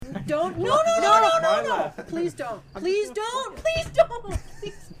don't. No. Please don't. Please don't. Please don't.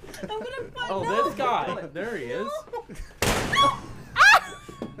 Please. I'm gonna find. Oh, no. this guy. There he is. No.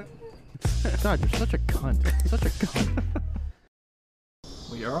 God, you're such a cunt. Such a cunt.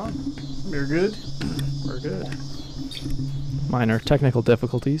 We are on? We're good? We're good. Minor technical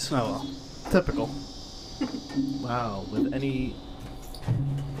difficulties. Oh well. Typical. Wow, with any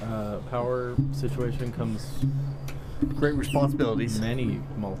power situation comes Great responsibilities. many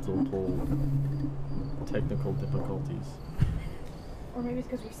multiple technical difficulties. Or maybe it's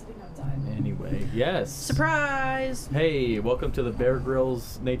because we're sitting outside. Anyway, yes. Surprise. Hey, welcome to the Bear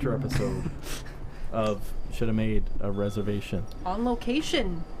Grylls nature episode of Should Have Made a Reservation. On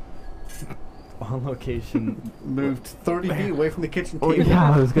location. On location. Moved 30 feet away from the kitchen Oh, table.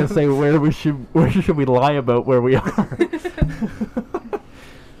 yeah, I was gonna say where should we lie about where we are?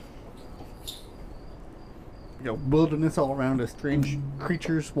 You know, wilderness all around us. Strange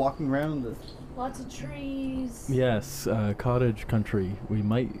creatures walking around us. Lots of trees. Yes, cottage country. We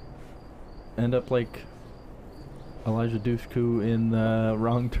might end up like Elijah Dushku in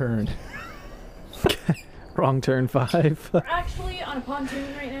Wrong Turn. Wrong Turn 5. We're actually on a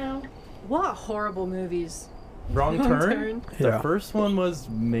pontoon right now. What horrible movies. Wrong Wrong Turn? Turn. The Yeah. first one was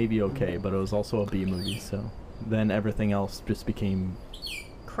maybe okay, but it was also a B movie, so then everything else just became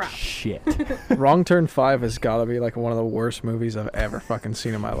Crap. shit. Wrong Turn 5 has got to be like one of the worst movies I've ever fucking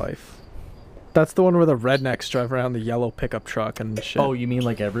seen in my life. That's the one where the rednecks drive around the yellow pickup truck and shit. Oh, you mean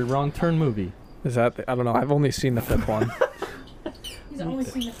like every Wrong Turn movie? Is that? I don't know. I've only seen the fifth one. He's only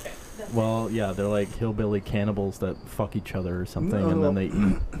seen the fifth. Well, yeah, they're like hillbilly cannibals that fuck each other or something, and then they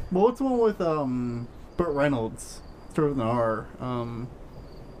eat. Well, what's the one with Burt Reynolds? Start with an R.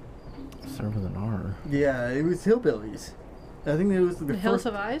 Start with an R. Yeah, it was hillbillies. I think it was the The first. Hills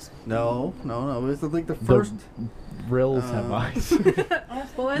Have Eyes? No. It was like the first. Rills have eyes.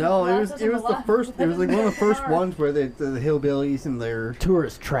 No, it was the first. It was like one of the first ones where the hillbillies and their.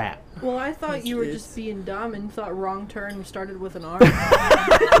 Tourist trap. Well, I thought you were It's- just being dumb and thought Wrong Turn started with an R.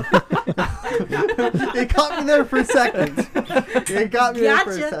 It caught me there for a second. It got me there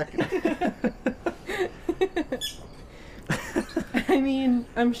for a Gotcha. second. I mean,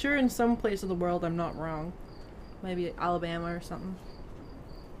 I'm sure in some place of the world I'm not wrong. Maybe Alabama or something.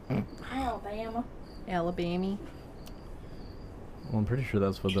 Alabama. Alabama. Well, I'm pretty sure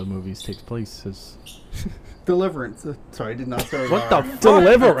that's what the movies takes place. Is Deliverance. Sorry, I did not start with what an the R.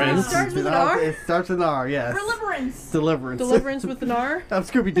 Deliverance. It starts with an It R? It starts with an R, yes. Deliverance. Deliverance. Deliverance with an R? I'm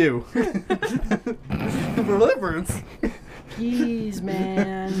Scooby-Doo. Deliverance. Jeez,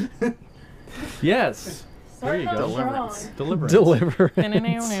 man. yes. There you Starting go. out strong. Deliverance.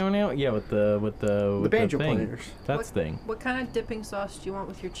 Deliverance. Yeah, with the banjo thing. players. That's thing. What kind of dipping sauce do you want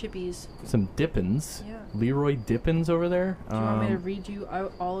with your chippies? Some Dippins. Yeah. Leroy Dippins over there. Do you want me to read you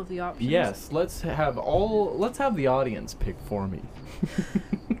out all of the options? Yes. Let's have the audience pick for me.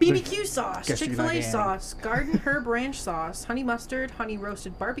 BBQ sauce, Guess you're not Chick-fil-A getting sauce, garden herb ranch sauce, honey mustard, honey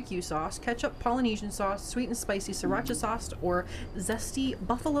roasted barbecue sauce, ketchup Polynesian sauce, sweet and spicy sriracha sauce, or zesty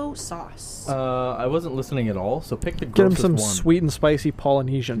buffalo sauce. I wasn't listening at all, so pick the Get him grossest some one. sweet and spicy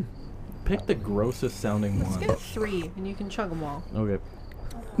Polynesian. Pick the grossest sounding Let's one. get 3, and you can chug them all. Okay.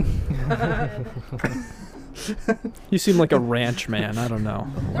 You seem like a ranch man. I don't know.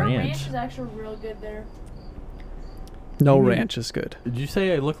 Their Ranch. ranch is actually real good there. No You mean- ranch is good. Did you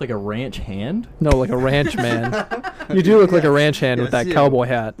say I look like a ranch hand? No, like a ranch man. You do look like a ranch hand with Yes, that you. cowboy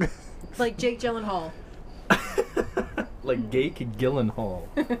hat. Like Jake Gyllenhaal. Like Gake Gyllenhaal.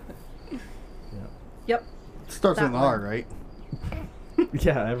 Yep. Starts That with an R, one. right?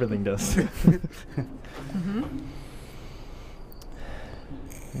 Yeah, everything does. Mm-hmm.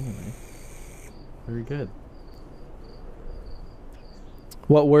 Anyway. Very good.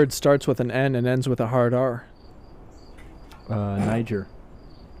 What word starts with an N and ends with a hard R? Niger.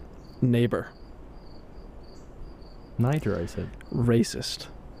 Neighbor. Niger, I said. Racist.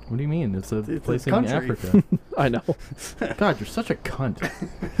 What do you mean? It's a It's place a in country. Africa. I know. God, you're such a cunt.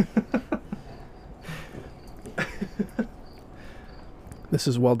 This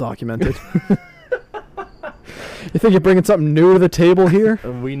is well documented. You think you're bringing something new to the table here?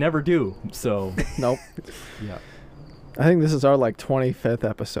 We never do, so Nope. yeah. I think this is our like 25th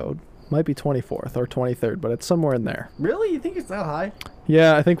episode. Might be 24th or 23rd, but it's somewhere in there. Really? You think it's that high?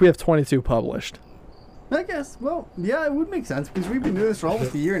 Yeah, I think we have 22 published. I guess. Well, yeah, it would make sense because we've been doing this for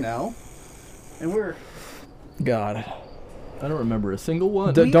almost a year now, and we're. God. I don't remember a single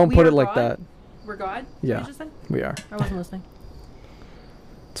one. Don't We put are it like God? that. We're God? Yeah. What did you just say? We are. I wasn't listening.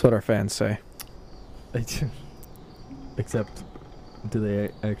 That's what our fans say. Except, do they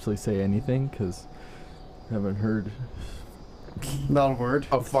actually say anything? Because I haven't heard Not a word.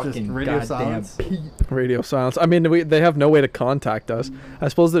 A It's just fucking radio goddamn silence. peep. Radio silence. I mean, they have no way to contact us. I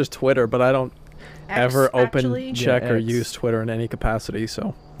suppose there's Twitter, but I don't ever open, actually. check, or X. use Twitter in any capacity.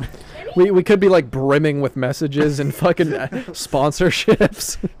 So we could be like brimming with messages and fucking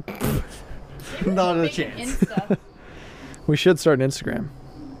sponsorships. Maybe Not a make an chance. Insta. We should start an Instagram.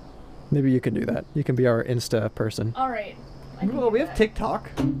 Maybe you can do that. You can be our Insta person. All right. I can Well, do we have that. TikTok.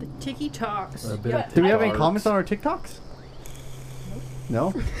 The Tiki Talks. A bit Yeah. of Do we have any TikTok. comments on our TikToks?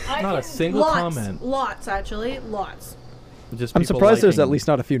 No? I Not a can- single Lots. comment. Lots, actually. Lots. Just I'm people surprised there's at liking- least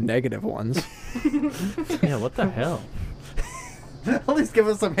not a few negative ones. Yeah, what the hell? At least give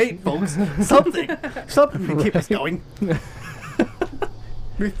us some hate, folks. Something. Something to keep us going.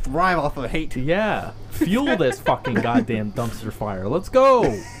 We thrive off of hate. Yeah, fuel this fucking goddamn dumpster fire. Let's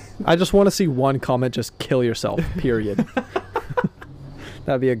go. I just want to see one comment just kill yourself, period.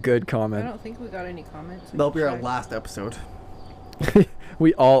 That'd be a good I comment. don't think we got any comments. We That'll can be our check. last episode.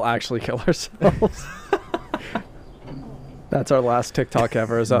 We all actually kill ourselves. That's our last TikTok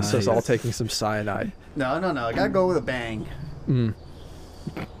ever, is us just all Nice. taking some cyanide. No. I gotta go with a bang. Mm.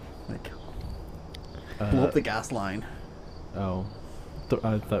 Like, blow up the gas line. Oh,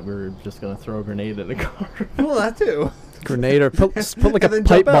 I thought we were just gonna throw a grenade at a car. Well, that too. Grenade or put like a And then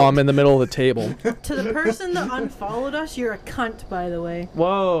pipe jump out. bomb in the middle of the table. To the person that unfollowed us, you're a cunt, by the way.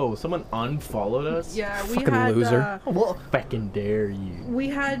 Whoa! Someone unfollowed us. Yeah, we Fucking had. loser. Well, Fucking dare you! We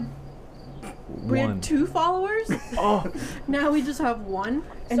had One. had 2 followers. Oh, Now we just have 1,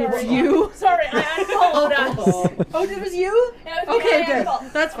 and Sorry. it's you. Sorry, I unfollowed us. Oh, it was you? Yeah, it was me. Okay, I good.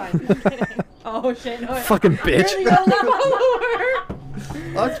 unfollowed. That's fine. I'm kidding. Oh shit! No, Fucking bitch. You're the only follower.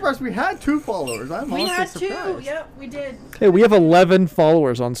 I'm surprised we had 2 followers. I'm We honestly had 2. surprised. Yep, we did. Hey, we have 11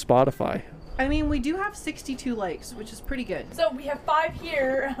 followers on Spotify. I mean, we do have 62 likes, which is pretty good. So we have 5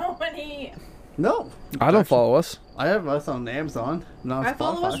 here. How many? No. I don't follow us. I have us on Amazon. Not on I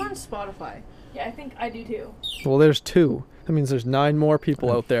follow us Spotify. on Spotify. Yeah, I think I do too. Well, there's 2. That means there's 9 more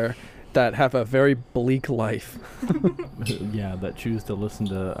people out there that have a very bleak life. yeah, that choose to listen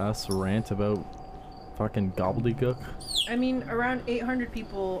to us rant about fucking gobbledygook. I mean, around 800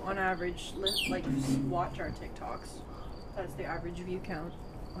 people on average watch our TikToks. That's the average view count.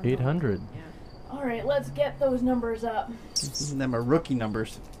 on them. 800. Yeah. All right, let's get those numbers up. Them are rookie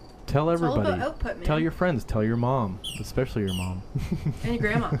numbers. Tell It's all everybody. about output, man. Tell your friends. Tell your mom, especially your mom. And your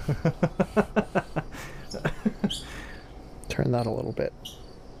grandma. Turn that a little bit.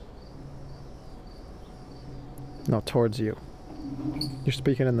 No, towards you. You're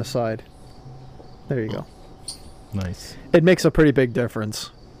speaking in the side. There you go. Nice. It makes a pretty big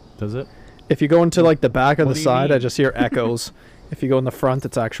difference. Does it? If you go into like the back of What the do you side, I mean? just hear echoes. If you go in the front,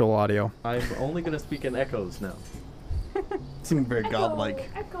 it's actual audio. I'm only gonna speak in echoes now. Seem very godlike.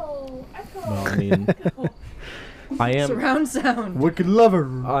 Echo. Well, I mean, I am. Surround sound. Wicked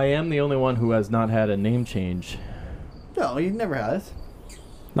lover. I am the only one who has not had a name change. No, he never has.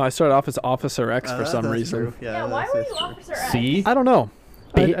 No, I started off as Officer X for That- some that's reason. true. Yeah, why that's- were that's you true. Officer X? See? I don't know.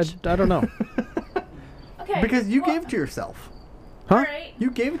 Bitch. I don't know. Okay. Because you well, gave it to yourself. Huh? Alright. You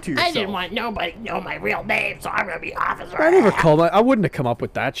gave it to yourself. I didn't want nobody to know my real name, so I'm gonna be Officer I never X. called. I wouldn't have come up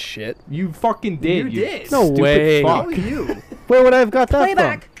with that shit. You fucking did. You did. No stupid way. How Fuck. you? Where would I have got that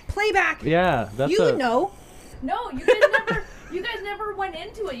Playback. Playback. Yeah, that's You a. would know. No, you guys never went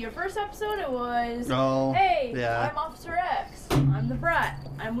into it. Your first episode, it was, Oh. hey, Yeah. I'm Officer X. I'm the brat.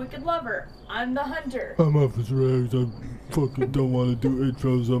 I'm Wicked Lover. I'm the hunter. I'm Officer X. I fucking don't want to do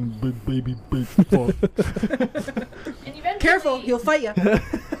intros. I'm big baby bitch. Fuck. And eventually, Careful, he'll fight you.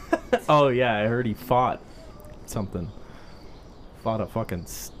 Oh yeah, I heard he fought something. Fought a fucking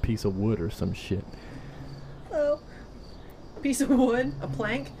piece of wood or some shit. Oh. Piece of wood, a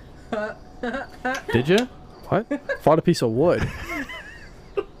plank. Did you? What? Fought a piece of wood.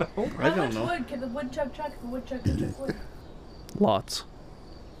 I How don't much know. wood could the woodchuck chuck? The woodchuck could chuck wood. Lots.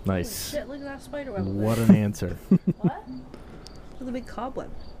 Nice. Shit, look at that spider web. What an answer. What? With a big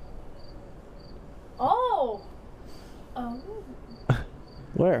cobweb. Oh. Oh.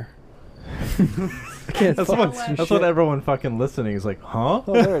 Where? I can't That's fucking what. see That's shit. what everyone fucking listening is like. Huh?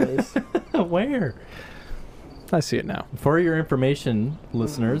 Oh, there it is. Where? I see it now. For your information,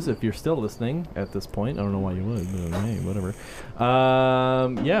 listeners, if you're still listening at this point, I don't know why you would, but hey, whatever.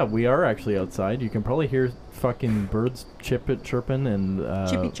 Yeah, we are actually outside. You can probably hear fucking birds chirping and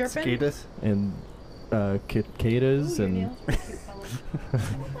Chippy chirping. Cicadas. and cicadas Ooh, your and nails are cute colors.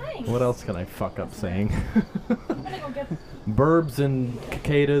 Thanks. what else can I fuck up saying? I'm gonna go get. Burbs and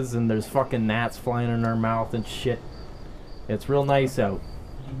cicadas and there's fucking gnats flying in our mouth and shit. It's real nice out.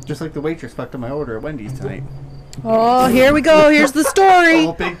 Just like the waitress fucked up my order at Wendy's tonight. Oh, here we go. Here's the story.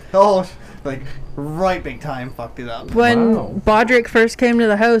 Oh, big. Oh, Like, right big time fucked it up. When Wow. Bodrick first came to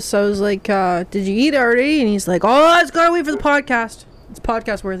the house, I was like, did you eat already? And he's like, oh, it's gotta wait for the podcast. It's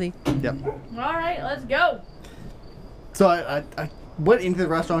podcast worthy. Yep. All right, let's go. So I went into the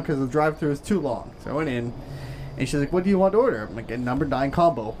restaurant because the drive-thru was too long. So I went in, and she's like, "What do you want to order?" I'm like, "A number 9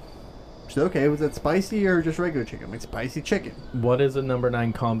 combo." She said, "Okay, was it spicy or just regular chicken?" I'm like, "Spicy chicken." What is a number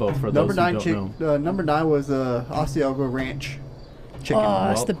 9 combo for Number those 9 who don't chicken. know? Number 9 was Asiago Ranch chicken. Oh,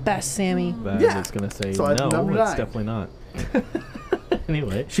 that's well. the best, Sammy. I Yeah. was gonna say So it's no, number it's 9. definitely not.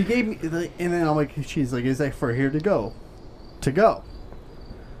 Anyway, She gave me, and then I'm like, she's like, "Is that for here to go?" To go.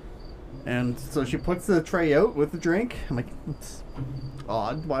 And so she puts the tray out with the drink. I'm like, "It's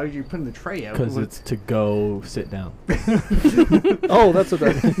odd. Why would you put the tray out?" because with- it's to go sit down. Oh, that's what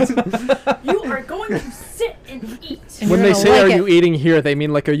that means. You are going to sit and eat. And When you're they gonna say, like "Are you it." eating here?" they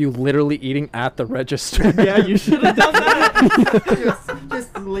mean like, "Are you literally eating at the register?" Yeah, you should have done that.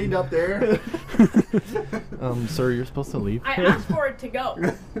 just leaned up there. Sir, you're supposed to leave. I asked for it to go.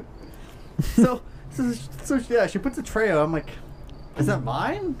 so yeah, she puts a tray out. I'm like, "Is that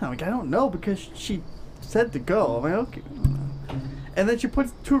mine?" I'm like, "I don't know," because she said to go. I'm like, "Okay." And then she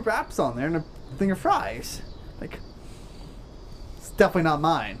puts 2 wraps on there and a thing of fries. Like, it's definitely not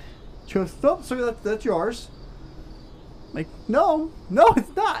mine. She goes, "Nope, so that's yours." I'm like, no,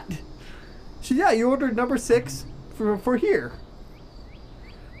 it's not. She, "Yeah, you ordered number 6 for here."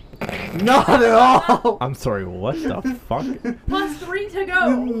 Not at all. I'm sorry, what the fuck? Plus 3 to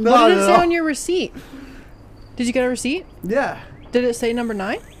go. What Not did it at say all. on your receipt? Did you get a receipt? Yeah. Did it say number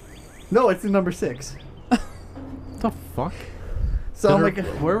 9? No, it's the number 6. What the fuck? So I'm Did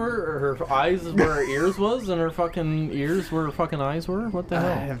like, where were her eyes is where her ears was, and her fucking ears where her fucking eyes were? What the I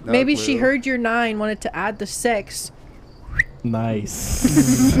hell? have no Maybe she clue. heard your 9, wanted to add the 6.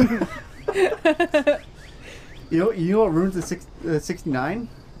 Nice. You know what ruins the 69?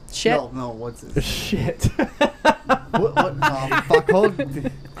 Shit. No, what's this? Shit. what? Oh, fuck, hold.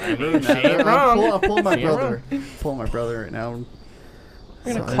 I mean, she ain't wrong. I'm pulling my She ain't brother. Pulling my brother right now.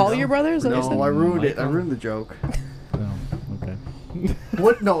 You're gonna Sorry. call your brother? Is that what you No, said? I ruined it. I Michael? ruined the joke. Oh, okay.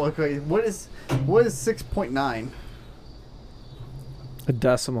 What? No, okay. What is 6.9? A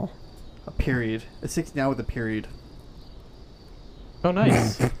decimal. A period. A 69 with a period. Oh,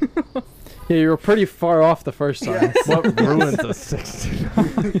 nice. Yeah, you were pretty far off the first time. What ruins a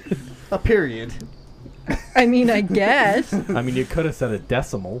 69? A period. I mean, I guess. I mean, you could have said a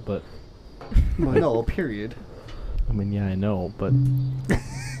decimal, but Well, no, a period. I mean, yeah, I know, but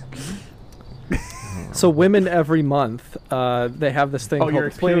So women every month, they have this thing Oh, called you're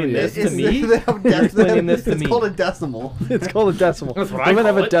explaining period. this to me? They have You're explaining this to it's me. called a decimal. It's called a decimal. That's what I Women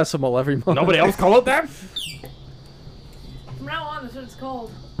have call a it. decimal every month. nobody else call it that. From now on, that's what it's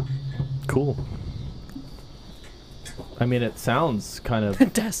called. Cool. I mean, it sounds kind of.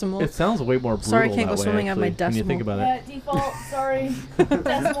 Decimal. It sounds way more brutal. Sorry, I can't that go way, swimming at my actually, when you think decimal. about it. Yeah, default. Sorry.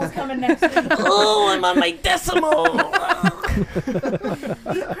 Decimal's coming next week. Oh, I'm on my decimal.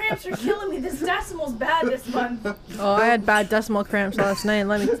 These cramps are killing me. This decimal's bad this month. Oh, I had bad decimal cramps last night.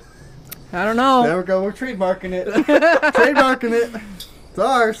 Let me. I don't know. There we go. We're trademarking it. Trademarking it. It's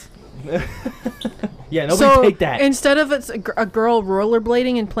ours. Yeah, nobody So take that. instead of it's a girl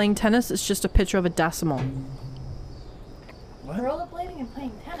rollerblading and playing tennis, it's just a picture of a decimal. Rollerblading and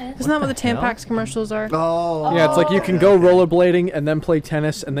playing tennis. Isn't that what the the hell? Tampax commercials are? Oh. Yeah, it's like you can go rollerblading and then play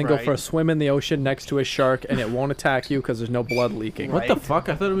tennis and then go Right. for a swim in the ocean next to a shark and it won't attack you because there's no blood leaking. What the Right. fuck?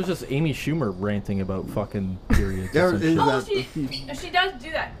 I thought it was just Amy Schumer ranting about fucking periods. There or some is shit. Oh, that. she does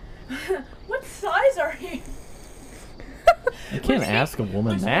do that. What size are you? You can't Which ask a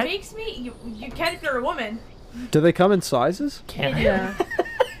woman Which that. makes me. You can if you're a woman. Do they come in sizes? They do. Yeah.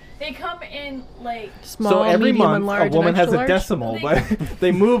 They come in like. Small, So every medium, and month large, a woman and has extra a large? decimal, but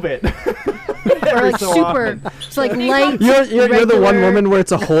they move it. Or like so super. often. It's like They light. You're the one regular- woman where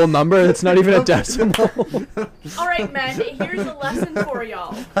it's a whole number. It's not even a decimal. All right, men. Here's a lesson for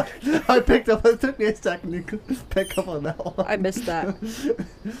y'all. I picked up. It took me a second to pick up on that one. I missed that.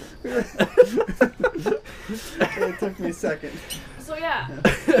 It took me a second. So yeah,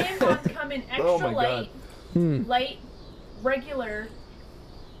 tampons come in extra Oh my light, Hmm. light, regular.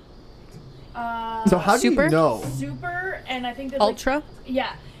 So how do Super? you know? Super, and I think there's like, Ultra.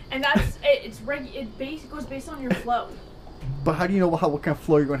 yeah, and that's it goes based on your flow. But how do you know what kind of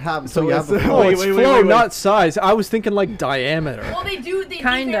flow you're going to have? So So you have the it's- flow. Oh, Wait, it's wait, flow, wait, wait. not size. I was thinking like diameter. Well, they do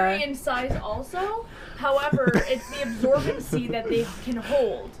Kinda. vary in size also. However, it's the absorbency that they can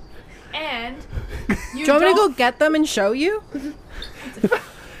hold, and Do you want me to go get them and show you?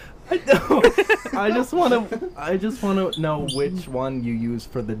 I just want to know which one you use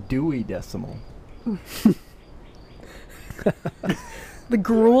for the Dewey Decimal. The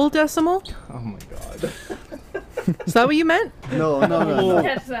gruel decimal? Oh my god. Is that what you meant? No. Didn't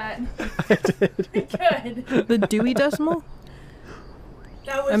catch that. I did. Good. The Dewey decimal?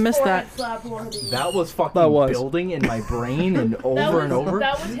 That was I missed forehead that. slap worthy. That was fucking That was. building in my brain and That over was, and over.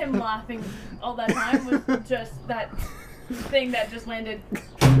 That was him laughing all that time with just that thing that just landed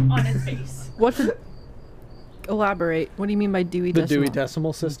on his face. What did... Elaborate. What do you mean by Dewey The decimal? Dewey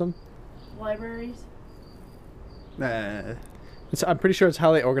Decimal System. Libraries. I'm pretty sure it's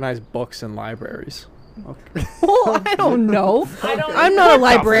how they organize books in libraries. Okay. Well, I don't know. I don't. I'm not a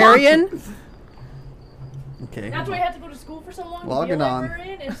librarian. Okay. That's why you had to go to school for so long. Logging to be a on.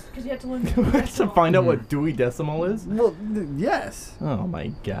 librarian is because you had to learn. To find out what Dewey Decimal is? Well, yes. Oh my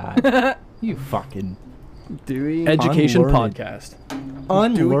god. You fucking Dewey. Education Unlearned. podcast.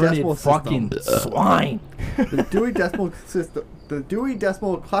 Dewey Decimal unlearned fucking System. swine. The Dewey Decimal System. The Dewey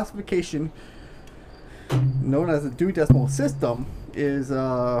Decimal Classification, known as the Dewey Decimal System, is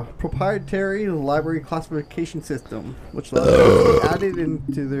a proprietary library classification system, which allows books to be added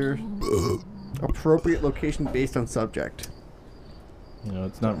into their appropriate location based on subject. You know,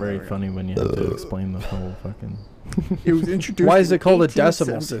 it's not very funny when you have to explain the whole fucking... It was introduced. Why is in it called a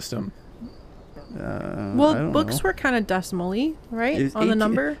decimal 1870 system? I Well, don't books know. were kind of decimal-y, right? It's On the 18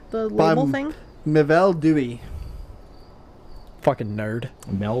 number, the by label m- thing. Mevelle Dewey. Fucking nerd.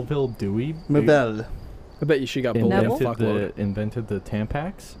 Melville Dewey? Mevelle. I bet you she got bullied a Neville? fuckload. Invented the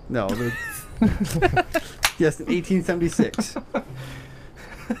Tampax? No. Yes, in 1876.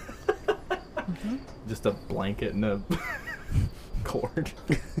 Just a blanket and a cord.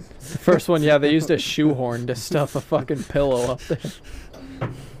 The first one, yeah, they used a shoehorn to stuff a fucking pillow up there.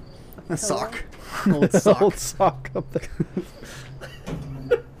 A sock. Old sock. Old sock up there.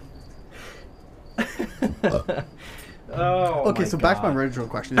 Oh, Okay, so back to my original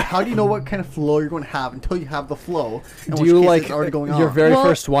question. How do you know what kind of flow you're going to have until you have the flow? In Do which you case like it's already going your on? very Well-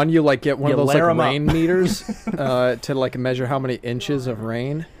 first one? You like get one You of those layer like 'em up. rain meters to like measure how many inches of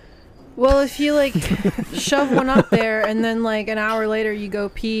rain. Well, if you like shove one up there and then like an hour later you go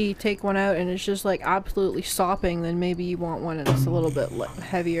pee, take one out, and it's just like absolutely sopping, then maybe you want one and it's a little bit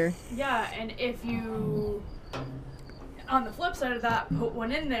heavier. Yeah, and if you, on the flip side of that, put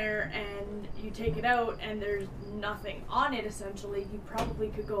one in there and you take it out and there's nothing on it, essentially, you probably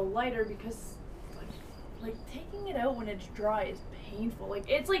could go lighter because, like taking it out when it's dry is painful. Like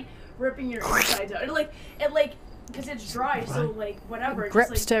it's like ripping your insides out. Because it's dry, so like whatever. Grips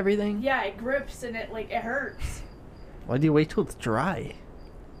just, like, to everything. Yeah, it grips and it hurts. Why do you wait till it's dry?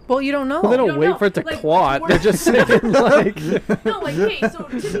 Well, you don't know. Well, they don't don't wait know. for it to Like, clot. more- They're just saying like. No, like, hey, so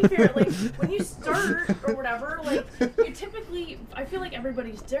to be fair, like, when you start or whatever, like, you typically, I feel like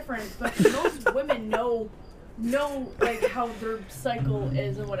everybody's different, but most women know, like, how their cycle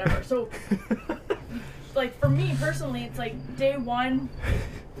is and whatever. So, like, for me personally, it's like, day one,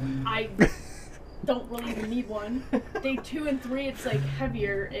 I don't really even need one. Day 2 and 3, it's, like,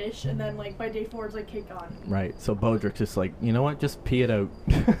 heavier-ish, and then, like, by day 4, it's, like, cake on. Right, so Bodrick's just like, you know what, just pee it out.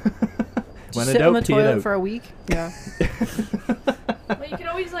 When in Sit on the doubt, pee it toilet out. for a week. Yeah. But you can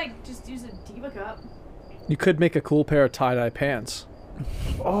always, like, just use a Diva cup. You could make a cool pair of tie-dye pants.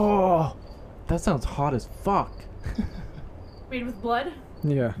 Oh, that sounds hot as fuck. Made with blood.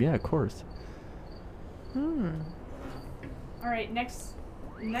 Yeah. Yeah, of course. Alright, next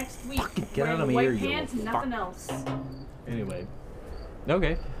week, get out wearing of my white ear, you pants and little nothing else. Anyway.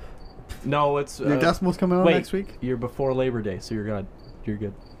 Okay. No, it's... Your decimal's coming on wait, next week? You're before Labor Day, so you're good. You're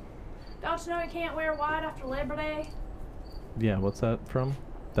good. Don't you know you can't wear white after Labor Day? Yeah, what's that from?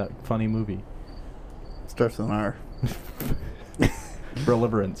 That funny movie. Starts with an R.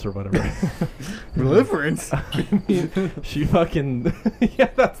 Deliverance or whatever. Deliverance? I mean, she fucking... yeah,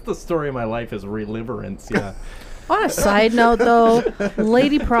 that's the story of my life is Reliverance, yeah. On a side note, though,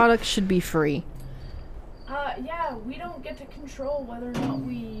 lady products should be free. Yeah, we don't get to control whether or not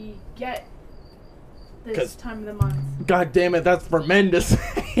we get this 'Cause- time of the month. God damn it, that's for men to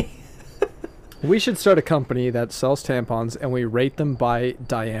say. We should start a company that sells tampons and we rate them by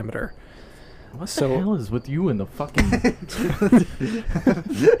diameter. What So- the hell is with you and the fucking...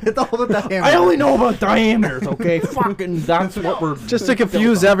 It's all about that hammer. I only know about diameters, okay? Fucking, that's what we're... Just to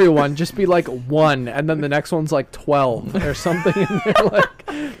confuse everyone, just be like 1, and then the next one's like 12 or something in there. Like,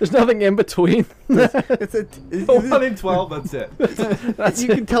 there's nothing in between. It's a, 1 in 12, that's it. That's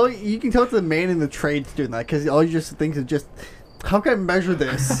you it. can tell it's a man in the trades doing that because all you just think is just how can I measure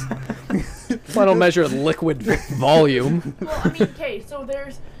this? I don't measure liquid volume. Well, I mean, okay, so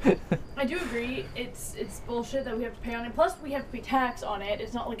I do agree, it's bullshit that we have to pay on it. Plus, we have to pay tax on it.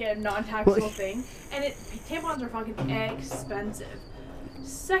 It's not like a non-taxable thing. And tampons are fucking expensive.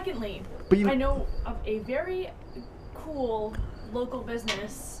 Secondly, But you- I know of a very cool local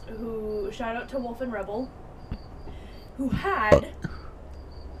business who, shout out to Wolf and Rebel, who had,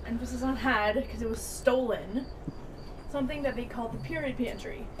 emphasis on had, because it was stolen, something that they called the period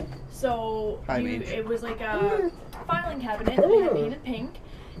pantry. So it was like a filing cabinet that they had painted pink,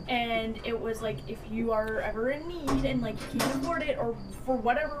 and it was like if you are ever in need and like you can't afford it or for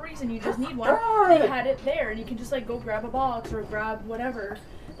whatever reason you just need one, they had it there and you can just like go grab a box or grab whatever.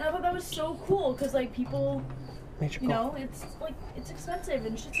 And I thought that was so cool because like people, you know, it's like it's expensive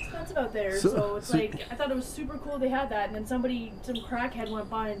and shit's expensive out there. So it's like I thought it was super cool they had that, and then some crackhead went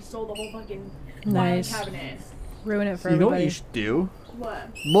by and stole the whole fucking filing cabinet. Ruin it for You know what everybody. you should do? What?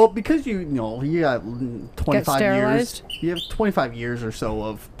 Well, because you know you got 25 sterilized? years. You have 25 years or so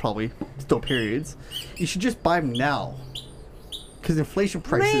of probably still periods. You should just buy them now. Because inflation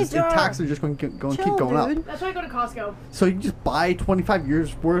prices and taxes are just going to keep going up. That's why I go to Costco. So you just buy 25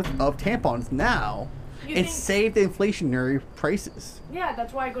 years worth of tampons now You and think- save the inflationary prices. Yeah,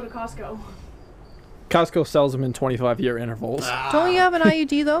 that's why I go to Costco. Costco sells them in 25-year intervals. Don't you have an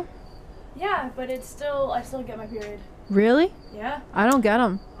IUD though? Yeah, but I still get my period. Really? Yeah. I don't get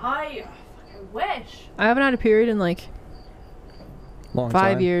them. I wish. I haven't had a period in like Long 5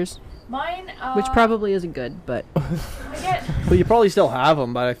 time. years, Mine, which probably isn't good, but I get, Well, you probably still have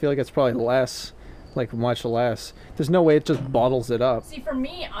them, but I feel like it's probably less, like much less. There's no way it just bottles it up. see, for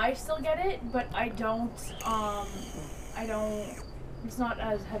me, I still get it, but I don't, it's not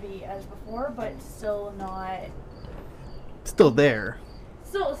as heavy as before, but still not, Still there.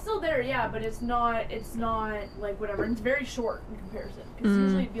 still there, yeah, but it's not like whatever, it's very short in comparison, because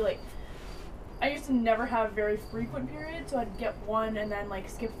usually it'd be like, I used to never have very frequent periods, so I'd get one and then like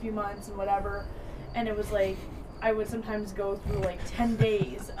skip a few months and whatever, and it was like, I would sometimes go through like 10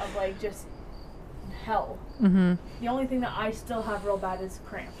 days of like just hell. mm-hmm. The only thing that I still have real bad is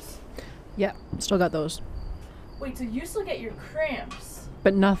cramps. Yeah, still got those, Wait, so you still get your cramps?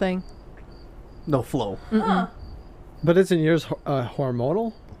 but nothing. No flow. Huh. But isn't yours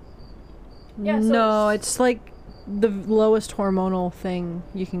hormonal? Yeah, so No, it's like the lowest hormonal thing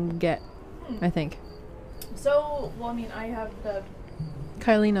you can get, I think. So, well, I mean, I have the...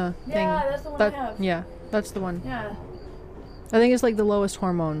 Kylina thing. Yeah, that's the one I have. Yeah, that's the one. Yeah, I think it's like the lowest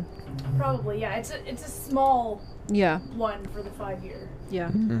hormone. probably, yeah. It's a small Yeah, one for the 5-year. yeah.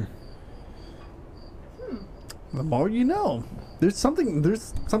 The more you know. There's something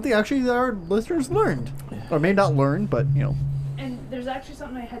actually that our listeners learned. Or may not learn, but you know. And there's actually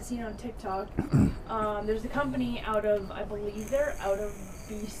something I had seen on TikTok. There's a company out of, I believe they're out of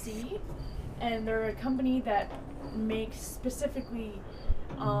BC, and they're a company that makes specifically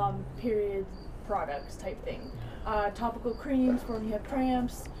period products type thing. Topical creams for when you have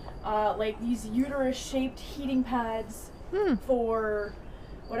cramps, like these uterus-shaped heating pads for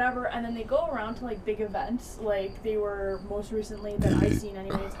whatever, and then they go around to like big events, like they were most recently that I've seen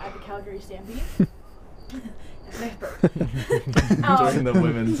anyways at the Calgary Stampede. Nice burp. During the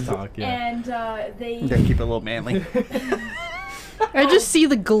women's talk, yeah. And they You gotta keep it a little manly. I just see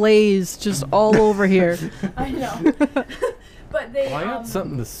the glaze just all over here. I know. But they Well, I got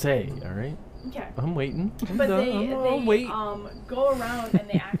something to say, all right? okay. I'm waiting. But I'll wait. go around and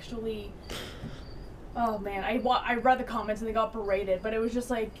they actually oh man, I read the comments and they got berated, but it was just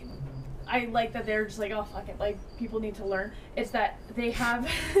like I like that they're just like, oh fuck it, like people need to learn. It's that they have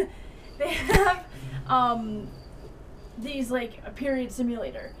these like a period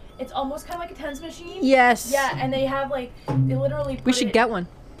simulator. It's almost kind of like a TENS machine. Yes. Yeah, and they have like they literally put We should get one.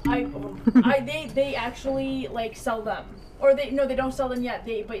 they actually like sell them, or they don't sell them yet.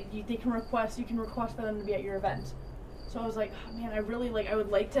 You can request for them to be at your event. So I was like, oh, man, I really I would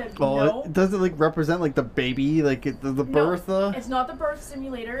like to know. Does it like represent like the baby, like the birth? No, it's not the birth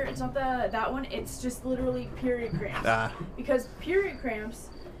simulator. It's not that one. It's just literally period cramps. Because period cramps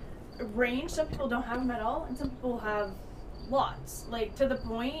range. Some people don't have them at all, and some people have lots. Like to the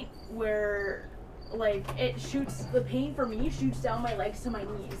point where like the pain for me shoots down my legs to my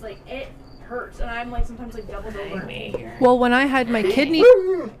knees. Like it hurts, and I'm like sometimes like doubled over. Well, when I had my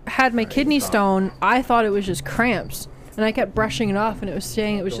kidney stone, I thought it was just cramps, and I kept brushing it off, and it was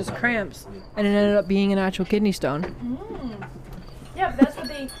saying it was just cramps, and it ended up being an actual kidney stone. Yeah, but that's what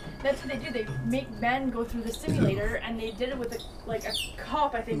they do. They make men go through the simulator, and they did it with a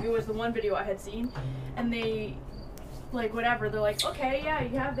cop. I think it was the one video I had seen, and they whatever. They're like, okay, yeah,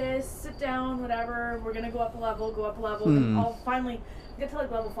 you have this. Sit down, whatever. We're gonna go up a level. And I'll finally get to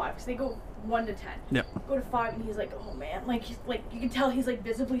level 5 because they go 1 to 10. Yep. Go to 5, and he's like, oh man, he's you can tell he's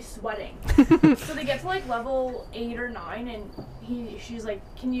visibly sweating. So they get to level 8 or 9, and she's like,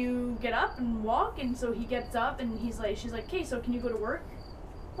 can you get up and walk? And so he gets up, and she's like, okay, so can you go to work?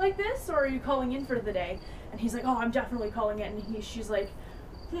 like this, or are you calling in for the day? And he's like, oh, I'm definitely calling in. And she's like,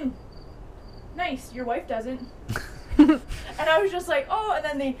 nice, your wife doesn't. And I was just like, oh, and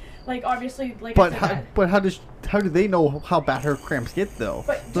then they, like, obviously, like, But I said how do they know how bad her cramps get though?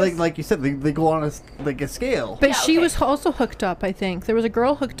 But Like you said, they go on a scale. But Yeah, she okay. was also hooked up, I think. There was a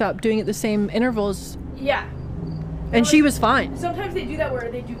girl hooked up doing it the same intervals, yeah. and she was fine. Sometimes they do that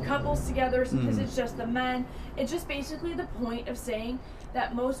where they do couples together because it's just the men. It's just basically the point of saying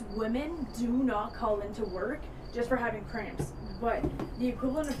that most women do not call into work just for having cramps. But the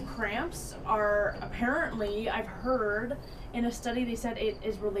equivalent of cramps are apparently, I've heard in a study, they said it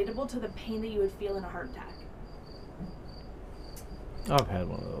is relatable to the pain that you would feel in a heart attack. I've had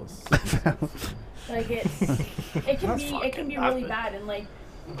one of those. Like it can be really bad, and like,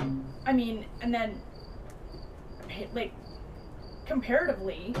 I mean, and then like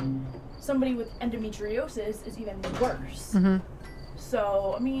comparatively, somebody with endometriosis is even worse. Mm-hmm.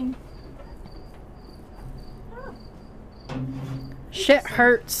 So I mean, Shit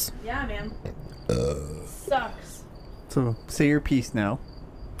hurts. yeah, man, sucks. So say your piece now.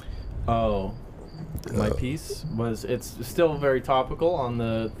 Oh, my piece was, it's still very topical on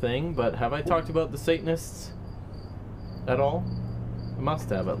the thing, but have I talked about the Satanists at all? I must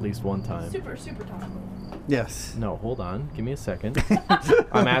have at least one time. Super topical. Yes. No, hold on. Give me a second.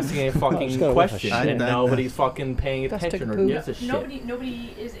 I'm asking a just fucking gotta whiff a question, shit. and nobody's fucking paying Just took a attention or poop. gives a shit.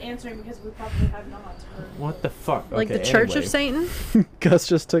 Nobody is answering because we probably have not heard. What the fuck? Like Okay, the Church anyway. of Satan? Gus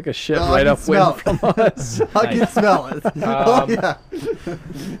just took a shit Oh, I right can upwind smell from us. I can smell it. Oh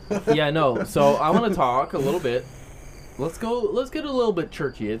yeah. Yeah, no. So I want to talk a little bit. Let's get a little bit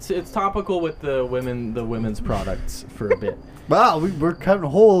churchy. It's topical with the women's products for a bit. Wow, we're covering a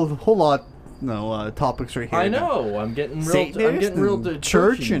whole lot. No topics right here. I know. I'm getting real. I'm Satanist getting real and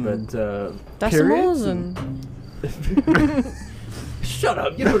church church and but Decimals Periods and... shut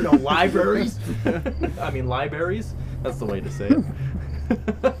up. You don't know libraries. I mean libraries. That's the way to say it.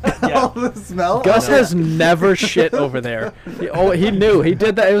 All Yeah. the smell. Gus know. has never shit over there. He knew. He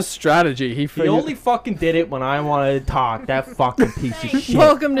did that. It was strategy. He He figured. only fucking did it when I wanted to talk. That fucking piece of shit.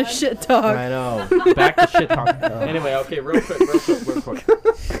 Welcome to Shit Talk. I know. Back to shit talk. Anyway, okay, real quick.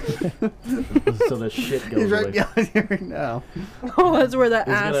 So the shit goes He's right away. behind you right now. Oh, that's where that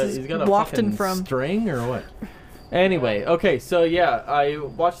ass He's got a is wafting fucking from. string or what? Anyway, okay, so yeah, I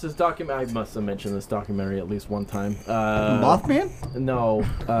watched this document. I must have mentioned this documentary at least one time. Mothman? No,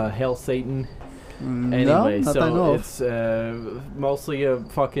 Hail Satan. No, Anyway, not that I know so of. it's mostly a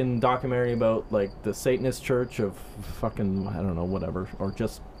fucking documentary about like the Satanist church of fucking, I don't know, whatever, or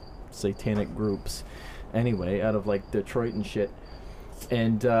just satanic groups. Anyway, out of like Detroit and shit.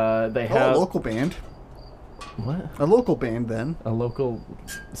 And they have a local band. what? A local band then. A local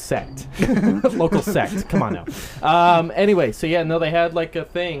sect. Local sect. Come on now. Anyway, so yeah, no, they had like a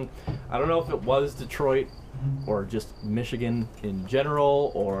thing. I don't know if it was Detroit or just Michigan in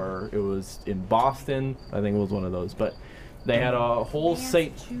general, or it was in Boston. I think it was one of those. But they had a whole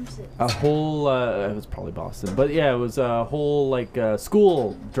it was probably Boston. But yeah, it was a whole like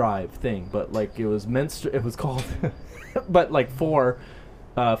school drive thing. But like it was it was called, but like for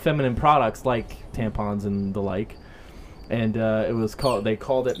feminine products like tampons and the like. And it was called, they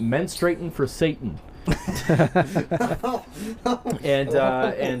called it Menstruating for Satan.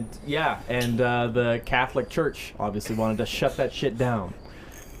 and the Catholic Church obviously wanted to shut that shit down.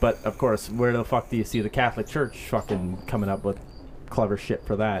 But of course, where the fuck do you see the Catholic Church fucking coming up with clever shit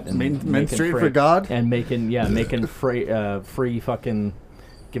for that? And Menstruate for God? and making free fucking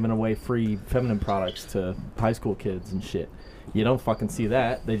giving away free feminine products to high school kids and shit. You don't fucking see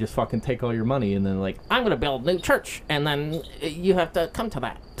that. They just fucking take all your money and then like, I'm gonna build a new church, and then you have to come to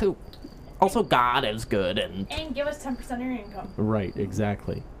that too. Also, God is good, and And give us 10% of your income. right,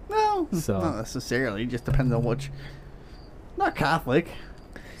 exactly. No, So- not necessarily. It just depends on which. Not Catholic.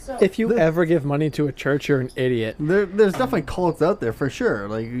 So If you ever give money to a church, you're an idiot. There's definitely cults out there for sure.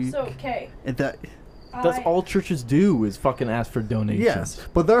 Like okay. that. That's all churches do is fucking ask for donations. Yes,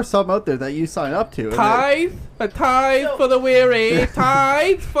 but there are some out there that you sign up to. and A tithe So- for the weary,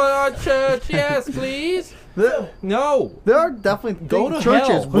 tithe for our church, yes, please. No. there are definitely Go to churches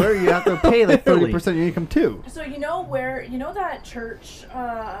hell. where you have to pay like Really? 30% of your income too. So you know that church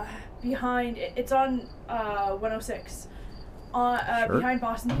behind it's on 106 Sure. behind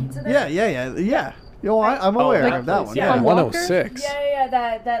Boston Pizza there? Yeah. You know, I'm aware that of that place, one. yeah. Yeah. On One Walker? 106. Yeah,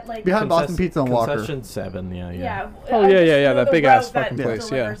 that like Behind Boston Pizza and Walker. Concession 7, yeah. yeah. Oh, I yeah, just yeah, know that the big ass route that fucking place,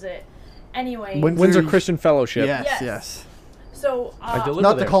 yeah. delivers it. Anyway, When- Windsor Christian Fellowship. Yes, Yes. yes. So I deliver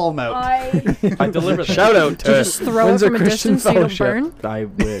Not to there. call him out. I deliver there. Shout out to To just throw it Windsor from a Christian distance so you don't Fellowship. burn. I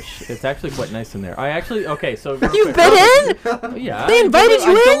wish. It's actually quite nice in there. I actually okay. So You've been in? yeah. They invited you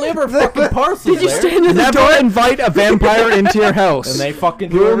I in? deliver fucking parcels. Did you there. stand in the Never door? invite a vampire into your house. And they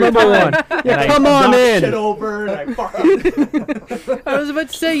fucking You do every remember time. one. And Yeah, I come on knock in. shit over and I fucking. I was about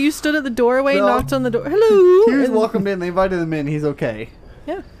to say, you stood at the doorway, No. knocked on the door. Hello. He was and- welcomed in. They invited him in. He's okay.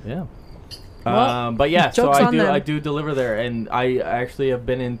 Yeah. Well, But yeah, so joke's on them. I do deliver there, and I actually have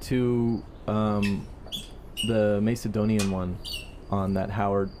been into the Macedonian one on that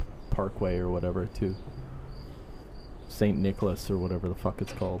Howard Parkway or whatever too. St. Nicholas or whatever the fuck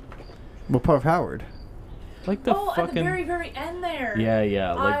it's called. What part of Howard? Like the At fucking the very, very end there.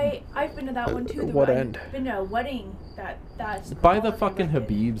 yeah, like I've been to that one too. What I've end? Been to a wedding that's by the quality fucking rented.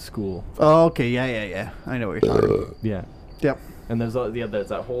 Habib school. Oh, okay. Yeah. I know what you're talking about. Yeah. Yep. And there's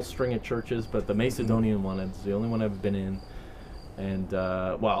that whole string of churches, but the Macedonian one is the only one I've been in, and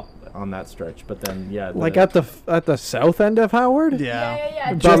well, on that stretch. But then Like at the south end of Howard?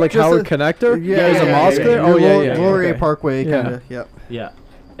 Yeah. By like Just Howard a- Connector? Yeah, There's a mosque there? yeah. Oh, yeah. Gloria okay. Parkway, Yeah. kind of. Yep. yeah.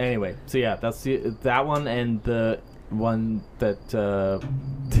 Anyway, so yeah, that's that one and the one that the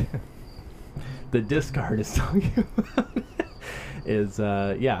discard is talking about is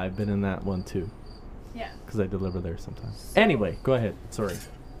yeah, I've been in that one too. Yeah. Because I deliver there sometimes. Anyway, go ahead. Sorry.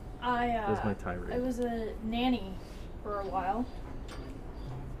 That's my tirade. I was a nanny for a while.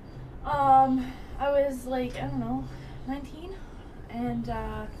 I was like, I don't know, 19, and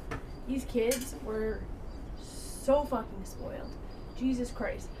these kids were so fucking spoiled. Jesus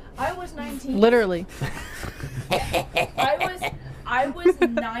Christ. I was 19. Literally. I was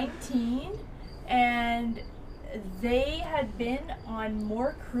 19, and they had been on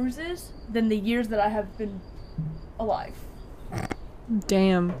more cruises than the years that I have been alive.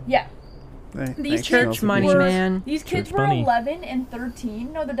 Damn. Yeah. Hey, These thanks, Church Chelsea. money, were- man. These kids Church were money. 11 and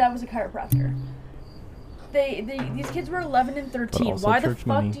 13. No, their dad was a chiropractor. These kids were 11 and 13. also Why the church fuck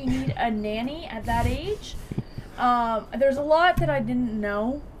money. do you need a nanny at that age? There's a lot that I didn't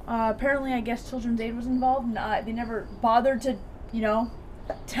know. Apparently, I guess Children's Aid was involved. And, they never bothered to,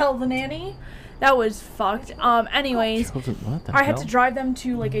 tell the nanny. That was fucked. Anyways, What the I had hell? to drive them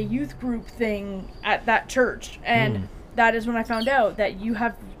to like a youth group thing at that church, and that is when I found out that you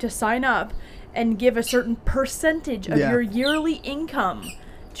have to sign up and give a certain percentage of Yeah. your yearly income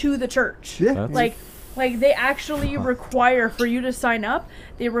to the church. Yeah. That's- Like they actually require for you to sign up.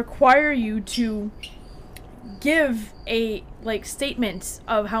 They require you to give a statement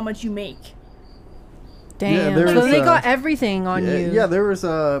of how much you make. Damn. there so was, they uh, got everything on Yeah, you. yeah, there was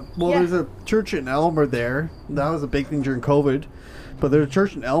Yeah. there's a church in Elmer there. That was a big thing during COVID. But there's a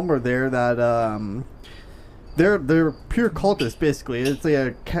church in Elmer there that they're pure cultists basically. It's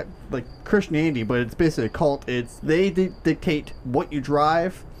like Christianity, but it's basically a cult. It's they dictate what you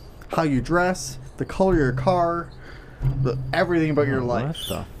drive, how you dress, the color of your car, everything about your life. What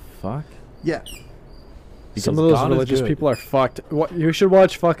the fuck? Yeah. Some Because of those God is religious good. people are fucked. You should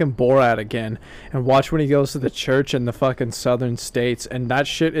watch fucking Borat again and watch when he goes to the church in the fucking southern states, and that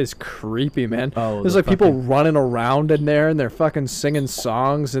shit is creepy, man. Oh, There's the like people fucking- running around in there and they're fucking singing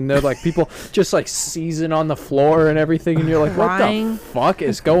songs, and they're like people just like seizing on the floor and everything, and you're like, what Crying. the fuck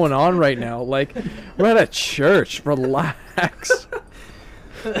is going on right now? Like, we're at a church. Relax.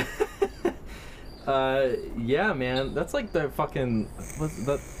 Yeah, man. That's like the fucking what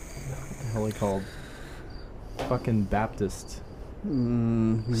the hell are they called? Fucking Baptist.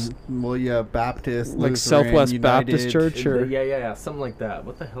 Well, yeah, Baptist, Like Lutheran, Southwest United, Baptist Church, or Yeah, something like that.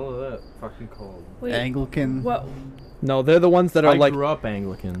 What the hell is that fucking called? Wait, Anglican. what? no, they're the ones that are I like grew up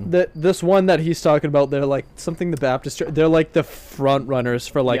Anglican. this one that he's talking about. They're like something the Baptist Church. They're like the front runners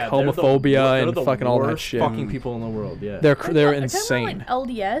for like Yeah, they're the homophobia they're and the fucking all that worst shit. Fucking people in the world. Yeah. They're Are they're you talking insane. about, like,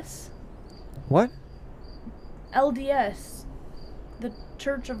 LDS? What? LDS, the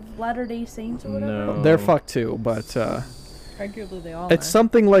Church of Latter-day Saints or whatever. No. They're fucked too, but Arguably they all it's are.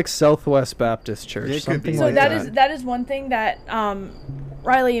 something like Southwest Baptist Church. It could Something be. So like that is one thing that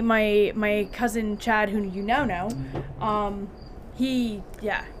Riley, my cousin Chad, who you now know,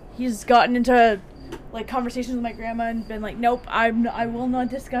 he's gotten into like conversations with my grandma and been like, nope, I will not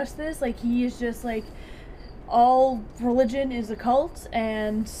discuss this. Like, he is just like, all religion is a cult,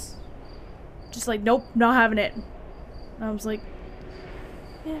 and just like, nope, not having it. And I was like,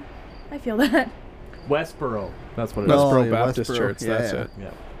 yeah, I feel that. Westboro. That's what it is. No. Westboro yeah, Baptist Westboro, Church. yeah, That's yeah. it.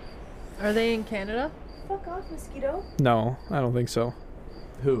 Yeah. Are they in Canada? Fuck off, mosquito. No, I don't think so.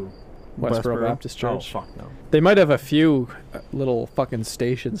 Who? Westboro Westboro? Baptist Church. Oh fuck no. They might have a few little fucking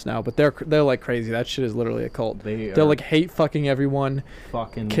stations now, but they're like crazy. That shit is literally a cult. They're They're like hate fucking everyone,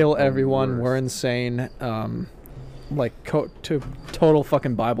 fucking kill the everyone. worst. We're insane. like total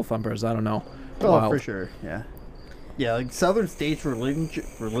fucking Bible thumpers. I don't know. Oh, Wild. for sure. Yeah. Yeah, like southern states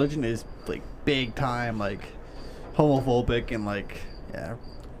religion is like big time like homophobic and like yeah,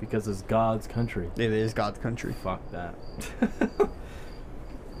 Because it's God's country. it is God's country. Fuck that.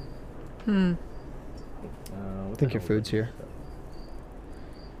 Hmm. I think your food's here.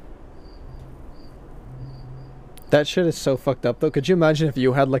 That shit is so fucked up though. Could you imagine if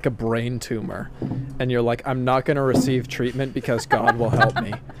you had like a brain tumor and you're like, I'm not gonna receive treatment because God will help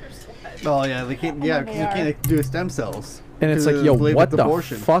me. Oh yeah, they can't. Yeah, because they they can't do stem cells. And it's like, Because yo, believe what it's the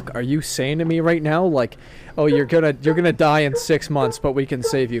abortion. fuck are you saying to me right now? Like, oh, you're gonna die in 6 months, but we can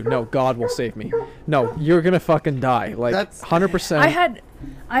save you. No, God will save me. No, you're gonna fucking die. Like, That's- 100%.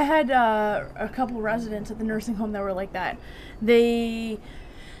 I had a couple residents at the nursing home that were like that. They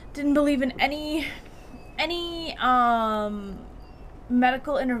didn't believe in any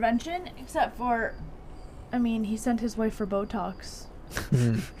medical intervention except for, I mean, he sent his wife for Botox.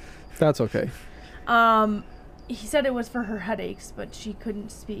 That's okay. He said it was for her headaches, but she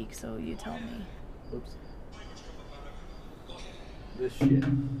couldn't speak, so you tell me. Oops. This shit.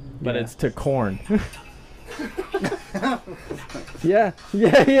 But Yeah. it's to corn. Yeah.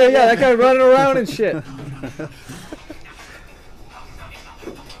 That guy running around and shit.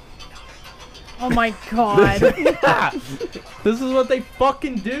 Oh my god. This is what they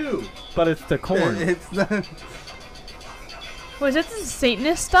fucking do. But it's to corn. It's not. Was that the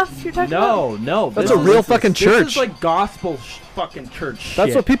Satanist stuff you're talking about? No. That's this a is- real fucking This church. is like gospel fucking church shit.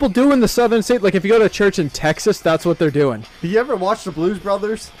 That's what people do in the southern state. Like, if you go to church in Texas, that's what they're doing. Do you ever watch the Blues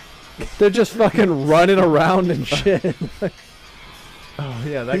Brothers? They're just fucking running around and shit. Oh,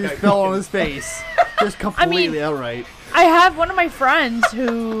 yeah, that He guy just fell on his face, just completely outright. I have one of my friends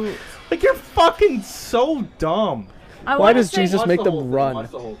who Like, you're fucking so dumb. I Why wanna does say, Jesus Watch make the them whole thing, run?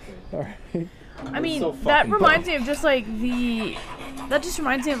 watch the whole thing. Alright. I mean, so that fucking reminds dumb. me of just like that just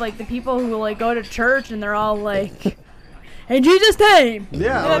reminds me of like the people who like go to church and they're all like, in Jesus' name.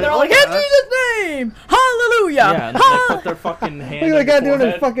 Yeah, And then they're all like, yeah, in Jesus' name, hallelujah. Yeah, and then they put their fucking hand Look at that guy on doing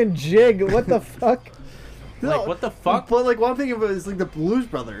their a fucking jig. What the fuck? Like, what the fuck? But like one thing of it is like the Blues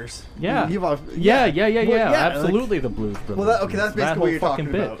Brothers. Yeah. You've al- Yeah, Well, yeah, like- absolutely the Blues Brothers. Well, that, okay, that's That basically whole what you're fucking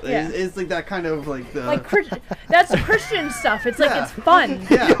talking bit. about. Yeah. It's like that kind of like the. Like that's Christian stuff. It's like Yeah. it's fun.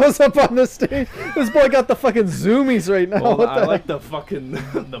 yeah. Goes up on the stage. This boy got the fucking zoomies right now. Well, what I the like the fucking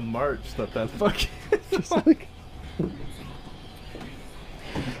the march that fucking. heck?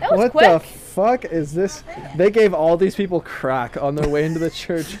 That was What quick. the fuck is this? They gave all these people crack on their way into the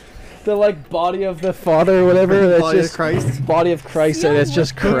church. The like body of the Father or whatever. It's Body of just Christ. body of Christ, and it's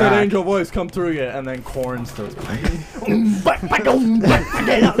just Let that crack. angel voice come through you, and then corn starts playing. And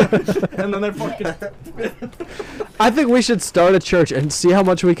then they're fucking. I think we should start a church and see how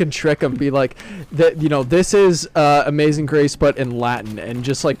much we can trick them. Be like, that this is Amazing Grace, but in Latin, and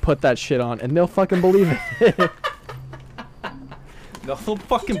just like put that shit on, and they'll fucking believe it. They'll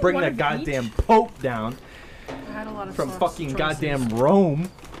fucking do bring one that of goddamn each? Pope down I had a lot of from sauce fucking choices. goddamn Rome.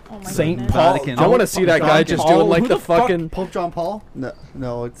 Oh my Saint goodness. Paul. Vatican. I want to see that guy just doing like Who the the fuck- fucking. Pope John Paul?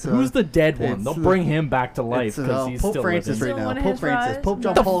 No, it's. Who's the dead one? it's They'll the- bring him back to life It's because he's Pope still Francis living. right Still now. one of Pope his Francis. rise? Pope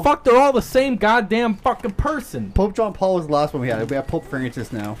John The Paul. fuck? They're all the same goddamn fucking person. Pope John Paul was the last one we had. We have Pope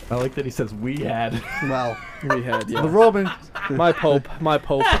Francis now. I like that he says we had. Well, We had the yeah. Roman, My Pope.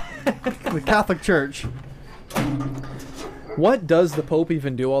 the Catholic Church. What does the Pope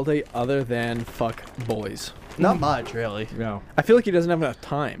even do all day other than fuck boys? Not much, really. No. I feel like he doesn't have enough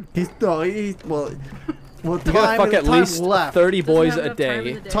time. He's well. You gotta fuck at least left. 30 Doesn't boys have a enough time in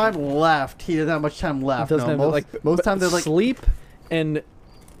day. the day. Time left. He doesn't have much time left. Doesn't No, have, most like, most but times they're like sleep and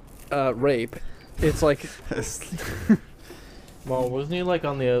rape. It's like Well, wasn't he like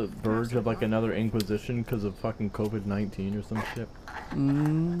on the verge of like another inquisition because of fucking COVID-19 or some shit?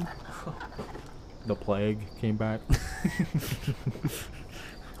 The plague came back.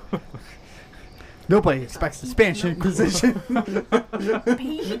 nobody expects the Spanish Inquisition.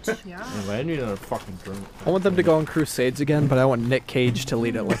 Peach. Yeah. Anyway, I need another fucking drink. I want them to go on crusades again, but I want Nick Cage to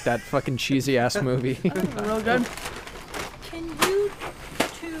lead it like that fucking cheesy ass movie. Real good. Can you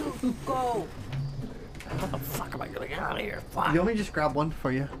two go? How the fuck am I gonna get out of here? Fuck. You want me to just grab one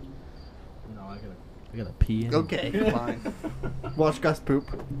for you? No, I gotta pee. In. Okay, fine. Watch Gus poop.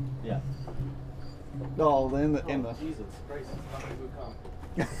 Yeah. Oh, in the Jesus Christ! It's not a good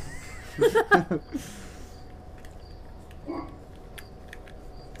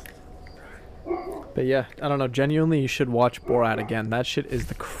But yeah, I don't know. Genuinely, you should watch Borat again. That shit is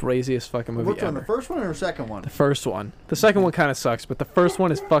the craziest fucking movie Which one, ever. the first one or the second one? The first one. The second one kind of sucks, but the first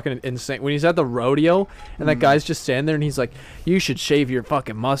one is fucking insane. When he's at the rodeo and that guy's just standing there and he's like, "You should shave your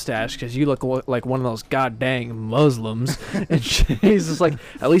fucking mustache because you look like one of those goddamn Muslims." And he's just like,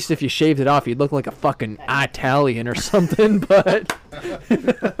 "At least if you shaved it off, you'd look like a fucking Italian or something." But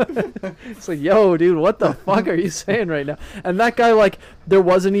it's like, yo, dude, what the fuck are you saying right now? And that guy, like, there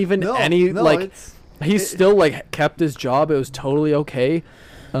wasn't even any like. He still like kept his job. It was totally okay.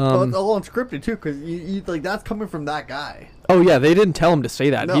 Well, it's all unscripted too, because you like that's coming from that guy. Oh yeah, they didn't tell him to say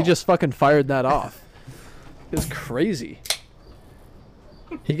that. No. He just fucking fired that off. It's crazy.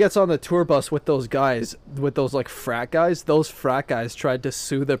 He gets on the tour bus with those guys, with those like frat guys. Those frat guys tried to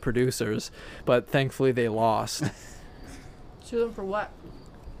sue the producers, but thankfully they lost. Sue them for what?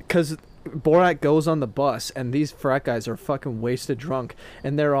 Because Borat goes on the bus and these frat guys are fucking wasted drunk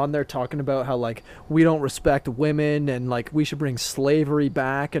and they're on there talking about how like we don't respect women and like we should bring slavery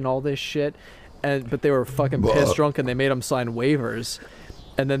back and all this shit, and but they were fucking pissed drunk and they made them sign waivers,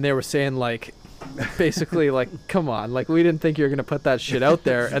 and then they were saying like basically like, come on, like we didn't think you were gonna put that shit out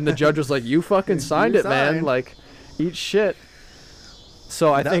there, and the judge was like, you fucking signed it, man, like eat shit.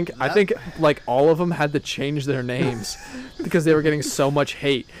 So I think like all of them had to change their names because they were getting so much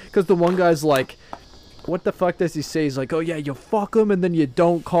hate. Because the one guy's like, what the fuck does he say? He's like, oh yeah, you fuck him and then you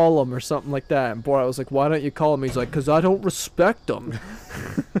don't call him or something like that. And Borat was like, why don't you call him? He's like, because I don't respect him.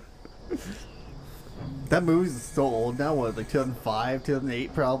 That movie's so old now. What, like 2005,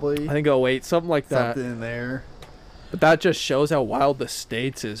 2008 probably? I think 08, something like that. Something in there. But that just shows how wild the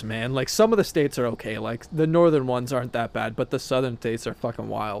states is, man. Like some of the states are okay. Like the northern ones aren't that bad, but the southern states are fucking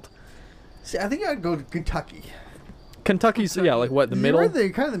wild. See, I think I'd go to Kentucky. Kentucky's, yeah, like what, the middle?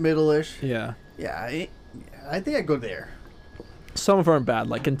 Kind of the middle-ish. Yeah. Yeah, I think I'd go there. Some of them aren't bad.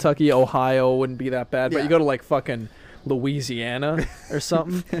 Like Kentucky, Ohio wouldn't be that bad. But Yeah. you go to like fucking Louisiana or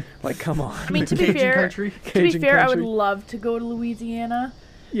something. Like, come on. I mean, to be Cajun fair, country. Cajun I would country. love to go to Louisiana.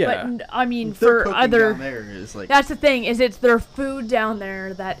 Yeah. But I mean, Their for cooking other, down there is like, that's the thing, is it's their food down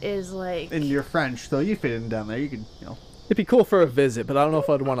there that is like. and you're French, so you fit in down there. You could, you know. It'd be cool for a visit, but I don't know if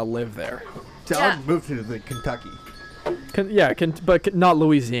I'd want to live there. So Yeah. I'd move to the Kentucky. But not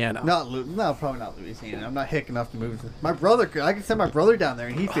Louisiana. No, probably not Louisiana. I'm not hick enough to move. My brother could. I could send my brother down there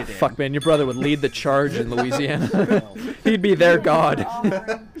and he'd fit in. Fuck, man, your brother would lead the charge in Louisiana. He'd be their god.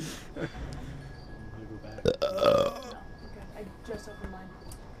 I just opened mine.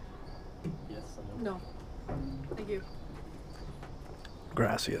 No. Thank you.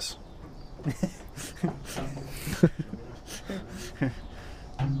 Gracias.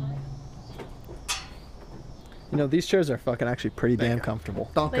 You know, these chairs are fucking actually pretty damn comfortable.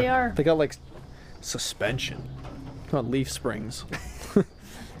 They are. They got like suspension. Got leaf springs.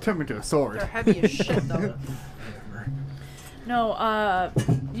 Turn me into a sword. They're heavy as shit, though. No,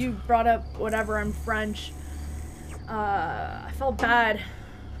 you brought up whatever, I'm French. I felt bad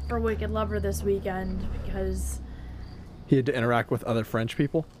for Wicked Lover this weekend because He had to interact with other French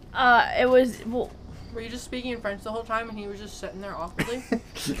people. it was, well, Were you just speaking in French the whole time and he was just sitting there awkwardly?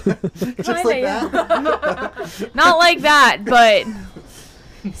 Just kinda, like yeah. that. Not like that, but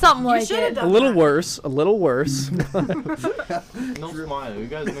something like should've it. done A little worse. A little worse. No smile. You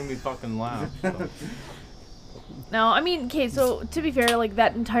guys make me fucking laugh. So. No, I mean, okay, so to be fair, like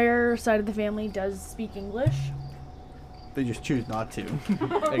that entire side of the family does speak English. They just choose not to.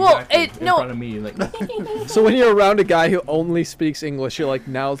 Well, Exactly, it- in no. front of me, like So when you're around a guy who only speaks English, you're like,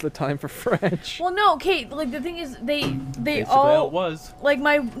 now's the time for French. Well, no, okay, like the thing is, they basically how all it was. like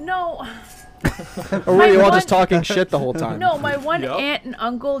no. Or were you all one- just talking shit the whole time? No, my one Yup. aunt and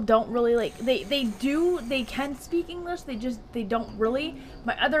uncle don't really like they can speak English, they don't really.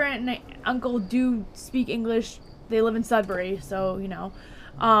 My other aunt and uncle do speak English. They live in Sudbury, so you know.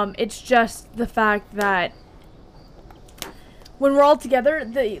 It's just the fact that when we're all together,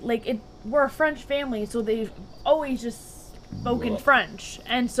 we're a French family, so they've always just spoken French.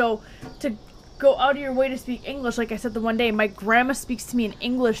 And so to go out of your way to speak English, like I said the one day, my grandma speaks to me in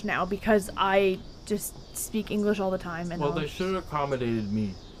English now because I just speak English all the time. And Well, I'll- they should have accommodated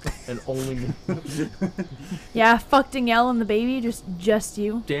me, and only me. yeah, fuck Danielle and the baby, just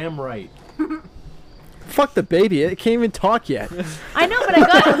you. Damn right. Fuck the baby. It can't even talk yet. I know, but I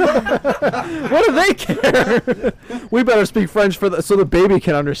got What do they care? We better speak French so the baby can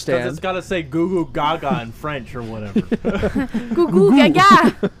Because understand. it's got to say goo goo gaga in French or whatever. goo goo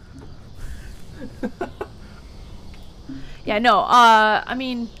gaga. Yeah, no. I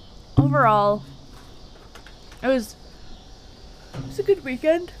mean, overall, it was a good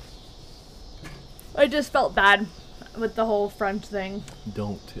weekend. I just felt bad with the whole French thing.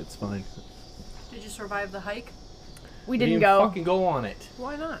 Don't. It's fine. Did you survive the hike? We You didn't even go. fucking go on it.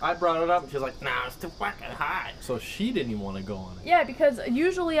 Why not? I brought it up and she's like, nah, it's too fucking hot. So she didn't even want to go on it. Yeah, because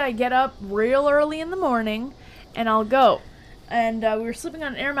usually I get up real early in the morning and I'll go. And we were sleeping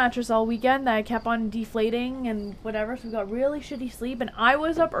on an air mattress all weekend that I kept on deflating and whatever, so we got really shitty sleep. And I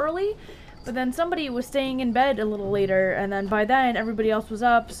was up early, but then somebody was staying in bed a little later, and then by then everybody else was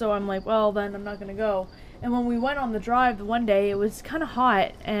up, so I'm like, well, then I'm not gonna go. And when we went on the drive the one day, it was kind of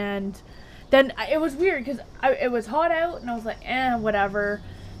hot, and then it was weird because it was hot out, and I was like, whatever.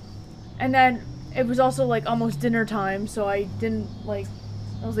 And then it was also like almost dinner time, so I didn't like.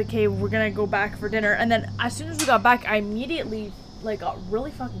 I was like, okay, we're gonna go back for dinner. And then as soon as we got back, I immediately like got really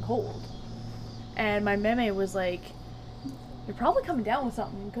fucking cold. And my meme was like, you're probably coming down with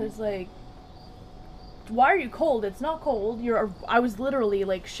something, because like, why are you cold? It's not cold. I was literally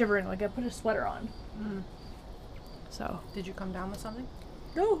like shivering, like I put a sweater on. Mm. So. Did you come down with something?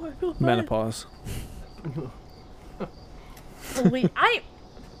 No, I feel fine. Menopause.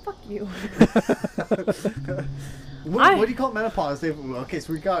 Fuck you. What do you call menopause? Okay,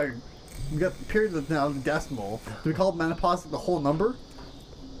 so we got the period that's now the decimal. Do we call menopause the whole number?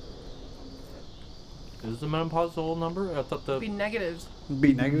 Is the menopause the whole number? I thought the... Be negatives.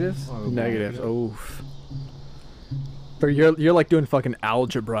 Be negatives? Oh, Negative. yeah. Oof. But you're like doing fucking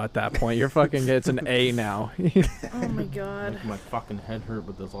algebra at that point. You're fucking it's an A now. Oh my god. Making my fucking head hurt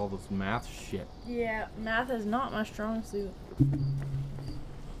with all this math shit. Yeah, math is not my strong suit.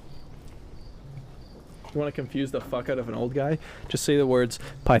 You want to confuse the fuck out of an old guy? Just say the words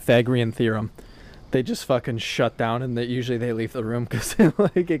Pythagorean theorem. They just fucking shut down, and usually they leave the room because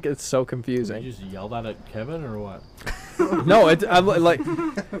like it gets so confusing. You just yell that at Kevin or what? No, I'm like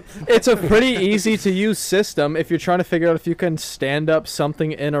it's a pretty easy to use system if you're trying to figure out if you can stand up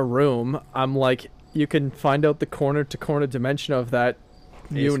something in a room. I'm like, you can find out the corner to corner dimension of that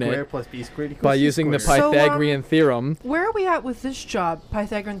unit squared plus b squared equals by c using the squared. Pythagorean theorem. Where are we at with this job?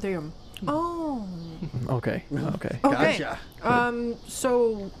 Pythagorean theorem. Oh. Okay. Okay. Gotcha.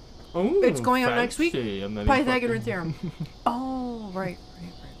 So Ooh, it's going out next week. fancy, and then he Pythagorean fucking- theorem. Oh, right.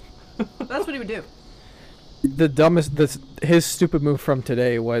 That's what he would do. The dumbest, his stupid move from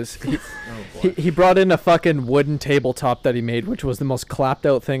today was Oh, boy. he brought in a fucking wooden tabletop that he made, which was the most clapped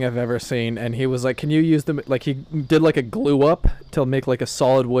out thing I've ever seen. And he was like, "Can you use them?" Like he did like a glue up to make like a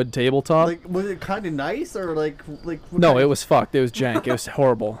solid wood tabletop. Like, was it kind of nice or like? What No, kind it of- was fucked. It was jank. It was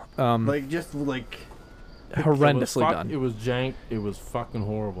horrible. like just like. Horrendously It done. was jank. It was fucking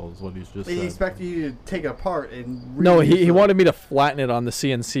horrible. Is what he's just He said. expected you to take it apart and. No, reuse he it. wanted me to flatten it on the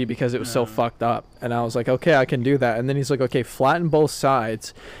CNC because it was so Yeah. fucked up. And I was like, okay, I can do that. And then he's like, okay, flatten both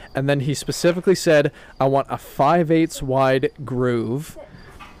sides. And then he specifically said, I want a 5/8 wide groove,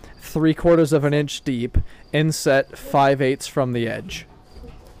 3/4 of an inch deep, inset 5/8 from the edge.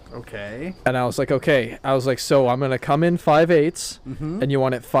 Okay. And I was like, okay. I was like, so I'm going to come in 5/8, Mm-hmm. and you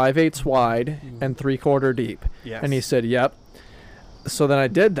want it 5/8 wide and 3/4 deep. Yes. And he said, yep. So then I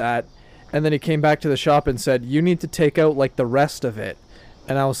did that, and then he came back to the shop and said, you need to take out like the rest of it.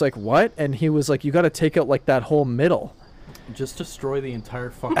 And I was like, what? And he was like, you got to take out like that whole middle. Just destroy the entire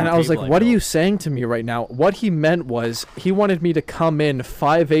fucking. And I was like, table, what are know. you saying to me right now? What he meant was he wanted me to come in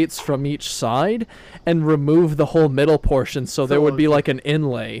 5/8 from each side and remove the whole middle portion so there would be like an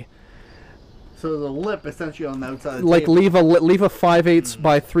inlay. So the lip essentially on the outside. Of the Like table. leave a 5/8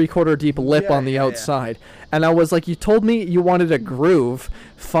 by 3/4 deep lip Yeah, on the yeah, yeah. outside. And I was like, you told me you wanted a groove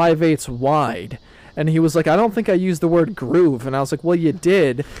 5/8 wide. And he was like, I don't think I used the word groove. And I was like, well, you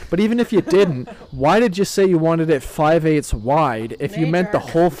did. But even if you didn't, why did you say you wanted it 5/8 wide if you meant the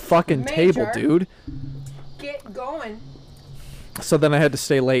Major. whole fucking table, Major. dude? Get going. So then I had to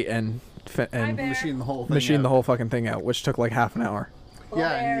stay late and machine the whole thing. machine out. the whole fucking thing out, which took like half an hour.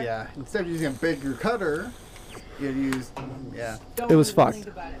 Yeah, yeah. Instead of using a bigger cutter, you use It was fucked.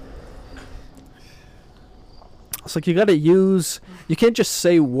 It's like you can't just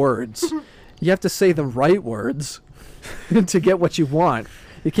say words. You have to say the right words to get what you want.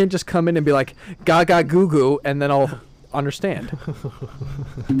 You can't just come in and be like, gaga goo goo, and then I'll understand.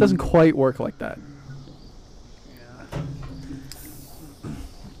 It doesn't quite work like that.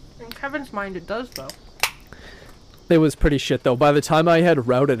 In Kevin's mind, it does, though. It was pretty shit though. By the time I had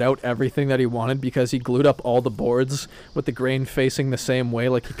routed out everything that he wanted, because he glued up all the boards with the grain facing the same way,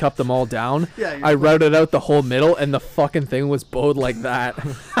 like he cupped them all down, Yeah, you're I supposed- routed out the whole middle, and the fucking thing was bowed like that.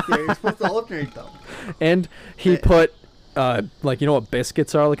 yeah, you're supposed to alternate them. And he put, like, you know what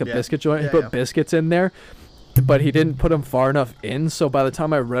biscuits are, like a Yeah. biscuit joint? He Yeah, put yeah. biscuits in there, but he didn't put them far enough in, so by the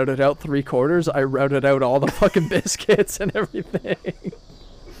time I routed out 3/4, I routed out all the fucking biscuits and everything.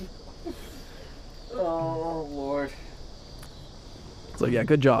 Oh Lord. So yeah,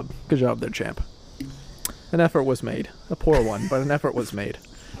 good job. Good job there, champ. An effort was made. A poor one, but an effort was made.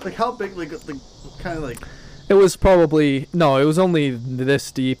 Like how big? Like kind of like It was probably no. It was only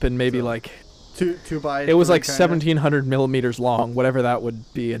this deep and maybe So, like two by. it was like kinda- 1700 millimeters long, whatever that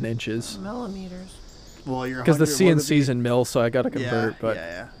would be in inches. Millimeters. Well, you're Because the 100 what would it CNC's in mil, so I gotta convert. But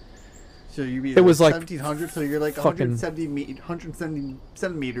yeah. So you be It was like 1700. So you're like fucking- 170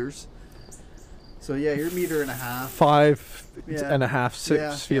 centimeters. So yeah, you're a meter and a half. 5 Yeah. and a half, 6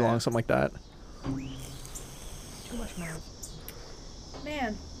 Yeah, feet yeah. long, something like that. Too much math.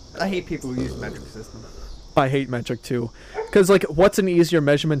 Man, I hate people who use metric system. I hate metric too. Because, like, what's an easier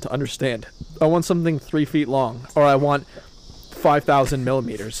measurement to understand? I want something 3 feet long, or I want 5,000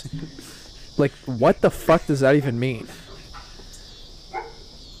 millimeters. Like, what the fuck does that even mean?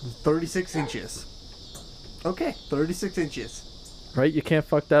 36 inches. Okay, 36 inches. Right? You can't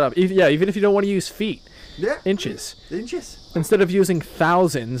fuck that up. Even if you don't want to use feet, Yeah. inches. Inches. Instead of using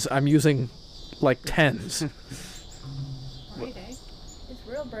thousands, I'm using, like, tens. Bright, eh? it's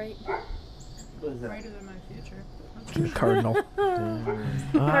real bright. What is that? Brighter than my future. Cardinal.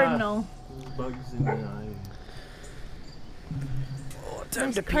 Cardinal. Bugs in the eye.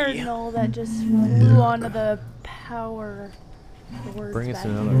 There's a cardinal that just flew onto the power boards Bring us back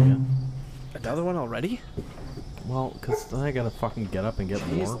another here. again. Another one already? Well, because then I gotta fucking get up and get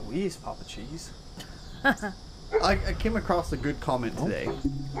more. Louise, Papa Cheese. I came across a good comment today.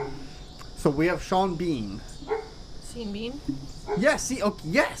 So we have Sean Bean. Seen Bean? Yes, see, okay,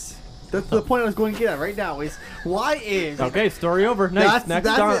 yes. That's the point I was going to get at right now. Is why is Okay, story over. Next,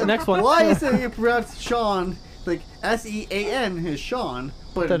 that's it. next one. Why is it pronounced Sean like SEAN is Sean,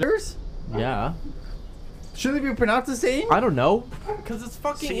 but That- yours Yeah. shouldn't it be pronounced the same? I don't know. Because it's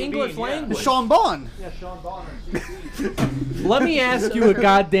fucking Singing English Bean, yeah. language. Sean Bond. Let me ask you a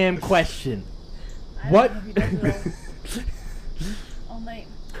goddamn question. I don't What? know if he does it all night.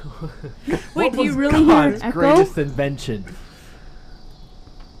 What Wait, do you was really God's hear an echo? greatest invention?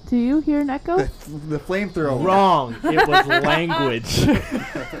 Do you hear an echo? The flamethrower. Wrong. It was language.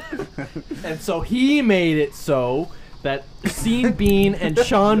 And so he made it so that Sean Bean and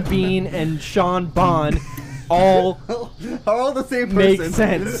Sean Bean and Sean Bond all Are all the same person. make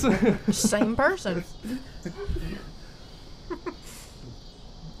sense. Same person.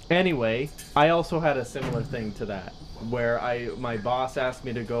 Anyway, I also had a similar thing to that, where my boss asked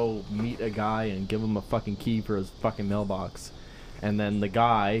me to go meet a guy and give him a fucking key for his fucking mailbox. And then the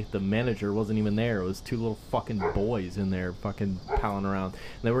guy, the manager, wasn't even there. It was two little fucking boys in there fucking palling around.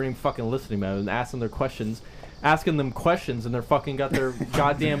 And they weren't even fucking listening to me. I was asking them questions, and they're fucking got their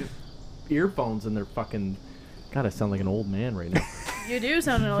goddamn earphones in their fucking... God, I sound like an old man right now. You do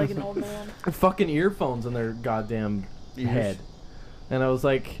sound like an old man. Fucking earphones in their goddamn Ears. head. And I was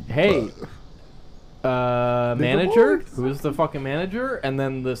like, hey, manager? boys. Who's the fucking manager? And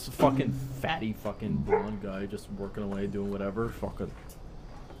then this fucking fatty fucking blonde guy just working away doing whatever. Fucking.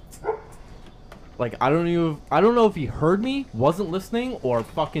 Like, I don't know if he heard me, wasn't listening, or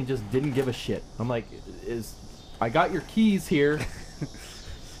fucking just didn't give a shit. I'm like, I got your keys here.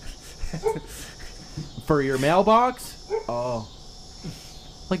 For your mailbox? Oh.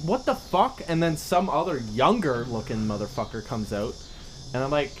 Like, what the fuck? And then some other younger looking motherfucker comes out. And I'm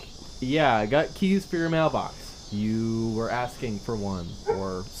like, yeah, I got keys for your mailbox. You were asking for one.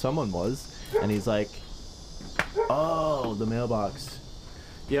 Or someone was. And he's like, oh, the mailbox.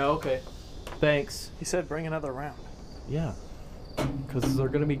 Yeah, okay. Thanks. He said bring another round. Yeah. Because they're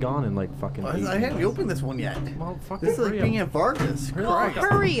going to be gone in like fucking I haven't opened this one yet. Well, fucking This is like hurry being up. at Vargas. Christ.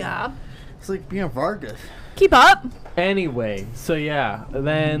 Hurry up. It's like being at Vargas. Keep up. Anyway, so yeah,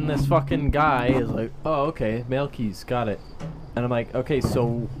 then this fucking guy is like, oh, okay, mail keys, got it. And I'm like, okay,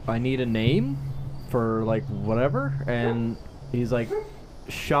 so I need a name for, like, whatever? And he's like,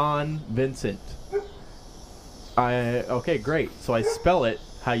 Sean Vincent. Okay, great. So I spell it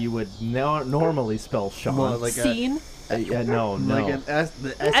how you would normally spell Sean. Well, like a- Seen. Yeah, no. Like an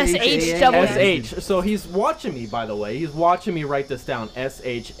SHW. SH. So he's watching me, by the way. He's watching me write this down.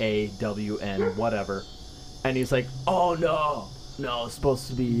 SHAWN, whatever. And he's like, oh, no. No, it's supposed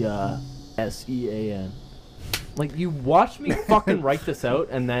to be SEAN. Like, you watched me fucking write this out,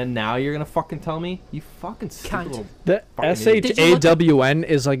 and then now you're going to fucking tell me? You fucking stupid Cunt. little... The Fucking idiot. SHAWN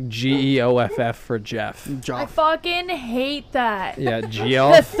is like GEOFF for Jeff. I Joff. fucking hate that. Yeah, The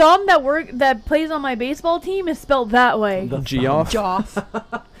Geoff. thumb that plays on my baseball team is spelled that way. The Geoff.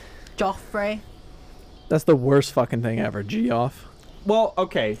 Joff. Joffrey. That's the worst fucking thing ever. Geoff. Well,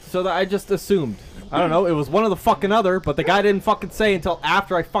 okay, so that I just assumed. I don't know, it was one of the fucking other, but the guy didn't fucking say until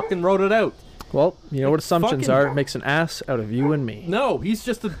after I fucking wrote it out. Well, you know what assumptions fucking- are. It makes an ass out of you and me. No, he's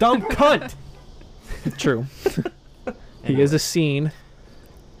just a dumb cunt. True. He is a scene.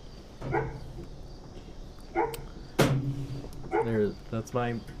 That's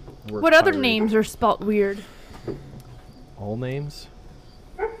my work What other tirade. names are spelt weird? All names?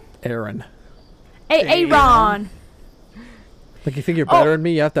 Aaron. Aaron. Like, you think you're better than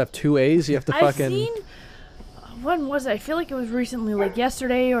me? You have to have 2 A's? You have to I've fucking... seen. When was it? I feel like it was recently, like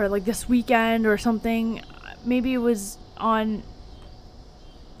yesterday or like this weekend or something. Maybe it was on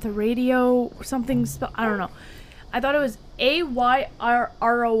the radio or something. I don't know. I thought it was Ayron.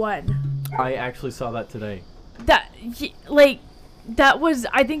 I actually saw that today. That was.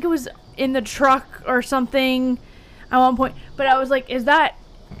 I think it was in the truck or something at one point. But I was like, is that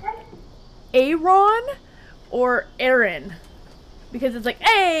Aaron or Aaron? Because it's like,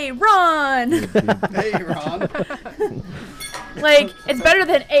 hey, Ron! Hey, Ron. Like, it's better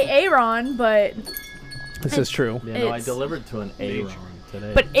than Aaron, but... This is true. Yeah, no, I It's- delivered to an Aaron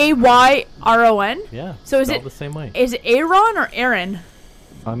today. But Ayron? yeah, So is spelled it- the same way? Is it Aaron or Aaron?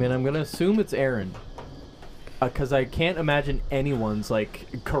 I mean, I'm gonna assume it's Aaron, because I can't imagine anyone's like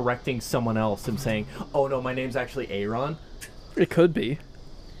correcting someone else and saying, "Oh no, my name's actually Aaron." It could be.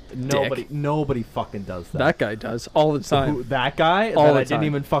 Nobody fucking does that. That guy does all the time. Who, that guy All that the I didn't time.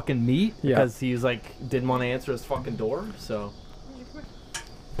 even fucking meet Yeah. because he's like didn't want to answer his fucking door. So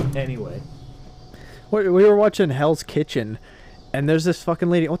anyway, We were watching Hell's Kitchen, and there's this fucking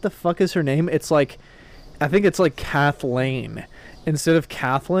lady. What the fuck is her name? It's like, I think it's like Kathleen instead of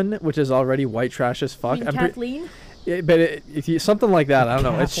Kathleen, which is already white trash as fuck. Kathleen? Something like that. I don't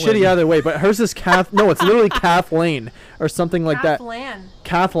know. It's Kathleen. shitty either way. But hers is No, it's literally Kathleen or something like that.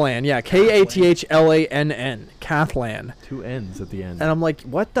 Kathleen, yeah, Kathlann. Kathleen. 2 N's at the end. And I'm like,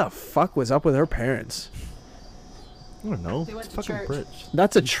 what the fuck was up with her parents? I don't know. They went It's to fucking church. British.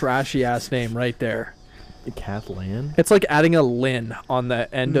 That's a trashy ass name right there. Kathleen. It's like adding a Lynn on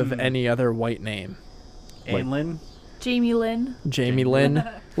the end of any other white name. Anlin. Jamie Lynn. Jamie Lynn.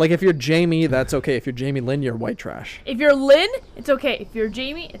 Like, if you're Jamie, that's okay. If you're Jamie Lynn, you're white trash. If you're Lynn, it's okay. If you're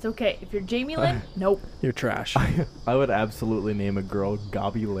Jamie, it's okay. If you're Jamie Lynn, nope. You're trash. I would absolutely name a girl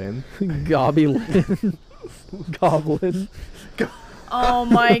Gobby Lynn. Gobby Lynn. Goblin. Oh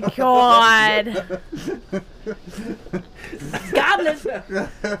my god. Goblin.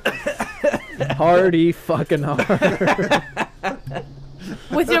 Hardy fucking hard.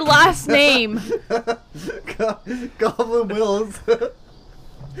 With your last name. Goblin Wills.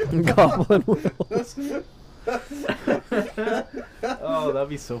 Goblin Wills. Oh, that'd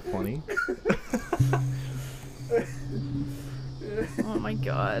be so funny. Oh my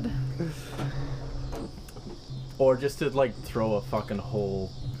god. Or just to like throw a fucking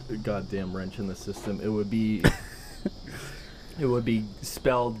whole goddamn wrench in the system, it would be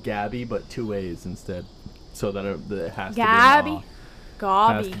spelled Gabby but 2 A's instead, so that it has Gabby. to be an has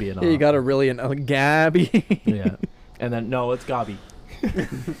Gobby. to be an Yeah, you got to really Gabby. yeah, and then no, it's Gobby.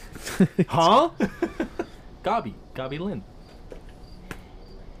 Huh? Gobby Lynn.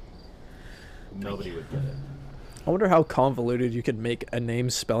 Nobody would get it. I wonder how convoluted you could make a name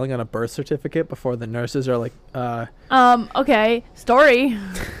spelling on a birth certificate before the nurses are like, Okay, story.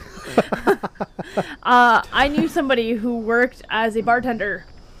 I knew somebody who worked as a bartender.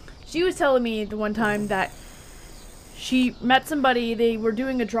 She was telling me the one time that she met somebody, they were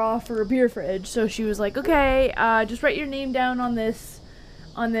doing a draw for a beer fridge, so she was like, okay, just write your name down on this,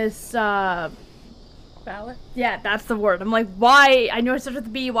 ballot? Yeah, that's the word. I'm like, why? I know it starts with a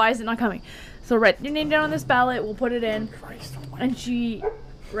B, why is it not coming? So write your name down on this ballot, we'll put it in, and she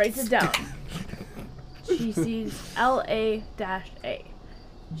writes it down. She sees LA-A.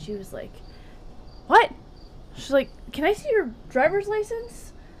 She was like, what? She's like, can I see your driver's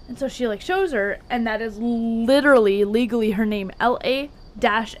license? And so she like shows her, and that is literally legally her name, LA-A.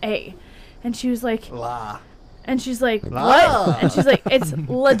 And she was like, La. and she's like, Ah. what? And she's like, it's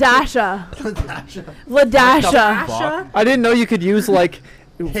Ladasha. Ladasha. Ladasha. I didn't know you could use like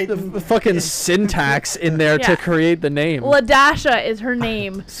Hayden. fucking syntax in there Yeah. to create the name. Ladasha is her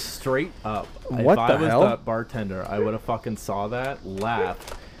name. Straight up. What if I the was hell? that bartender, I would have fucking saw that,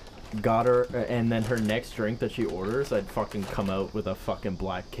 laughed, got her, and then her next drink that she orders, I'd fucking come out with a fucking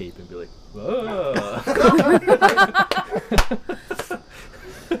black cape and be like, "Ugh."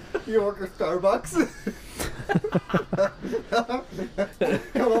 You work at Starbucks?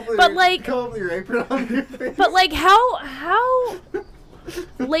 Come up with But, your, like- come up with your apron on your face. But like, how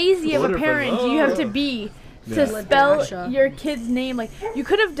lazy of a Wonderful. parent do you have to be to Yeah. spell Ladasha. your kid's name? Like, you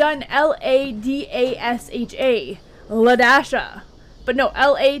could have done Ladasha, Ladasha, but no,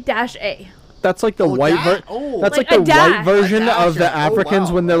 LA-A. That's like the white that's Like like, a the white dash. version A of the dash. Oh, Africans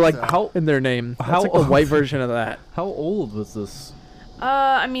wow. when they're like That's how- in their name. That's how- like the white version of that. How old was this?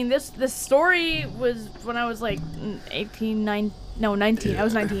 I mean, this story was when I was like 19. I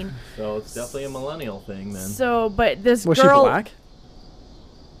was 19. So it's definitely a millennial thing then. So, but this Was girl, she black?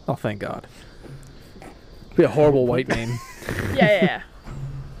 Oh, thank God. Be a horrible white name. Yeah.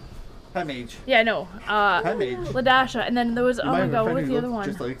 Hi, Mage. Yeah, no. Hi, Mage. Ladasha, and then there was, You oh might my have a god, what friend was who the other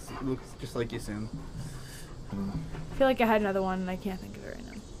looks one? looks just like you soon. I feel like I had another one and I can't think of it right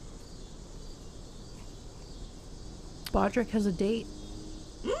now. Bodrick has a date.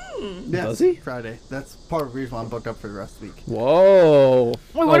 Yes, Does he? Friday. That's part of the reason why I'm booked up for the rest of the week. Whoa. Wait,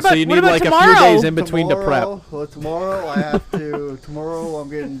 Oh, what so about- you what need about like a tomorrow? few days in between to prep. Well, tomorrow I have to. Tomorrow I'm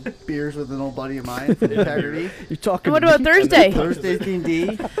getting beers with an old buddy of mine for integrity. You talking? And what about Thursday? Thursday's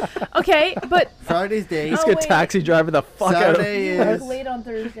D&D. Okay, but Friday's day. Let's Oh, get wait. taxi driver the fuck out of Saturday you work is. late on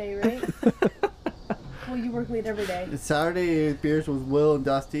Thursday, right? Well, you work late every day. Saturday is beers with Will and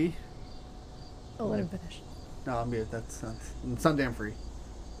Dusty. I'll let him finish. No, I'm good. That's and Sunday I'm free.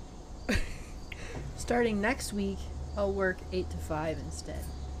 Starting next week, I'll work 8 to 5 instead.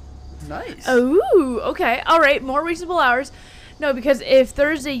 Nice. Oh, okay. All right, more reasonable hours. No, because if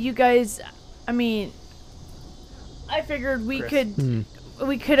Thursday you guys, I mean, I figured we Chris.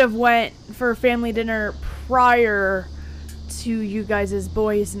 could have went for family dinner prior to you guys'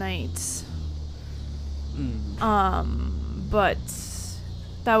 boys' nights. But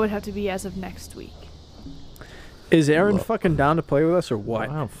that would have to be as of next week. Is Aaron fucking down to play with us or I what?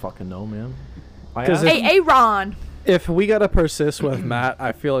 don't fucking know, man. I 'Cause asked- Hey, Ron. If we gotta persist with Matt,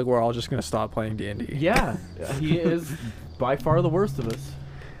 I feel like we're all just gonna stop playing D&D. yeah, he is by far the worst of us.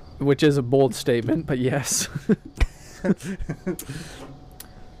 Which is a bold statement, but yes.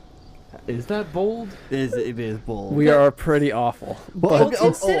 Is that bold? It is bold. We are pretty awful. Well, But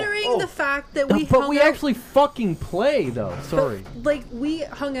Considering the fact that we but hung we out, actually fucking play, though. Sorry. like we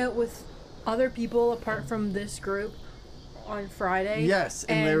hung out with other people apart from this group on Friday. Yes,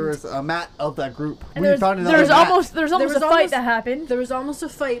 and there was a Matt of that group. And We there's found another there's Matt. almost was a fight almost- that happened. There was almost a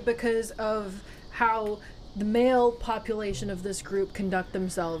fight because of how the male population of this group conduct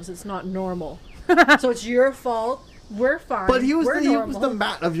themselves. It's not normal. So it's your fault. We're fine. But he was We're the normal.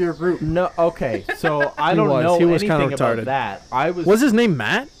 Matt of your group. No, okay. So I He don't was. know He was anything kinda about retarded. that. I was. was his name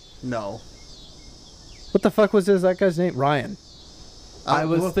Matt? No. What the fuck was that guy's name? Ryan. I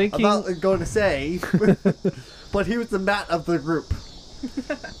was well, thinking- I'm not going to say, but he was the Matt of the group.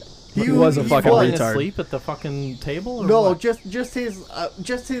 He was a fucking falling retard. asleep at the fucking table? Or No, what? just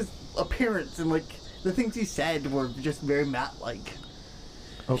his appearance and like the things he said were just very Matt-like.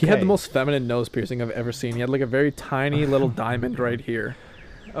 He had Okay. the most feminine nose piercing I've ever seen. He had like a very tiny little diamond right here.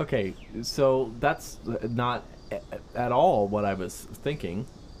 Okay, so that's not at all what I was thinking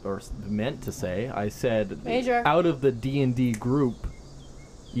or meant to say. I said Major. out of the D&D group,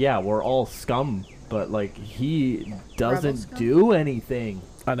 yeah, we're all scum, but like he doesn't scum? do anything.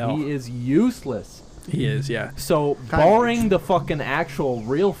 I know. He is useless. He is, yeah. So, of. barring the fucking actual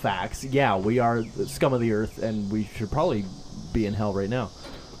real facts, yeah, we are the scum of the earth, and we should probably be in hell right now.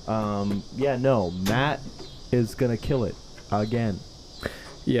 Yeah, no, Matt is gonna kill it again.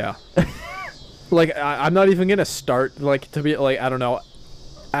 Yeah. Like, I'm not even going to start, like, to be, like, I don't know.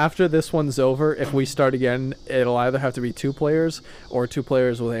 After this one's over, if we start again, it'll either have to be 2 players or 2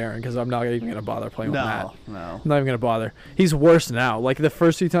 players with Aaron, because I'm not even going to bother playing with Matt. No. I'm not even going to bother. He's worse now. Like, the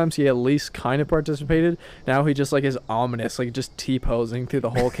first 2 times he at least kind of participated. Now he just, like, is ominous, like, just T-posing through the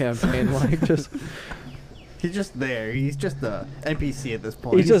whole campaign. Like, just... He's just there. He's just the NPC at this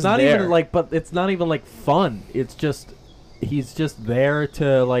point. He's just It's not there. even like, but it's not even like fun. It's just he's just there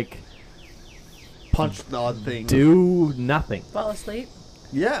to like punch the odd thing. do nothing. Fall asleep.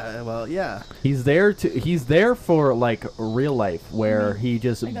 Yeah. Well. Yeah. He's there for like real life where he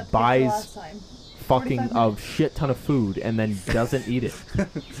just I got the picture buys last time. fucking 45 a minutes. shit ton of food and then doesn't eat it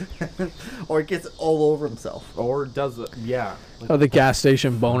Or he gets all over himself. or does it, yeah. Oh, the gas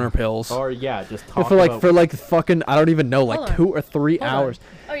station boner pills. Or yeah, just talk For about like fucking, I don't even know, like Hold on. 2 or 3 Hold on. hours.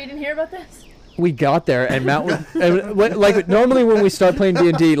 Oh, you didn't hear about this? We got there and Matt was, and, like normally when we start playing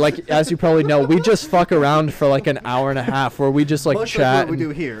D&D, like as you probably know, we just fuck around for like an hour and a half where we just like Much chat like what we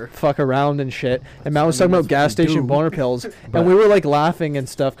and do here. fuck around and shit. And Matt was talking about gas we station do. boner pills, But- and we were like laughing and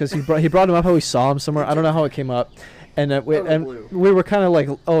stuff because he brought him up how he saw him somewhere. I don't know how it came up, and blue. we were kind of like,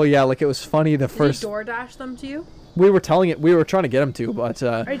 oh yeah, like it was funny the Did first. he DoorDash them to you? We were trying to get him to, but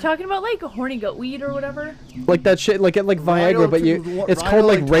Are you talking about like a horny goat weed or whatever? like that shit, like Viagra, Rhino but it's called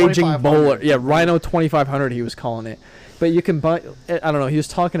like Rhino, like, Raging 2500. Bowler. Yeah, Rhino 2500 he was calling it. But you can buy, I don't know, he was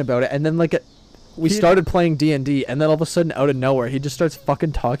talking about it, and then like we He- started playing D&D, and then all of a sudden out of nowhere he just starts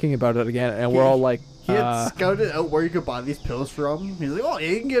fucking talking about it again, and we're all like, He had scouted out where you could buy these pills from. He's like, oh,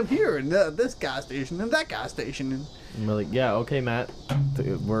 you can get them here and this gas station and that gas station. And we're like, yeah, okay, Matt,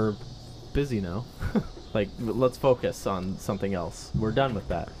 we're busy now. Like, let's focus on something else. We're done with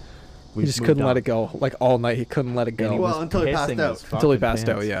that. He just couldn't let it go. Like all night, he couldn't let it go. Well, until he passed out. Until he passed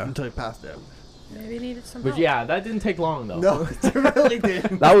out, yeah. Until he passed out. Maybe needed some But help. yeah, that didn't take long though. No, it really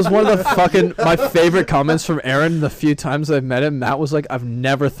didn't. That was one of the fucking my favorite comments from Aaron the few times I've met him. Matt was like, "I've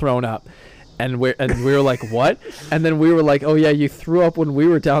never thrown up," and we were like, "What?" And then we were like, "Oh yeah, you threw up when we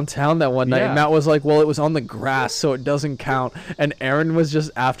were downtown that one night." Yeah. And Matt was like, "Well, it was on the grass, so it doesn't count." And Aaron was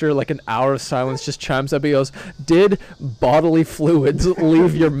just after like an hour of silence, just chimes up. He goes, "Did bodily fluids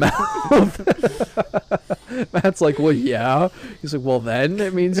leave your mouth?" Matt's like, "Well, yeah." He's like, "Well, then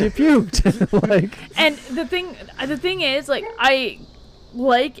it means you puked." Like, And the thing is, like, I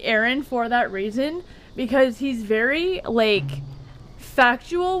like Aaron for that reason because he's very like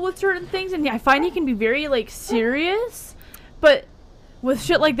factual with certain things, and I find he can be very like serious, but with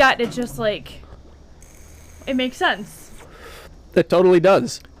shit like that, it's just like it makes sense it totally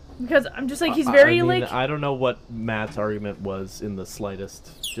does. because I'm just like he's very I mean, like I don't know what Matt's argument was in the slightest,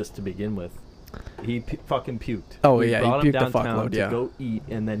 just to begin with. He fucking puked. Oh, We yeah, he brought him puked the downtown fuckload, to yeah. go eat,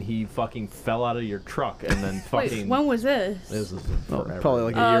 and then he fucking fell out of your truck, and then wait, fucking. when was this? This was Oh, forever. probably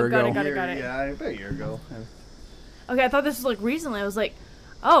like a Oh, year got ago. it. Got it. Yeah, about a year ago. Okay, I thought this was like recently. I was like,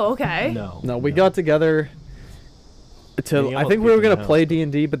 oh, okay. No, We got together Yeah, to. you I almost think we were beat gonna me play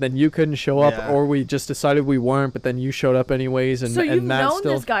D&D, but then you couldn't show up, Yeah. or we just decided we weren't. But then you showed up anyways, and So you've and Matt known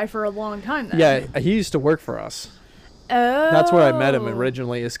still. this guy for a long time then? Yeah, he used to work for us. Oh. That's where I met him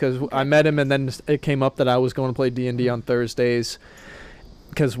originally. Is because I met him, and then it came up that I was going to play D&D on Thursdays,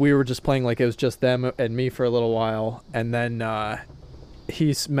 because we were just playing like it was just them and me for a little while, and then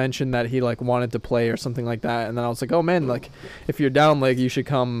he's mentioned that he like wanted to play or something like that, and then I was like, oh man, like if you're down, like you should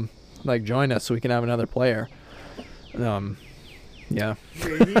come like join us so we can have another player. Yeah.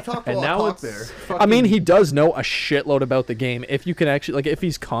 You talk a And lot now of talk it's. there. I mean, fucking- he does know a shitload about the game. If you can actually, like, if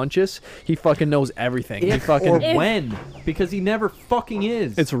he's conscious, he fucking knows everything. He If fucking. or If- when, because he never fucking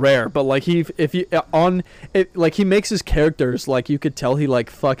is. It's rare, but like if you on it, like he makes his characters like you could tell he like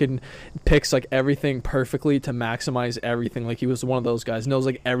fucking picks like everything perfectly to maximize everything. Like he was one of those guys, knows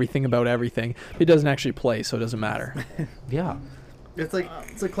like everything about everything. He doesn't actually play, so it doesn't matter. yeah. It's like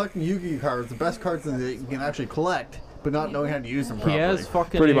collecting Yu-Gi-Oh cards. The best cards that you can actually collect, but not knowing how to use them He properly. has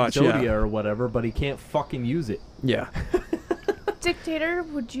fucking Pretty much, Exodia yeah. or whatever, but he can't fucking use it. Yeah. Dictator,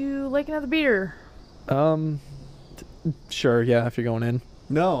 would you like another beer? Sure. Yeah, if you're going in.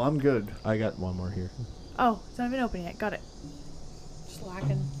 No, I'm good. I got one more here. Oh, it's not even open yet. Got it.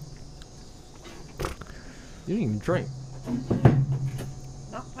 Slacking. You didn't even drink.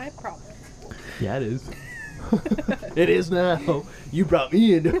 Not my problem. Yeah, it is. It is now. You brought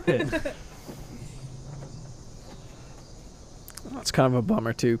me into it. It's kind of a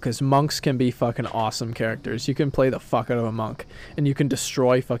bummer too, because monks can be fucking awesome characters. You can play the fuck out of a monk, and you can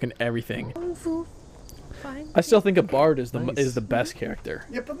destroy fucking everything. Fine. I still think a bard is Nice. the best character.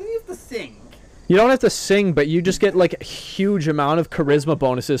 Yeah, but then you have to sing. You don't have to sing, but you just get like a huge amount of charisma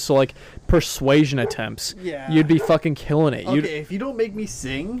bonuses. So like persuasion attempts, Yeah. you'd be fucking killing it. Okay, if you don't make me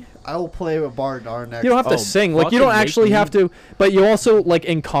sing, I will play a bard our next. You don't have to Oh, sing. Like you fucking don't make actually me- have to. But you also like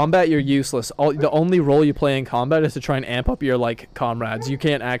in combat, you're useless. The only role you play in combat is to try and amp up your like comrades. You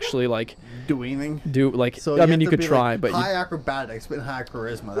can't actually like do anything. do like. So I mean, have you to could be, try, like, but you, high acrobatics, but high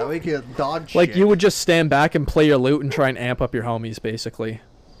charisma. That way you can dodge. like shit. you would just stand back and play your loot and try and amp up your homies, basically.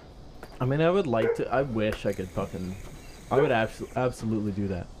 I mean, I would like to. I wish I could fucking. I would absolutely do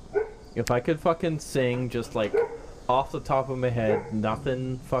that. If I could fucking sing just like off the top of my head,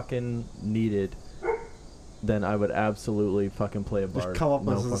 nothing fucking needed, then I would absolutely fucking play a Just bard. come up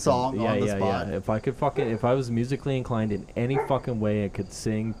with a fucking- song yeah, on the yeah, spot. Yeah. If I could fucking, if I was musically inclined in any fucking way, I could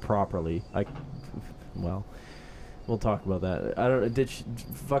sing properly. Well, we'll talk about that. I don't. Did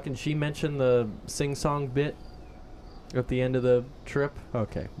she mention the sing song bit at the end of the trip?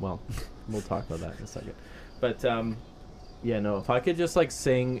 Okay, well, we'll talk about that in a second. But yeah, no. If I could just like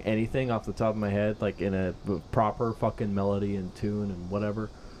sing anything off the top of my head, like in a proper fucking melody and tune and whatever,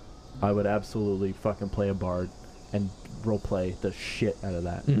 I would absolutely fucking play a bard and roleplay the shit out of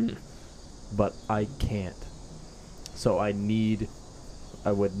that. But I can't. So I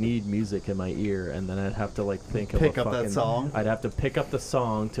would need music in my ear, and then I'd have to like think Pick of a up that fucking, song? I'd have to pick up the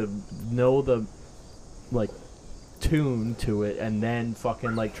song to know the like tune to it, and then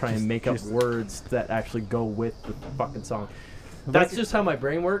fucking like try and make up words that actually go with the fucking song. That's just how my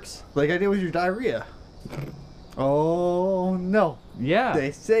brain works. like I did with your diarrhea. Oh no! Yeah.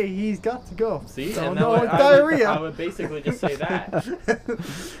 They say he's got to go. See, Oh and no, I, it's I diarrhea. would basically just say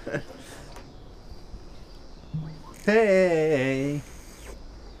that. Hey.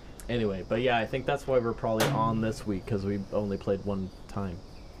 Anyway, but yeah, I think that's why we're probably on this week, because we only played one time.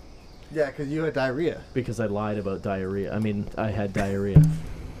 Yeah, because you had diarrhea. Because I lied about diarrhea. I mean, I had diarrhea.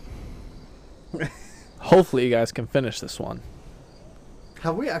 Hopefully, you guys can finish this one.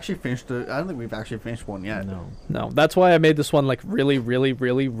 Have we actually finished it? I don't think we've actually finished one yet. No. No, that's why I made this one like really, really,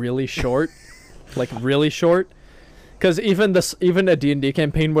 really, really short, like really short. Because even a D&D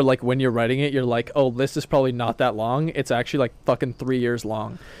campaign where like when you're writing it, you're like, oh, this is probably not that long. It's actually like fucking 3 years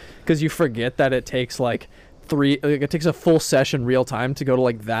long, because you forget that it takes like it takes a full session real time to go to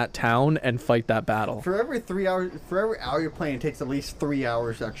like that town and fight that battle. For every 3 hours, for every hour you're playing, it takes at least 3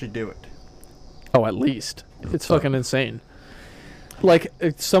 hours to actually do it. Oh, at least. It's fucking insane. Like,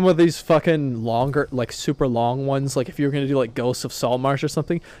 some of these fucking longer, like, super long ones, like, if you were going to do, like, Ghosts of Saltmarsh or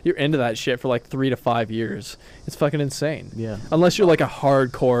something, you're into that shit for, like, 3 to 5 years. It's fucking insane. Yeah. Unless you're, like, a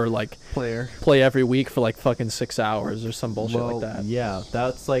hardcore, like, Player. play every week for, like, fucking 6 hours or some bullshit like that. Yeah,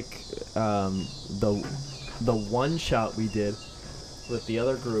 that's like the one shot we did with the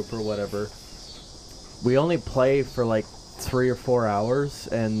other group or whatever. We only play for like 3 or 4 hours,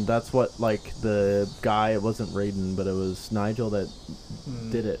 and that's what like the guy, it wasn't Raiden, but it was Nigel that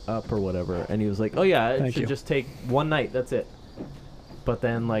did it up or whatever, and he was like, oh yeah, it should just take one night, that's it. But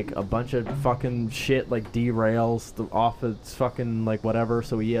then like a bunch of fucking shit like derails off its fucking like whatever,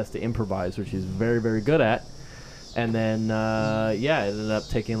 so he has to improvise, which he's very, very good at. And then yeah, it ended up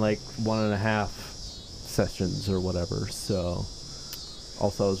taking like 1.5 sessions or whatever. So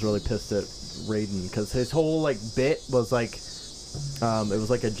also I was really pissed at Raiden, because his whole like bit was like it was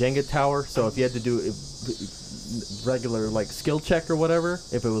like a Jenga tower, so if you had to do regular like skill check or whatever,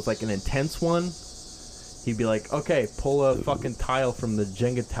 if it was like an intense one, he'd be like, okay, pull a fucking tile from the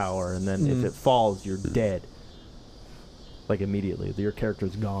Jenga tower, and then if it falls, you're dead, like immediately, your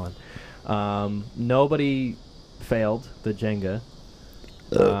character's gone. Nobody failed the Jenga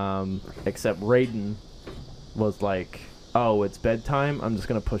except Raiden was like, oh, it's bedtime, I'm just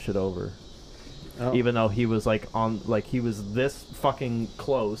gonna push it over. Oh. Even though he was like he was this fucking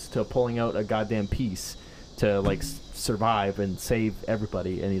close to pulling out a goddamn piece to like survive and save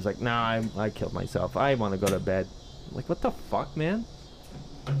everybody, and he's like, nah, I killed myself, I want to go to bed. I'm like, what the fuck, man?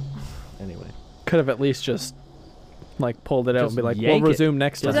 Anyway, could have at least just like pulled it out and be like, we'll resume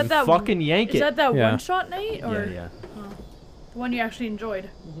next time. Is that fucking yank it. Is that one shot night, or yeah. The one you actually enjoyed?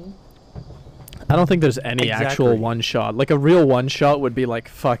 I don't think there's any actual one shot. Like a real one shot would be like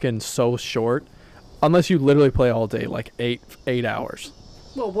fucking so short, unless you literally play all day, like 8 hours.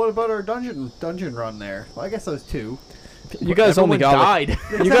 Well, what about our dungeon run there? Well, I guess those 2. You guys only got died.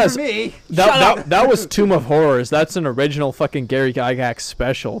 You guys, for me. that was Tomb of Horrors. That's an original fucking Gary Gygax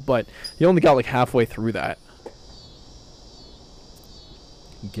special, but you only got like halfway through that.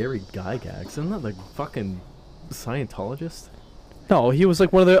 Gary Gygax, isn't that like fucking Scientologist? No, he was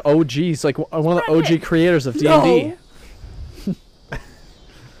like one of the OGs, like one of the OG creators of D&D.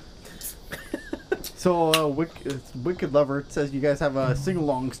 So, Wicked Lover says you guys have a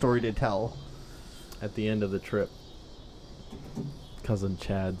sing-along story to tell. At the end of the trip. Cousin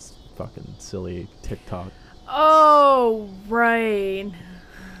Chad's fucking silly TikTok. Oh, right.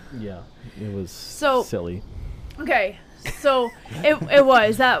 Yeah, it was so silly. Okay, so it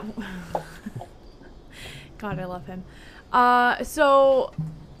was that. God, I love him. So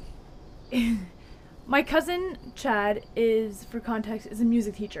my cousin Chad is, for context, is a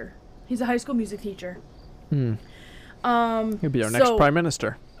music teacher. He's a high school music teacher. He'll be our next prime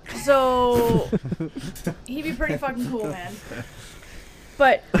minister. So he'd be pretty fucking cool, man.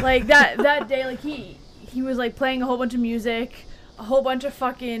 But like that day, like he was like playing a whole bunch of music, a whole bunch of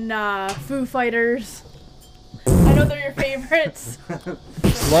fucking Foo Fighters. I know they're your favorites.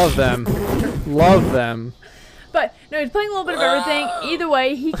 Love them. Love them. But no, he's playing a little bit of everything. Either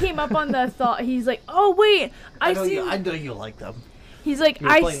way, he came up on the thought. He's like, "Oh wait, I know you like them." He's like, You're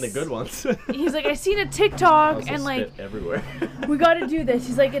playing the good ones. He's like, I seen a TikTok and like everywhere. we got to do this.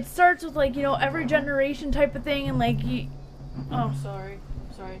 He's like, it starts with like, you know, every generation type of thing, and like oh, sorry,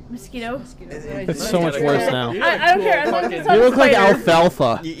 mosquito. It's so much worse now. I don't care. As long as it's not You look like spider.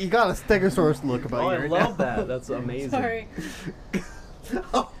 alfalfa. You got a Stegosaurus look about Oh, you I right love now. that. That's amazing. Sorry.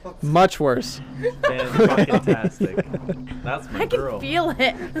 Much worse. Fantastic. That's my I can girl. feel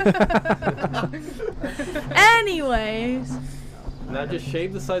it. Anyways. Now just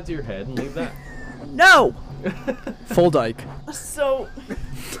shave the sides of your head and leave that. No. Full dyke. So.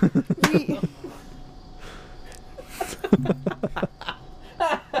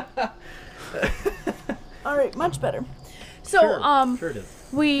 All right, much better. So, Sure it is.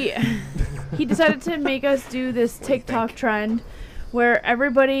 he decided to make us do this TikTok trend where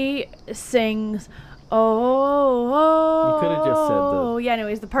everybody sings, oh, You could have just said the. yeah,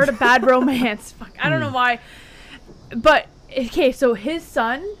 anyways, the part of Bad Romance. Fuck, I don't know why. But, okay, so his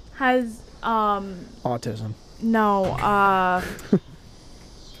son has, Autism. no,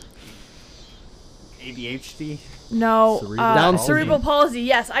 ADHD. No, Cerebral Down cerebral palsy.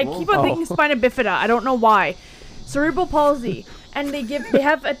 Yes, I keep on thinking spina bifida. I don't know why. Cerebral palsy, and they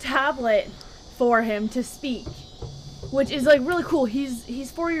have a tablet for him to speak, which is like really cool.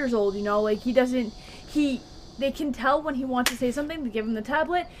 He's 4 years old, you know, like they can tell when he wants to say something. They give him the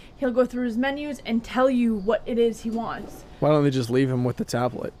tablet. He'll go through his menus and tell you what it is he wants. Why don't they just leave him with the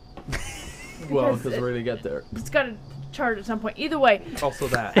tablet? Well, Because because we're gonna get there. It's got to charge at some point. Either way, Also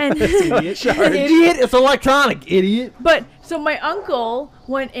that. and Idiot. Idiot. It's electronic. Idiot. but so my uncle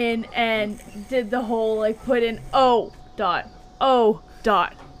went in and did the whole like put in O.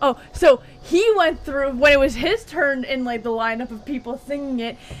 So he went through when it was his turn in like the lineup of people singing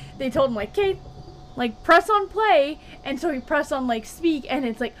it. They told him like, "Kate, like press on play," and so he pressed on like speak, and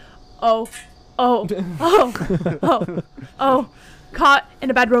it's like, oh, caught in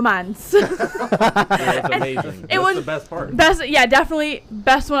a bad romance. It was amazing. It That's was the best part. Best, yeah, definitely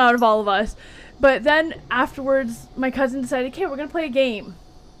best one out of all of us. But then afterwards, my cousin decided, okay, we're gonna play a game.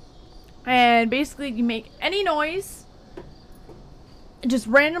 And basically, you make any noise, just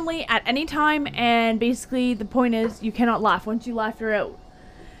randomly at any time, and basically the point is you cannot laugh. Once you laugh, you're out.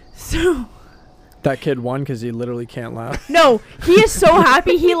 So That kid won because he literally can't laugh. no, he is so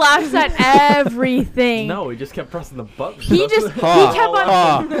happy. He laughs at everything. No, he just kept pressing the button. He just he kept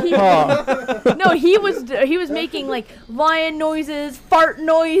on. No, he was making like lion noises, fart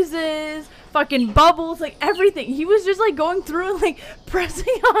noises, fucking bubbles, like everything. He was just like going through and like pressing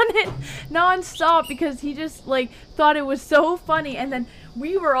on it non-stop because he just like thought it was so funny. And then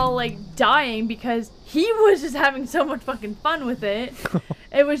we were all like dying because he was just having so much fucking fun with it.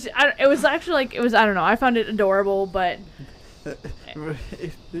 It was actually like I don't know. I found it adorable, but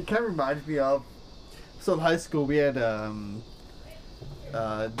It kind of reminds me of. So in high school we had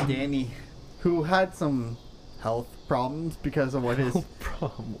Danny, who had some health problems because of what his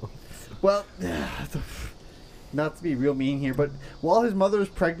problem. well, not to be real mean here, but while his mother was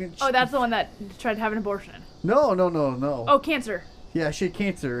pregnant. oh, that's the one that tried to have an abortion. No. Oh, cancer. Yeah, she had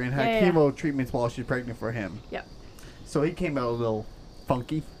cancer and had Yeah. chemo treatments while she was pregnant for him. Yep. So he came out a little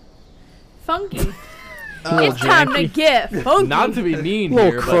funky. Funky. It's time to get funky. Not to be mean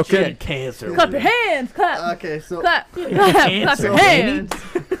Little here, but she crooked. had cancer. Clap your hands. Clap. Okay, so Clap. Clap your hands.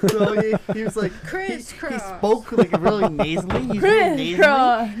 so he was like he Crisscross. spoke like really nasally. He's really nasally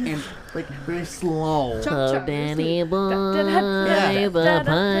Crisscross. and like very slow. Chop, Oh, chop, Danny boy, Yeah.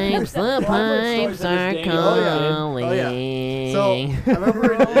 the pipes are calling. Oh, yeah. So I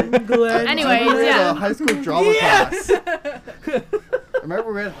remember in Anyways, a yeah. high school drama class. I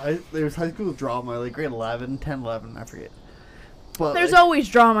remember we had there was high school drama, like grade 11, 10, 11, I forget. But There's like, always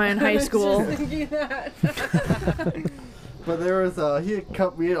drama in high I was school. just thinking that. but there was he had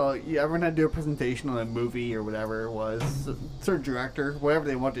come, everyone had to do a presentation on a movie or whatever it was, certain director, whatever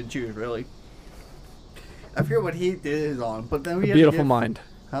they wanted to choose really. I forget what he did his on, but then we had to Beautiful give- mind.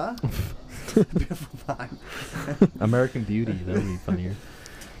 Huh? Beautiful mind. American Beauty. That would be funnier.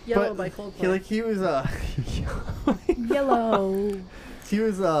 Yellow But by Coldplay. he was Yellow. he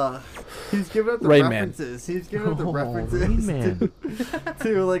was giving out the Rain Man. references. He was giving out the Oh, references Rain Man.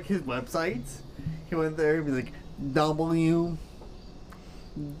 to like his websites. He went there and be like W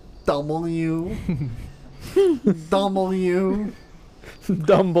W.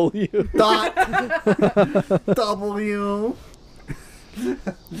 dot W.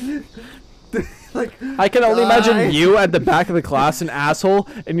 Like I can only die. imagine you at the back of the class, an asshole,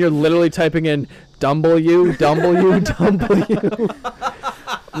 and you're literally typing in W.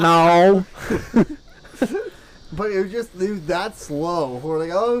 No. But it was that slow. We're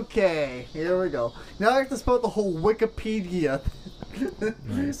like, okay, here we go. Now I have to spell the whole Wikipedia.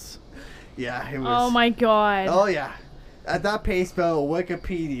 Nice. Yeah, it was. Oh my god. Oh yeah, at that pace, spell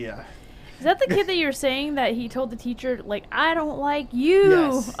Wikipedia. Is that the kid that you're saying that he told the teacher, like, I don't like you?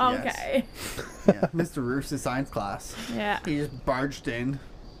 Yes, Okay. Yeah, Mr. Roos's science class. Yeah. He just barged in.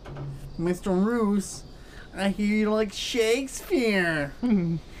 Mr. Roos, I hear you like Shakespeare.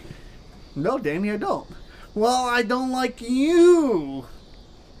 No, Danny, I don't. Well, I don't like you.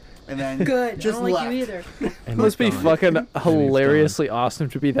 And then Good. just I don't like left. you either. And It must be he's gone. fucking And he's hilariously awesome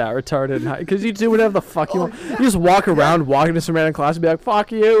to be that retarded. Because you do whatever the fuck you want. You just walk around, walk into some random class and be like,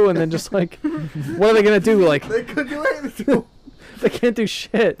 fuck you. And then just like, what are they going to do? Like, They couldn't do anything. they can't do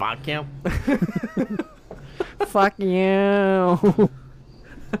shit. Fuck you. Fuck you. It'd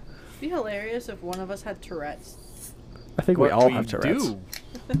be hilarious if one of us had Tourette's. I think we What all we have Tourette's. do.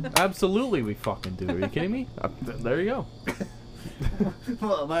 Absolutely, we fucking do. Are you kidding me? There you go.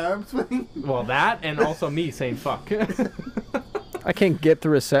 Well, my arm swing. Well, that and also me saying fuck. I can't get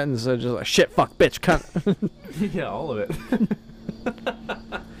through a sentence. I just like, shit, fuck, bitch, cunt. Yeah, all of it.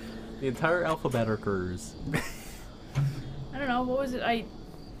 The entire alphabet occurs. I don't know, what was it?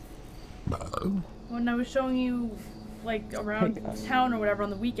 When I was showing you, like, around town or whatever on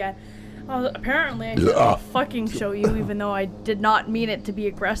the weekend, apparently I should fucking show you, even though I did not mean it to be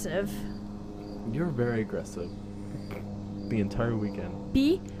aggressive. You're very aggressive. The entire weekend.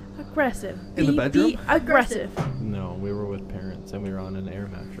 Be aggressive. In the bedroom? Be aggressive. No, we were with parents and we were on an air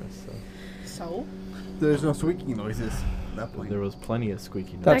mattress. So There's no squeaking noises at that point. there was plenty of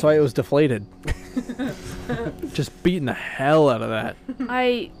squeaky noise. That's why it was deflated. Just beating the hell out of that.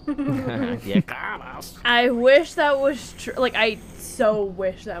 You got us. I wish that was true. Like, I so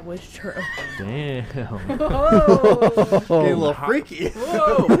wish that was true. Damn. Getting a little freaky.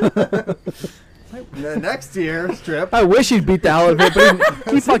 Whoa. Next year, Strip. I wish he'd beat the hell out of it,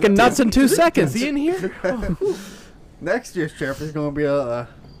 but he fucking nuts in 2 seconds. Is he in here? Next year's Strip is going to be a.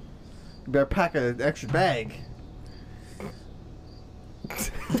 You better pack an extra bag.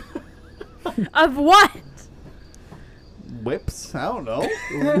 Of what? Whips? I don't know.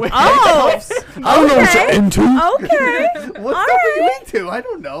 Oh! I don't know what you're into. Okay. What All stuff are you right. into? I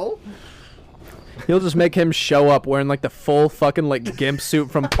don't know. You'll just make him show up wearing like the full fucking like gimp suit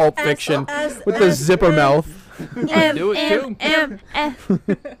from Pulp Fiction with the zipper mouth. Do it too.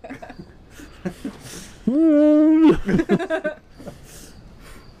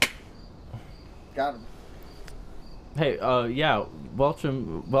 Got him. Hey, yeah,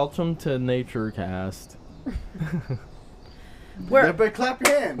 welcome to NatureCast, Where? Everybody clap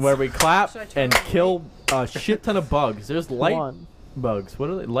your hands. where we clap Should I turn and on the kill a shit ton of bugs. There's light on. bugs. What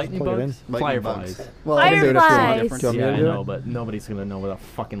are they? Lightning Plug it bugs? Lightning Fireflies. bugs. Well, I can do it if you want Fireflies. different. Do you want me Yeah, to I do know, it? but nobody's gonna know what a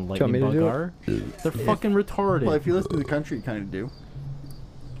fucking you want lightning me to bug do it? are. They're fucking retarded. Well, if you listen to the country, you kind of do.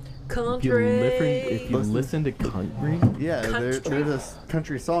 If you listen to country, Yeah, Country. there's a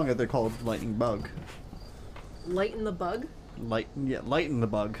country song that they're called Lightning Bug. Lighten the bug. Lighten the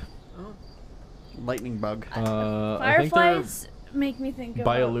bug. Oh. Lightning Bug. I think they're Fireflies make me think of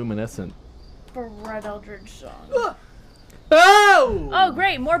bioluminescent. a Red Eldridge song. Oh! Oh,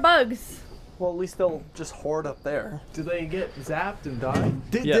 great, more bugs. Well, at least they'll just hoard up there. Do they get zapped and die?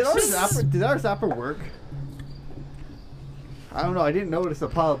 Did Yes. our zapper work? I don't know. I didn't notice a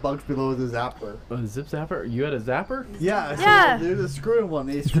pile of bugs below the zapper. A zip zapper? You had a zapper? Yeah. So Yeah. there's a screw in one.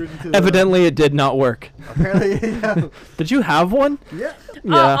 They screwed into. Evidently, it did not work. Apparently, yeah. Did you have one? Yeah.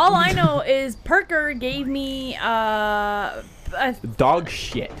 Yeah. All I know is Parker gave me a Dog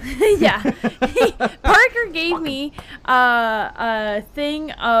shit. yeah. Parker gave me a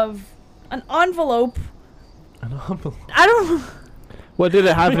thing of an envelope. An envelope. I don't. What did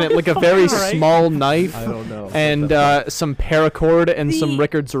it have in it? Like a very Right. small knife I don't know. and some paracord and some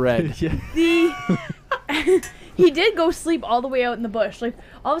Rickard's Red. Yeah. The he did go sleep all the way out in the bush. Like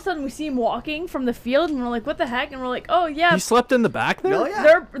all of a sudden we see him walking from the field and we're like, what the heck? And we're like, oh yeah. He slept in the back there? Oh yeah.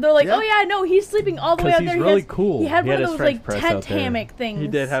 They're like, Yeah. oh yeah, no, he's sleeping all the way 'Cause out he's there. really cool. He had He one had of his those French like press tent out there. hammock things. He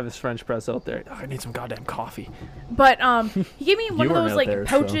did have his French press out there. Oh, I need some goddamn coffee. But he gave me one You of weren't those out like there,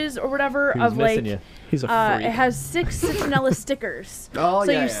 so pouches or whatever He was of missing like you. He's a freak. it has 6 citronella stickers. Oh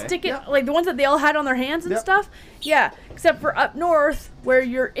So yeah. you yeah. stick it Yeah. like the ones that they all had on their hands and Yep. stuff. Yeah, except for up north where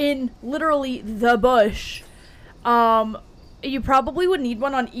you're in literally the bush. You probably would need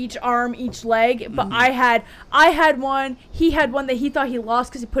one on each arm, each leg. But I had one. He had one that he thought he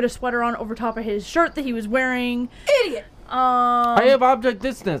lost because he put a sweater on over top of his shirt that he was wearing. Idiot. I have object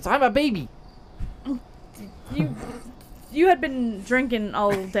distance. I'm a baby. You had been drinking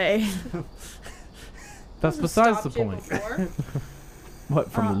all day. That's besides the Stopped you point. before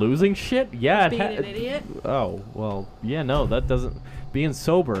What, from losing shit? Yeah, it being an idiot. Oh, well, yeah, no, that doesn't. Being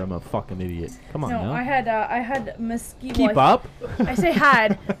sober, I'm a fucking idiot. Come on No, now. I had mosquito. Keep up. I say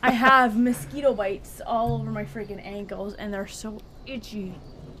had. I have mosquito bites all over my freaking ankles, and they're so itchy.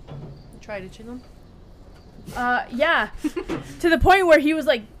 Tried itching them. Yeah. To the point where he was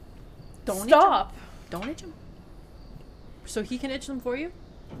like, Don't stop. Don't itch them. So he can itch them for you.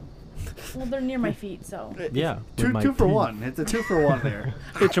 Well, they're near my feet, so. Yeah. with Two my for teeth. one. It's a 2 for 1 there.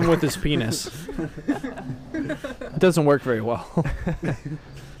 Hitch him with his penis. It doesn't work very well.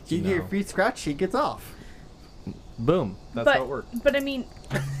 You get your No. feet scratched, he gets off. Boom. That's but, how it works. But I mean,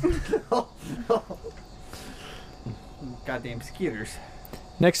 Goddamn mosquitoes.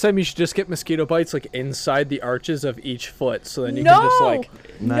 Next time you should just get mosquito bites like inside the arches of each foot, so then you no, can just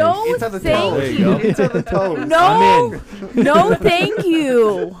like. no, Inside the thank toes. There you you. go. Inside the toes. No, no, thank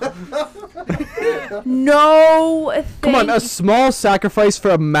you. No, thank Come on, a small sacrifice for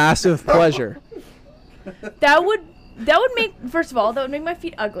a massive pleasure. that would make, first of all, that would make my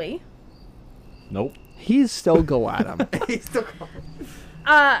feet ugly. Nope. He's still go at him. He's still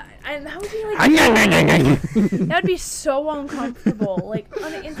I And that would be like that'd be so uncomfortable, like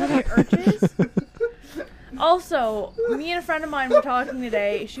on the inside of your arches. Also, me and a friend of mine were talking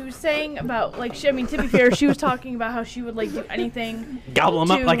today. She was saying about like to be fair, she was talking about how she would like do anything Gobble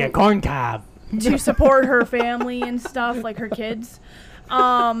them up like a corn cob. to support her family and stuff, like her kids.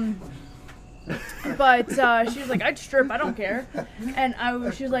 But she was like, I'd strip, I don't care. And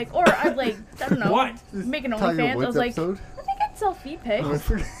she was like, or I'd like, I don't know, What? make an Tiger OnlyFans. I Woods was like, episode? I think I'd sell feet pics.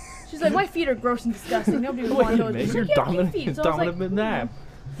 Oh, She's like, my feet are gross and disgusting. Nobody would want those. Maybe She's you're like, yeah, dominant, feet. So I was like, dominant in that.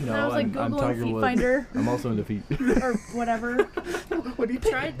 No, I was like, I'm Googling Tiger Feet Woods. Finder. I'm also into feet. or whatever. what do you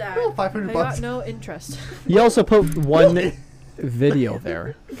think? Tried that. Oh, 500 I bucks. got no interest. You also put one video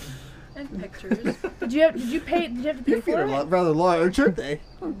there. And pictures. Did you have to pay Your feet for are it? rather large, aren't they?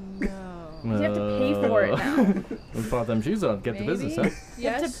 No. You have to pay for it now. Let's put them shoes on. Get the business, huh? You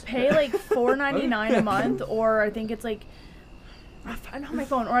have Yes. to pay like $4.99 a month, or I think it's like I don't have my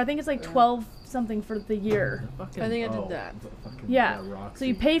phone, or I think it's like 12 something for the year. I think I did that. Yeah. So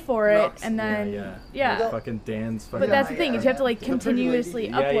you pay for it, Roxy. and then Yeah. yeah. Fucking Dan's fucking. But that's the thing, is you have to like continuously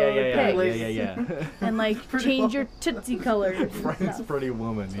upload pics yeah. and like change your Tootsie colors. and Frank's stuff. Pretty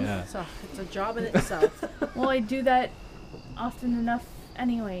Woman, yeah. So it's a job in itself. Well, I do that often enough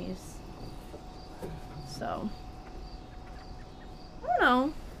anyways. So I don't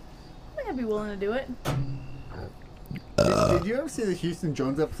know. I think I'd be willing to do it. Did you ever see the Houston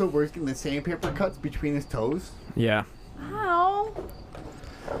Jones episode where he's getting the sandpaper cuts between his toes? Yeah. How?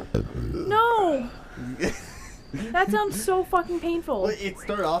 No. That sounds so fucking painful. Well, it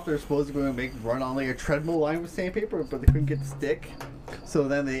started off they're supposed to go and run on like a treadmill line with sandpaper, but they couldn't get the stick. So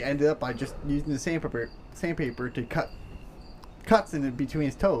then they ended up by just using the sandpaper to cut cuts in between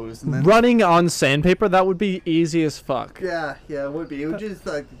his toes. And then Running on sandpaper, that would be easy as fuck. yeah, it would be. It would just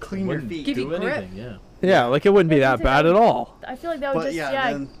like clean your Wouldn't feet. Give you do grip. anything, yeah. Yeah, like it wouldn't be that bad at all. I feel like that would But just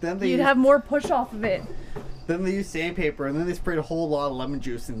yeah, then they you'd used- have more push off of it. Then they used sandpaper, and then they sprayed a whole lot of lemon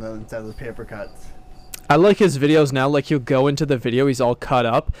juice in the inside of the paper cuts. I like his videos now. Like he'll go into the video, he's all cut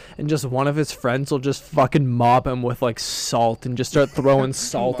up, and just one of his friends will just fucking mob him with like salt and just start throwing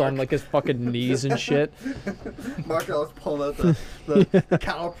salt on like his fucking knees and shit. Mark was pulling out the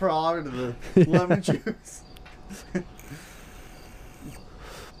cattle prod and the lemon juice.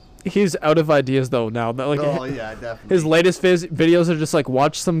 He's out of ideas though now. Like Oh yeah, definitely. his latest videos are just like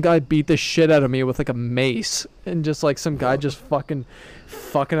watch some guy beat the shit out of me with like a mace, and just like some guy just fucking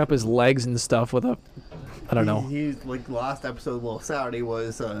up his legs and stuff with a, I don't know. He's like last episode, well Saturday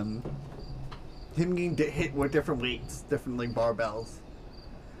was him getting hit with different weights, different like barbells.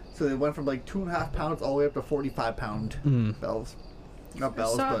 So they went from like 2.5 pounds all the way up to 45-pound bells. Not I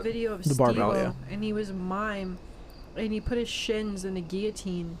bells, saw a but video of The barbell, Steve-O, yeah. and he was a mime, and he put his shins in a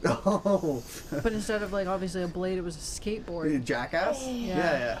guillotine, oh, but instead of like obviously a blade, it was a skateboard. jackass.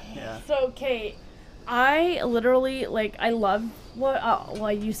 Yeah. Yeah. So Kate, I literally like I love what well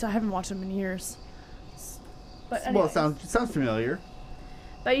I haven't watched them in years. But Well, anyways, it sounds familiar.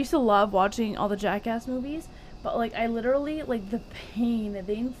 I used to love watching all the Jackass movies, but like I literally like the pain that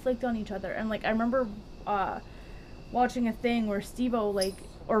they inflict on each other, and like I remember watching a thing where Steve-O like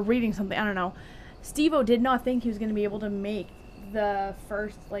or reading something, I don't know. Steve-O did not think he was gonna be able to make the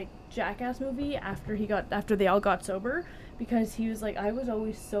first like Jackass movie after they all got sober, because he was like, I was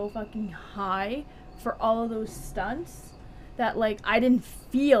always so fucking high for all of those stunts that like I didn't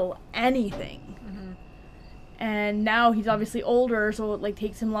feel anything. And now he's obviously older, so it like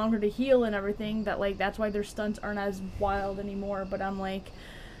takes him longer to heal and everything. That's why their stunts aren't as wild anymore. But I'm like,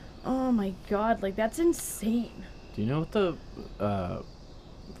 oh my god, like that's insane. Do you know what the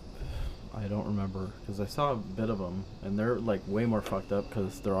I don't remember because I saw a bit of them and they're like way more fucked up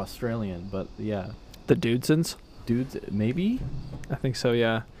because they're Australian. But yeah, The Dudesons? dudes, maybe I think so.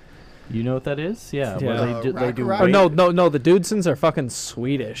 Yeah. you know what that is? Yeah, Yeah. where they do. Rack- Oh weight- no, the Dudesons are fucking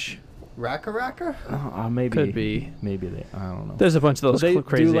Swedish. Racker? maybe Could be. Maybe they. I don't know. There's a bunch of those They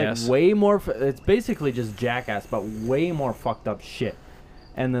crazy do like ass. way more. It's basically just Jackass, but way more fucked up shit.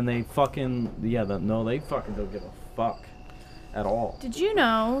 And then they fucking they fucking don't give a fuck at all. Did you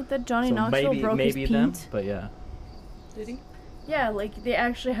know that Johnny So Knoxville broke maybe his them, peat? but yeah. Did he? Yeah, like they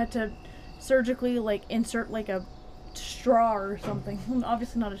actually had to surgically like insert like a straw or something. Well,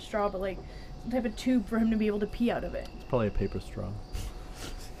 obviously not a straw, but like some type of tube for him to be able to pee out of it. It's probably a paper straw.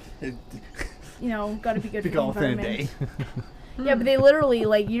 You know, got to be good Be for the gone within a environment. day. Yeah, but they literally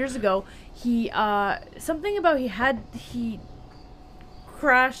like years ago he something about he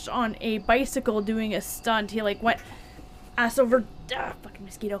crashed on a bicycle doing a stunt. He like went ass over fucking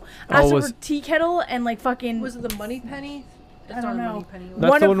mosquito. Ass was- over tea kettle and like fucking Was it the Money Penny? It's I don't on know. Moneypenny Lane. That's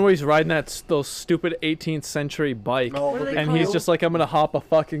One the of- one where he's riding those stupid 18th century bike. No, What but are they they And he's called? just like, I'm gonna hop a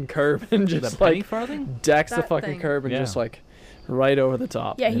fucking curb and The just penny like farthing? decks the That fucking thing. curb and Yeah. just like right over the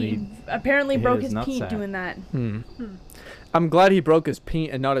top. Yeah, And he he apparently hit broke his his peat nutsack. doing that. I'm glad he broke his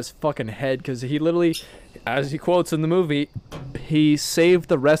paint and not his fucking head, because he literally, as he quotes in the movie, he saved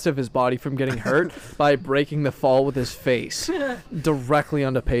the rest of his body from getting hurt by breaking the fall with his face directly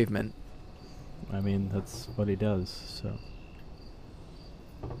onto pavement. I mean, that's what he does. So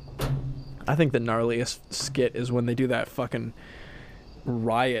I think the gnarliest skit is when they do that fucking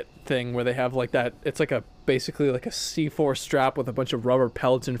riot thing where they have like that. It's like a basically like a C4 strap with a bunch of rubber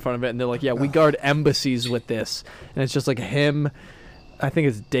pellets in front of it, and they're like, "Yeah, we guard embassies with this," and it's just like him. I think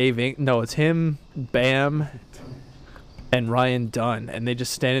it's it's him, Bam, and Ryan Dunn, and they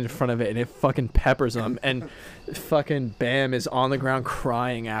just stand in front of it, and it fucking peppers them, and fucking Bam is on the ground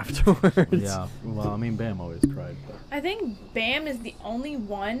crying afterwards. yeah. Well, I mean, Bam always cried. But I think Bam is the only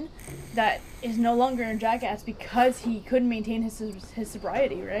one that is no longer in Jackass because he couldn't maintain his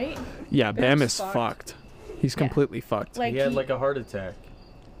sobriety, right? Yeah, Bam Bam's is fucked. fucked. He's Yeah. completely fucked. Like he had like a heart attack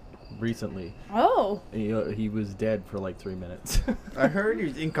recently. oh, He was dead for like 3 minutes. I heard he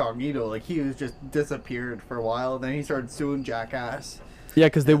was incognito. Like he was just disappeared for a while. Then he started suing Jackass. Yeah,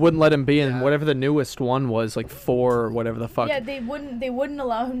 because they wouldn't let him be in Yeah. whatever the newest one was, like 4 or whatever the fuck. yeah, they wouldn't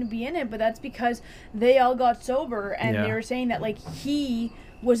allow him to be in it, but that's because they all got sober and Yeah. they were saying that like he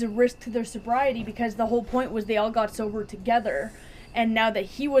was a risk to their sobriety because the whole point was they all got sober together. And now that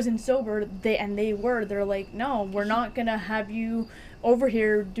he wasn't sober, they're like, no, we're not gonna have you over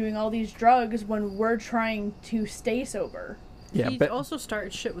here doing all these drugs when we're trying to stay sober. Yeah, he also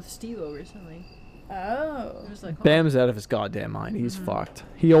started shit with Steve-O recently. Oh. It was like, oh. Bam's out of his goddamn mind. He's fucked.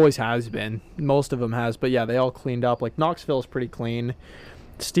 He always has been. Most of them has, but yeah, they all cleaned up. Like Knoxville's pretty clean.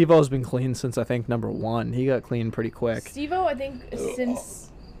 Steve-O's been clean since I think number 1. He got clean pretty quick. Steve-O, I think since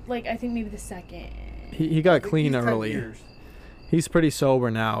I think maybe the second. He got clean He's 10 early. years. He's pretty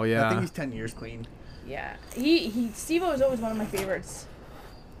sober now. I think Yeah, he's 10 years clean. Yeah, Steve-O is always one of my favorites.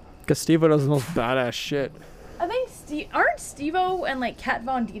 because Steve-O does the most badass shit. I think aren't Steve-O and like Kat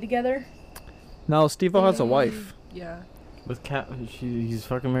Von D together? No, Steve-O has a wife. Yeah. With he's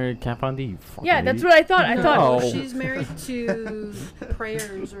fucking married to Kat Von D. Yeah, that's what I thought. I thought No. She's married to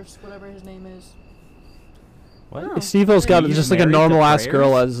Prayers or whatever his name is. What? Oh. Steve-O's got He's just like a married to normal ass Prayers?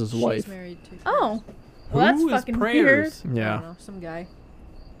 girl as his She's wife. married to. Oh, well, that's Who is fucking Prayers? I don't Yeah. know, some guy.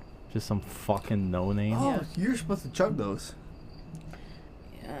 Just some fucking no name. Oh, Yeah. you're supposed to chug those.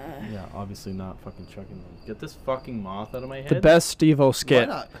 weird. Yeah, obviously not fucking chugging them. Get this fucking moth out of my head. The best Steve-O skit,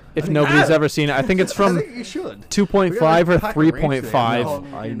 Why not? if I think- nobody's ever seen it. I think it's I from think you should. 2.5 or We gotta pack a range 3.5. today.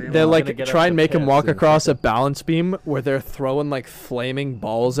 No, I- They I'm like gonna get try up and to make him piss walk and across a fucking- balance beam where they're throwing like flaming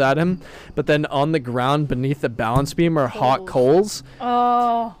balls at him, but then on the ground beneath the balance beam are hot coals.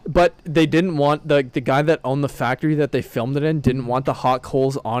 Oh, But they didn't want the guy that owned the factory that they filmed it in didn't want the hot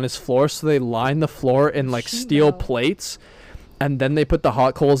coals on his floor, so they lined the floor in like steel metal. plates, and then they put the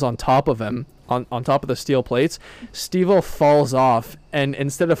hot coals on top of him. On top of the steel plates, Steve-O falls off, and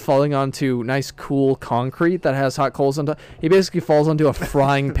instead of falling onto nice cool concrete that has hot coals on top, he basically falls onto a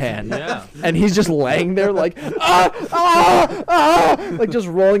frying pan. Yeah. And he's just laying there like like just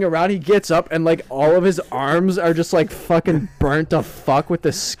rolling around. He gets up and like all of his arms are just like fucking burnt to fuck with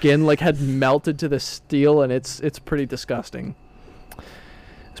the skin like had melted to the steel, and it's pretty disgusting.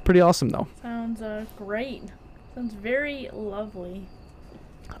 It's pretty awesome though. sounds great. Sounds very lovely.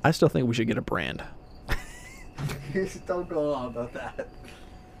 I still think we should get a brand. You're still going on about that.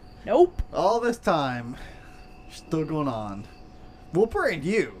 Nope. All this time, still going on. We'll brand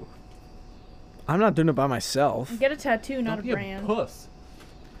you. I'm not doing it by myself. Get a tattoo, not Don't a be brand. puss.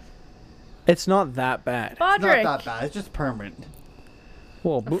 It's not that bad. It's not Podrick. that bad. It's just permanent.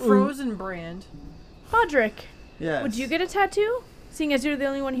 Well, A frozen brand. Podrick. Yes. Would you get a tattoo? Seeing as you're the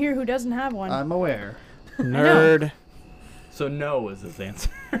only one here who doesn't have one. I'm aware. nerd. So no is his answer.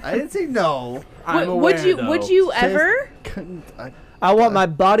 I didn't say no. I'm would aware, you? though. Would you Says- ever? Couldn't I? I want my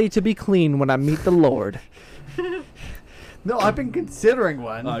body to be clean when I meet the Lord. No, I've been considering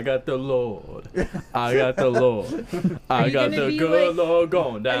one. I got the Lord. I got the Lord. I you got gonna the be good like- Lord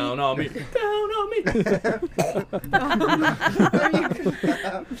going down on me. Down on me.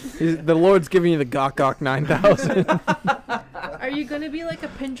 The Lord's giving you the Gok Gok 9000. Are you gonna be like a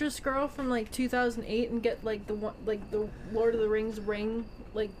Pinterest girl from like 2008 and get like the one, like the Lord of the Rings ring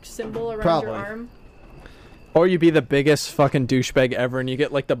like symbol around Probably. your arm? Or you be the biggest fucking douchebag ever and you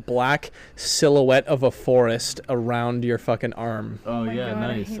get like the black silhouette of a forest around your fucking arm. Oh, my yeah, God,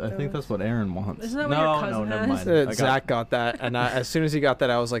 I nice. hate I think those. that's what Aaron wants. Isn't that what no, your cousin no, never has? mind. I got- Zach got that, and as soon as he got that,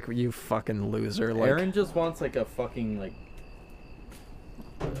 I was like, "You fucking loser!" Like, Aaron just wants like a fucking like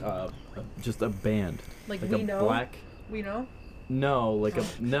just a band. Like Like we a know. black. We know. No, like a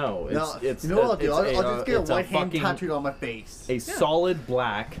no. It's you know what I'll do? I'll just get a it's white hand fucking- tattooed on my face. A solid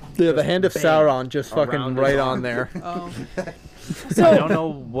black. Yeah, the just hand of band Sauron just fucking around right his on arm. there. Oh. I So don't know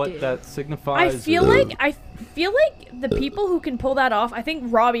what that signifies. I feel or- like the people who can pull that off. I think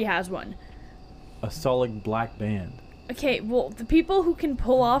Robbie has one. a solid black band. Okay, well, the people who can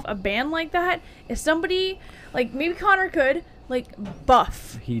pull off a band like that is somebody like maybe Connor could, like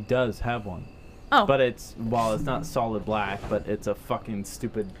Buff. He does have one. Oh, But it's not solid black, but it's a fucking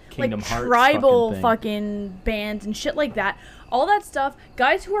stupid Kingdom like Hearts tribal fucking thing. bands and shit like that. All that stuff.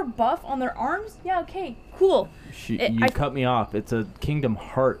 Guys who are buff on their arms, yeah, okay, cool. You I- cut me off. It's a Kingdom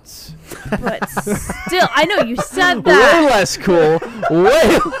Hearts. But still, I know you said Way that. less cool.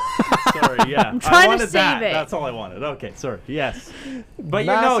 Way. Sorry, yeah. I'm trying I to wanted that. save it. That's all I wanted. Okay, sorry. Yes. But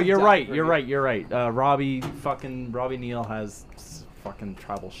Massive you're job right. for You're you. right. You're right. Robbie Neal has fucking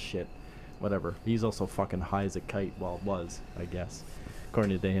tribal shit. Whatever. He's also fucking high as a kite. Well, was, I guess,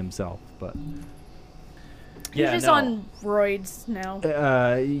 according to himself. But He's just on roids now.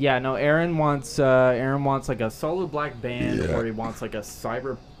 Yeah, no. Aaron wants like a solid black band, or he wants like a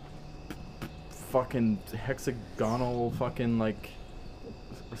cyber fucking hexagonal fucking like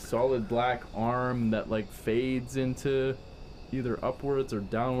solid black arm that like fades into either upwards or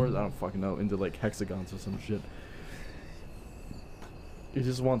downwards. I don't fucking know, into like hexagons or some shit. He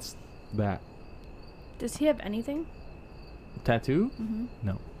just wants that Does he have anything? tattoo. Mm-hmm.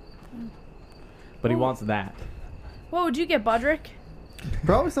 No, but he Oh. wants that. What would you get, Bodrick?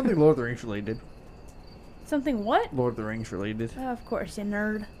 Probably something Lord of the Rings related. Something what? Lord of the Rings related. Of course, you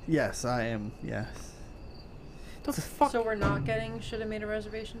nerd. Yes, I am. Yes. The fuck? So we're not getting should have made a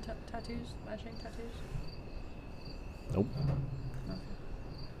reservation tattoos, matching tattoos. Nope.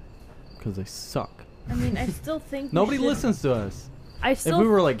 Because they suck. I mean, I still think we Nobody should- listens to us. I If still, we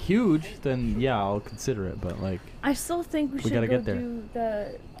were like huge, then yeah, I'll consider it. But like, I still think we should gotta go get there. do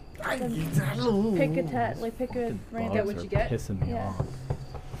the pick a tat, like pick a random. Get what bugs you are get? pissing me Yeah. off.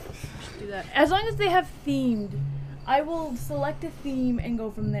 Do that. As long as they have themed, I will select a theme and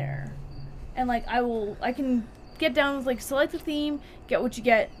go from there. And like I can get down with like select a theme, get what you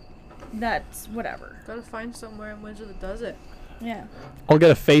get. That's whatever. Gotta find somewhere in Windsor that does it. Yeah. I'll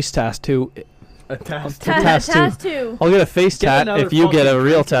get a face tattoo. A tattoo. Tattoo. I'll get a face tat if you get a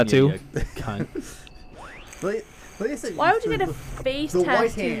real tattoo. Cunt. Let me say, Why would you get a the- face the tattoo?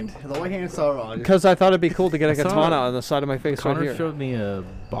 white hand? The white hand Sauron. Because I thought it'd be cool to get a I saw katana it. on the side of my face Connor right here. showed me a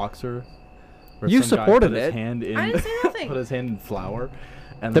boxer. where You some guy supported put his it. Hand in, I didn't say nothing. put his hand in flour.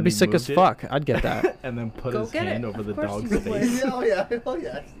 And That'd then be he sick as moved it, fuck. I'd get that. And then put Go his get hand it. over the Of course dog's you would. face. Oh yeah, oh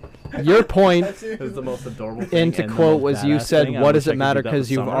yeah. Your point It was the most adorable thing. and to and the quote most was you badass said, thing. I what wish does I it could matter do that because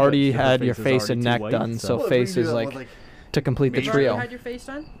with you've Summer, already but her had your is face already and too neck white, done, so Well, face we is do that like with, like to complete the Major trio. You had your face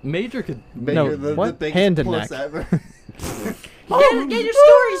done? Major could. No, the what? biggest Hand and puss neck. ever. Get your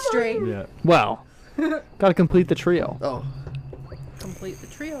story straight. Yeah. Well, gotta complete the trio. Oh, Complete the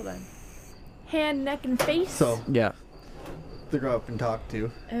trio then. Hand, neck, and face. so Yeah. to go up and talk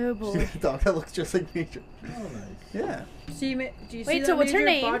to. Oh She's boy. got a dog that looks just like Major. Oh, nice. Yeah. See, do you see Wait, that so what's her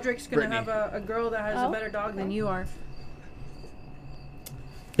Major? name? Bodrick's gonna Brittany. have a girl that has Oh. a better dog than you are.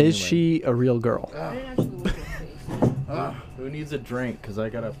 Is Anyway. she a real girl? I didn't actually look at her face. Who needs a drink? Cause I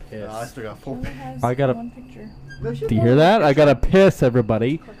gotta piss. I still got full. Only has I gotta- one picture. No, she Do you hear that? I gotta piss,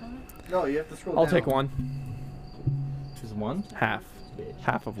 everybody. Click on it. No, you have to scroll I'll down. take one. Just one. Half. Bitch.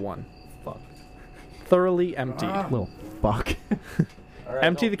 Half of one. Fuck. Thoroughly empty. Little fuck. Alright,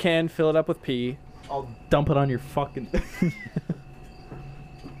 Empty the can, fill it up with pee. I'll dump it on your fucking.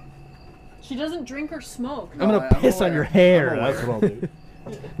 She doesn't drink or smoke. I'm gonna I'm piss on aware. your hair. I'm That's what I'll do.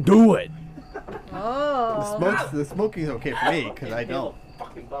 Do it. Oh. The smoking's okay for me because I don't.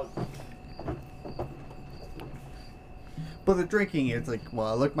 Fucking bug. But the drinking is like,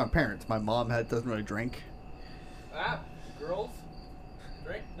 well, look, my parents. My mom doesn't really drink. Ah, girls,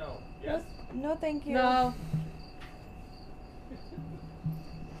 drink? No. Yes. No, thank you. No.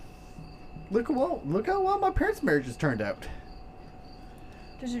 Look how well my parents' marriages turned out.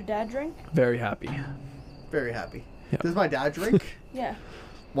 Does your dad drink? Very happy. Very happy. Yeah. Does my dad drink? Yeah.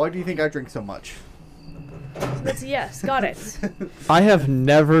 Why do you think I drink so much? That's a yes. Got it. I have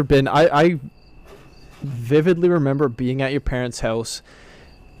never been. I vividly remember being at your parents' house,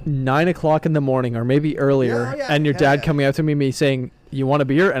 9 o'clock in the morning, or maybe earlier, Yeah, and your yeah, dad yeah. coming up to me saying, "You want a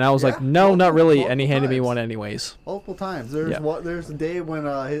beer?" And I was like, Yeah, "No, not really." multiple And he handed me times. one anyways. Multiple times. There's Yeah. there's a day when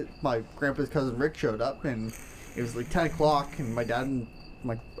my grandpa's cousin Rick showed up, and it was like 10 o'clock, and my dad and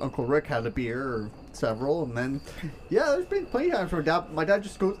my Uncle Rick had a beer or several, and then yeah, there's been plenty of times where my dad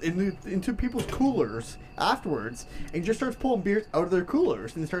just goes into people's coolers afterwards and just starts pulling beers out of their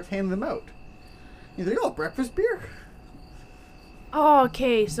coolers and starts handing them out. He's like, "Oh, breakfast beer." Oh,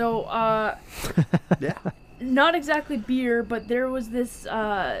 okay, so Yeah. not exactly beer, but there was this.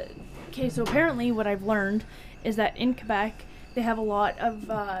 Okay, so apparently what I've learned is that in Quebec they have a lot of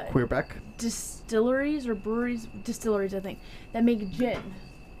Quebec. distilleries or breweries, distilleries I think, that make gin.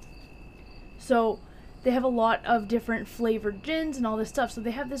 So they have a lot of different flavored gins and all this stuff. So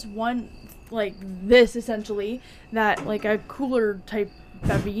they have this one, like this essentially, that like a cooler type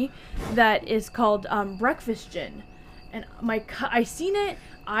bevy that is called breakfast gin. And I seen it.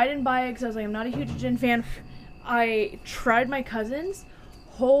 I didn't buy it because I was like, I'm not a huge gin fan. I tried my cousin's.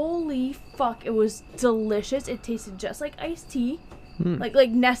 Holy fuck, it was delicious. It tasted just like iced tea. Like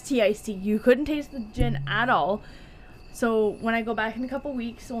Nestea iced tea. You couldn't taste the gin at all. So when I go back in a couple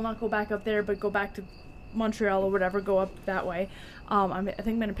weeks, we'll not go back up there, but go back to Montreal or whatever, go up that way. I think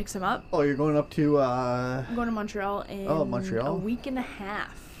I'm going to pick some up. Oh, you're going up to I'm going to Montreal in Montreal? a week and a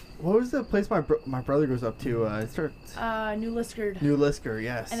half. What was the place my brother goes up to? It starts New Liskard. New Liskard,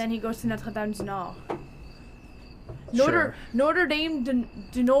 yes. And then he goes to Notre Dame du Nord. Sure. Notre Dame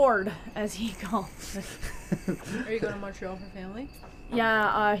du Nord, as he calls it. Are you going to Montreal for family?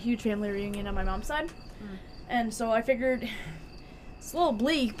 Yeah, a huge family reunion on my mom's side. And so I figured it's a little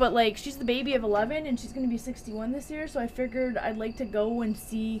bleak, but like she's the baby of 11 and she's going to be 61 this year, so I figured I'd like to go and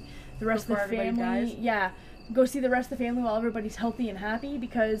see the rest of the family. Dies? Yeah. Go see the rest of the family while everybody's healthy and happy,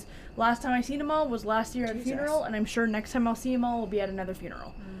 because last time I seen them all was last year at a funeral, and I'm sure next time I'll see them all will be at another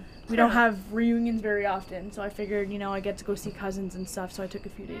funeral. We don't have reunions very often, so I figured, I get to go see cousins and stuff, so I took a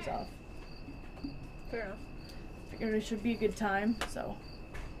few days off. Fair enough. Figured it should be a good time, so.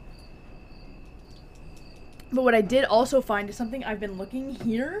 But what I did also find is something I've been looking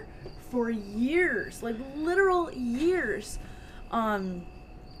here for years, like literal years.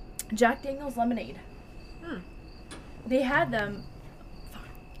 Jack Daniel's lemonade. They had them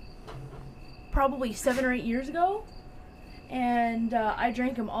probably 7 or 8 years ago, and I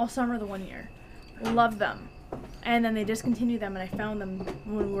drank them all summer the one year. Loved them. And then they discontinued them, and I found them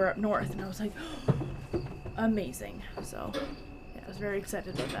when we were up north, and I was like, amazing. So, yeah, I was very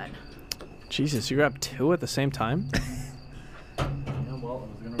excited about that. Jesus, you grabbed 2 at the same time? Yeah, well,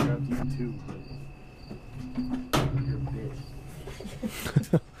 I was gonna grab you too, but you're a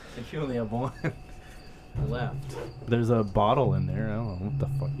bitch. If you only have one left. There's a bottle in there. I don't know what the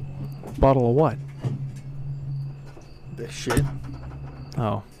fuck you want. Bottle of what? This shit.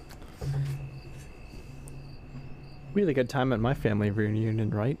 Oh. We had a good time at my family reunion,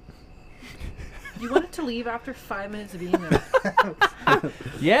 right? You wanted to leave after 5 minutes of being there.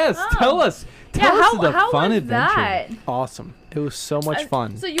 Yes, Oh. tell us. Yeah, Tell us the how fun was adventure. that? Awesome. It was so much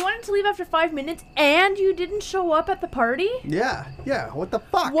fun. So you wanted to leave after 5 minutes, and you didn't show up at the party? Yeah. What the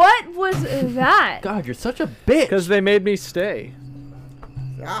fuck? What was that? God, you're such a bitch. Because they made me stay.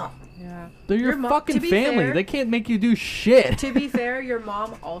 Ah. Yeah. They're your Your fucking to be family. fair- They can't make you do shit. To be fair, your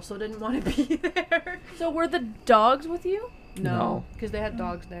mom also didn't want to be there. So were the dogs with you? No, because they had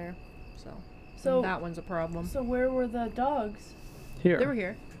dogs there. So that one's a problem. So where were the dogs? Here. They were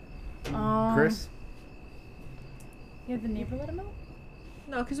here. Chris? You had the neighbor let them out?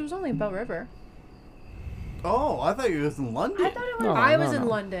 No, because it was only in Bell River. Oh, I thought you was in London. I thought it was. No. I was in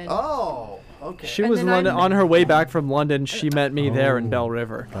London. Oh, okay. She And was in then I London. met- On her way back from London, she met me there in Oh. Bell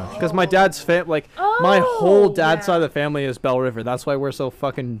River. Gotcha. Because my dad's my whole Oh, dad's yeah. side of the family is Bell River. That's why we're so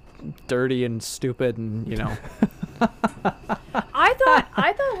fucking dirty and stupid and,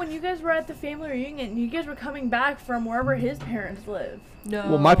 I thought when you guys were at the family reunion, you guys were coming back from wherever his parents live. No.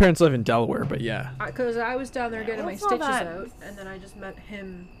 Well, my parents live in Delaware, but yeah. Because I was down there getting my That's not stitches that- out, and then I just met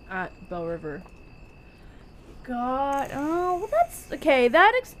him at Bell River. God, oh, well that's okay.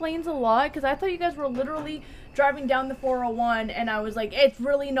 That explains a lot, because I thought you guys were literally driving down the 401, and I was like, it's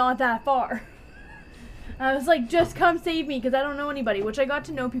really not that far. I was like, just come save me, because I don't know anybody. Which I got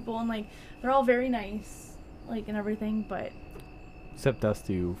to know people, and like they're all very nice, like and everything. But Except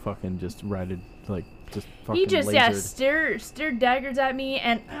Dusty, who fucking just just fucking he just lasered. stared daggers at me,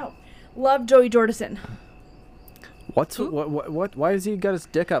 and loved Joey Jordison. What's Who? what? Why has he got his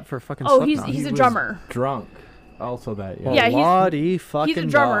dick up for fucking? Oh, Slipknot? he's He a was drummer. Drunk. Also that, yeah. Yeah, he's- Bloody fucking He's a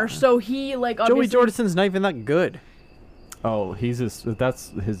drummer, dog. so he like Joey obviously. Jordison's not even that good. Oh, that's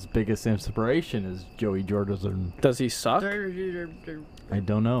his biggest inspiration is Joey Jordison. Does he suck? I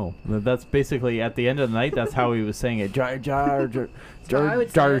don't know. That's basically at the end of the night. That's how he was saying it. how I would say it.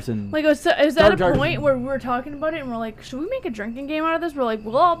 Jordison. Like, is that a Jar- point where we were talking about it and we're like, should we make a drinking game out of this? We're like,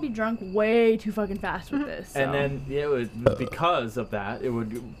 we'll all be drunk way too fucking fast with this. And so. then it was because of that.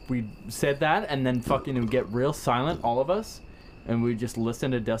 We said that, and then fucking it would get real silent, all of us, and we'd just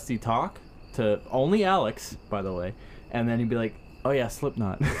listen to Dusty talk to only Alex, by the way, and then he'd be like, "Oh yeah,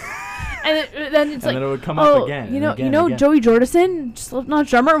 Slipknot," then it's like, and then it would come oh, up again. you know, and again. Joey Jordison, Slipknot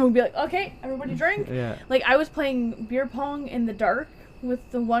drummer, and we'd be like, okay, everybody drink. Yeah. Like, I was playing beer pong in the dark with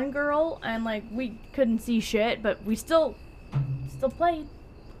the one girl, and like we couldn't see shit, but we still played.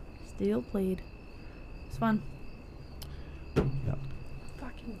 It's fun.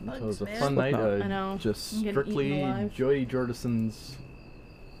 Fucking So it bugs, was a man. fun night. I know. Just I'm getting strictly eaten alive. Joey Jordison's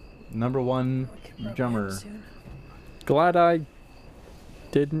 #1 drummer. Glad I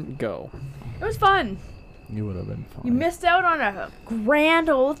didn't go. It was fun. You would have been fine. You missed out on a grand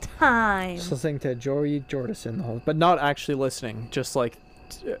old time. Just listening to Joey Jordison the whole, but not actually listening. Just like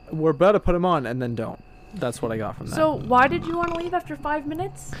we're about to put him on and then don't. That's what I got from that. So why did you want to leave after 5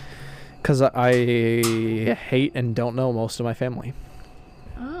 minutes? Because I hate and don't know most of my family.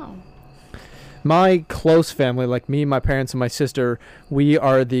 Oh. My close family, like me, my parents, and my sister, we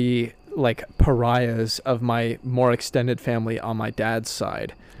are the like pariahs of my more extended family on my dad's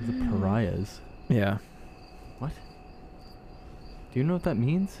side. The pariahs. Yeah. What? Do you know what that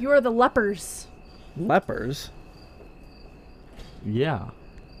means? You are the lepers. Lepers? Yeah.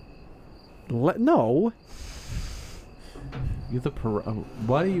 No. You're the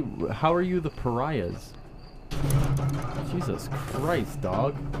why do you? How are you the pariahs? Jesus Christ,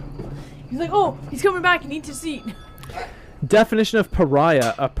 dog. He's like, oh, he's coming back. He needs a seat. Definition of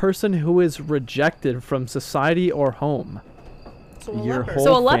pariah: a person who is rejected from society or home. So a Your leper. whole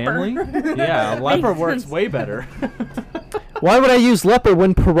So a leper. family? Yeah, a leper Makes works sense. way better. Why would I use leper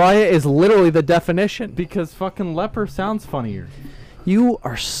when pariah is literally the definition? Because fucking leper sounds funnier. You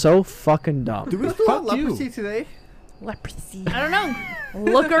are so fucking dumb. Do we still have Fuck you. leprosy today? Leprosy. I don't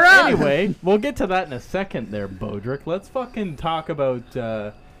know. Look her up. Anyway, we'll get to that in a second there, Bodrick. Let's fucking talk about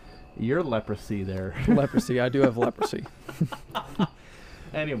your leprosy there. Leprosy. I do have leprosy.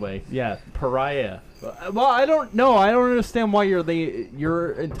 Anyway, yeah, pariah. Well, I don't know. I don't understand why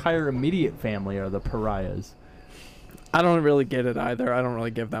your entire immediate family are the pariahs. I don't really get it either. I don't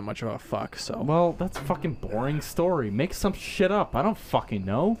really give that much of a fuck. So. Well, that's a fucking boring story. Make some shit up. I don't fucking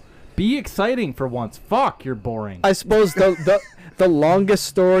know. Be exciting for once. Fuck, you're boring. I suppose the longest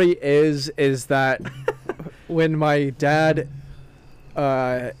story is that when my dad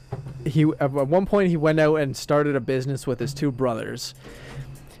he at one point he went out and started a business with his two brothers,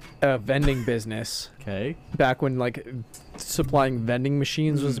 a vending business. Okay. Back when like supplying vending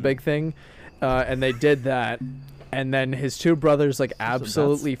machines was a big thing, and they did that. And then his two brothers like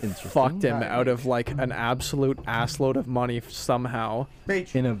absolutely that's interesting. fucked him out of like an absolute assload of money somehow.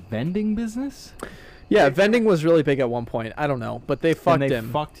 Mage. In a vending business? Yeah, vending was really big at one point. I don't know, but they fucked and they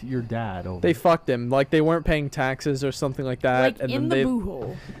him. fucked your dad over. They fucked him. Like they weren't paying taxes or something like that. Like and in then the boo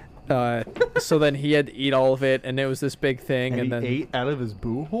hole. so then he had to eat all of it, and it was this big thing. and And, he then ate out of his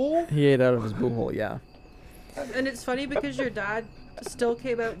boo hole? he ate out of his boo hole. Yeah. And it's funny because your dad still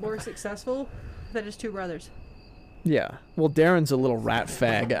came out more successful than his two brothers. Yeah. Well, Darren's a little rat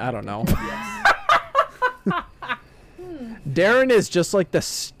fag. I don't know. Darren is just like the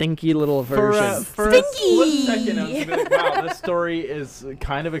stinky little version. For a split second, I was like, wow, this story is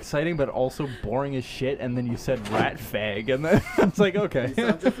kind of exciting, but also boring as shit. And then you said rat fag, and then I was like, okay,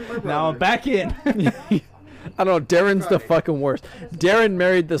 Sounds just like my now I'm brother. back in. I don't know. Darren's the fucking worst. Darren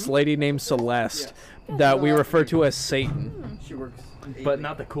married this lady named Celeste that we refer to as Satan. She works. But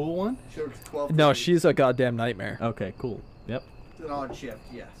not the cool one? She works 12 No, days. she's a goddamn nightmare. Okay, cool. Yep. It's an odd shift,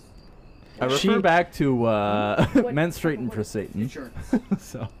 yes. I refer She- back to menstruating for Satan. Insurance.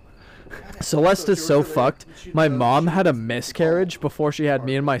 So Celeste is so works for the- fucked. she My does- mom she had a works for the miscarriage before she had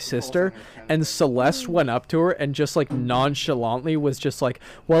me and my sister, and Celeste went up to her and just like nonchalantly was just like,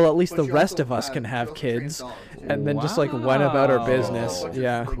 "Well, at least But the she rest also of us has- can she have also trains kids," dogs, too. and then just like went about her business. Wow.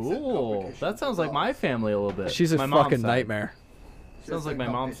 Yeah, cool. That sounds like my family a little bit. she's a my mom's fucking side. nightmare. Sounds like my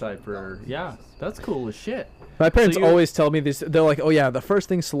mom's side for yeah. That's cool as shit. My parents you- always tell me this. They're like, "Oh yeah, the first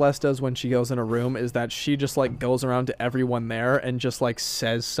thing Celeste does when she goes in a room is that she just like goes around to everyone there and just like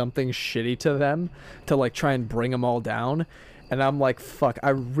says something shitty to them to like try and bring them all down." And I'm like, "Fuck,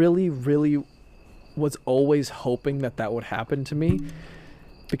 I really, really was always hoping that that would happen to me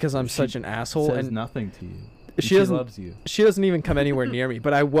because I'm such an asshole." Says And nothing to you. she doesn't loves you. she doesn't even come anywhere near me,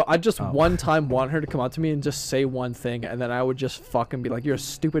 but I just Oh. one time want her to come up to me and just say one thing, and then I would just fucking be like, "You're a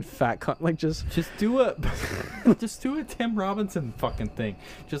stupid fat cunt." Like just Just do a just do a Tim Robinson fucking thing.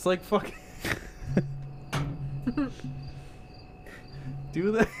 Just like fucking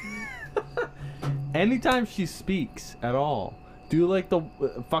do the anytime she speaks at all. Do like the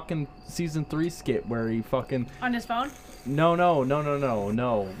fucking season 3 skit where he fucking On his phone? no.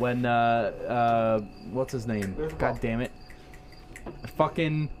 When what's his name? God damn it.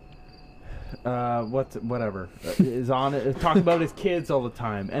 Fucking whatever is on it. Talking about his kids all the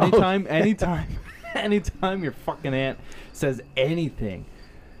time. Anytime your fucking aunt says anything,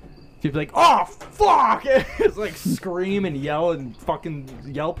 she'd be like, "Oh fuck!" It's like scream and yell and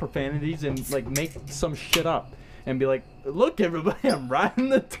fucking yell profanities and like make some shit up and be like, "Look, everybody, I'm riding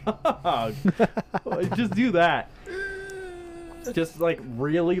the dog." Just do that. Just like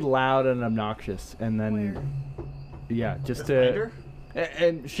really loud and obnoxious, and then yeah, just to. Later?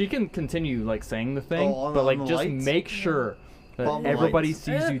 And she can continue like saying the thing, Oh, on- but like on the just lights? make sure that On the everybody lights.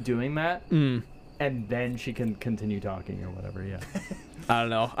 sees you doing that, mm, and then she can continue talking or whatever. Yeah. I don't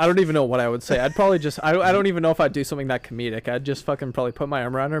know. I don't even know what I would say. I'd probably just I don't even know if I'd do something that comedic. I'd just fucking probably put my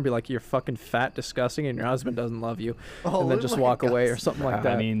arm around her and be like, "You're fucking fat, disgusting, and your husband doesn't love you," Oh, and then look just at my walk away or guts. something like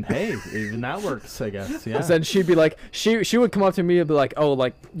that. I mean, hey, even that works, I guess. Yeah. Then she'd be like, she would come up to me and be like, "Oh,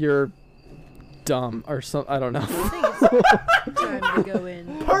 like you're dumb or something." I don't know. Time to go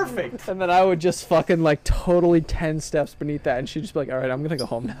in. Perfect. And then I would just fucking like totally 10 steps beneath that, and she'd just be like, "All right, I'm gonna go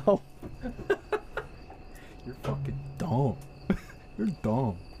home now." You're fucking dumb. You're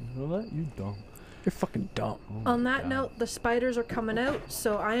dumb. You know that? You're dumb. You're fucking dumb. Oh my On that God. note, the spiders are coming out,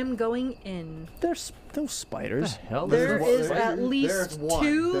 so I am going in. There's no What the spiders. hell? There one- is there's- at least there's one.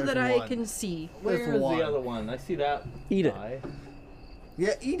 2 There's that I one. can see. Where There's is one. the other one? I see that. Eat it. guy.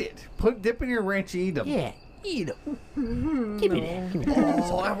 Yeah, eat it. Dip in your ranch and eat them. Yeah, eat 'em. Give me that. Give me that.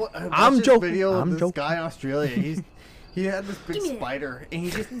 Oh, I watched I'm this joking. video of I'm this joking. guy in Australia. He had this big Give me that. spider, and he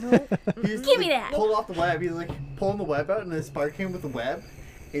just Give me that. pulled off the web. He was like pulling the web out, and the spider came with the web.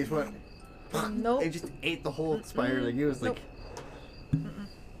 He just went. Nope. It just ate the whole spider. Like it was like.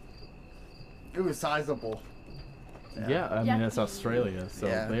 It was sizable. Yeah, I mean it's Yucky. Australia, so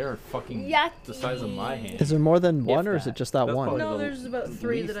Yeah. they are fucking Yucky. the size of my hand. Is there more than one, or is that. it just that That's one? probably No, the there's about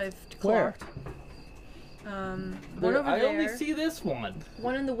 3 that least. I've Where? clocked. One There- over I there. only see this one.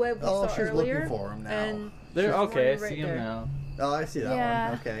 One in the web we Oh, saw she's earlier. looking for him now. And There. there's Okay, I one right see him there. now. Oh, I see that Yeah.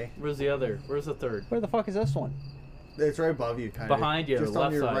 one. Okay, Where's the other? Where's the third? Where the fuck is this one? it's right above you, kind of. Behind you, just left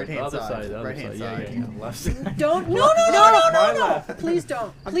on your side, right-hand the other side. side, the other Right-hand side. side. Yeah, left side. Don't. No, My no. left. Please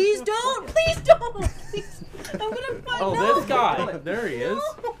don't. Please don't. Please don't. Please. I'm gonna find Oh, no. this guy. There he is.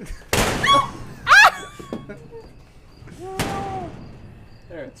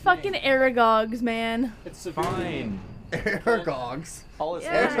 There, It's fucking Aragogs, man. It's fine. Argogs. All his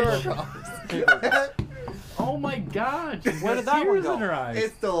Yeah. Argogs. Oh my God! She's Where got did that one tears go? in her eyes.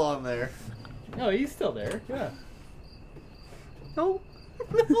 It's still on there. No, he's still there. Yeah. No.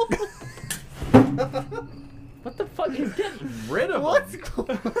 What the fuck? He's getting rid of What's him.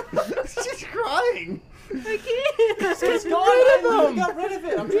 going on? She's crying. I can't. He's gone. rid of I him. got rid of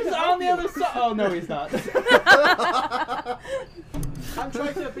it. I'm He's trying to on help the you. other side. Oh no, he's not. I'm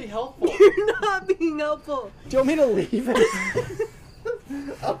trying to be helpful. You're not being helpful. Do you want me to leave it?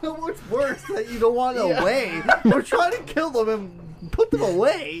 I don't know what's worse that you don't want it away. We're trying to kill them and put them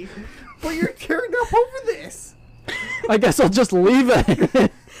away, but you're tearing up over this. I guess I'll just leave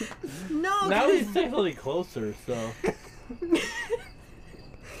it. No. Now he's definitely closer. So Because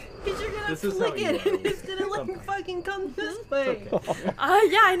you're gonna This is how flick you it know. and it's gonna like Okay. fucking come this way. Yeah,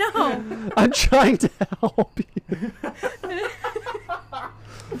 I know. I'm trying to help you.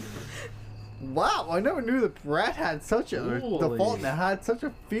 Wow, I never knew the rat had such a the Holy. fault that had such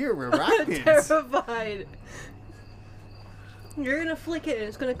a fear of I'm arachnids. terrified. You're gonna flick it and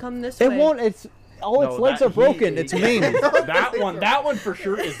it's gonna come this way. It won't. It's all its No, legs that- are broken. he- It's mean. that one for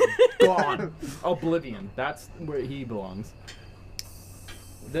sure is gone. Oblivion. That's where he belongs.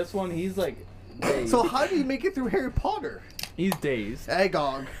 This one, he's like dazed. So how do you make it through Harry Potter? He's dazed.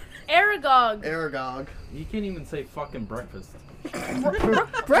 Agog, Aragog. Aragog, He can't even say fucking breakfast.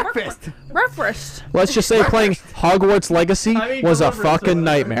 breakfast. Breakfast. Let's just say playing Hogwarts Legacy I mean, was a Deliverance or fucking whatever.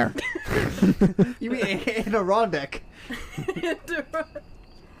 nightmare. You mean Adirondack?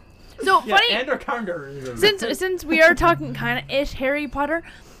 So Yeah, funny. and our calendar. Since we are talking kind of ish Harry Potter,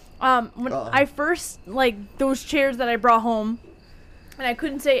 when Uh-oh. I first like those chairs that I brought home, and I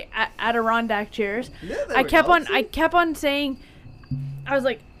couldn't say Adirondack chairs. Yeah, there I we kept go. on. I kept on saying. I was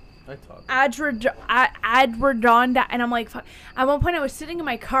like I talk. Adirondack, and I'm like, fuck. At one point, I was sitting in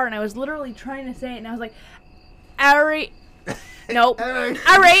my car and I was literally trying to say it, and I was like, Ari. Nope. Ari.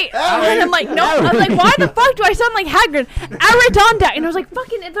 Ari. And I'm like, nope. I was like, why the fuck do I sound like Hagrid? Aritondak. And I was like,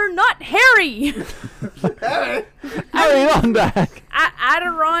 fucking, they're not Harry. Ari. Adirondack.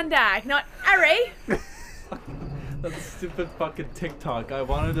 Adirondack, not Ari. That stupid fucking TikTok. I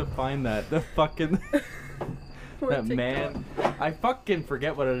wanted to find that. The fucking that man. I fucking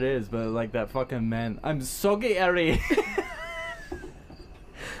forget what it is, but like that fucking man. I'm so gay, Ari.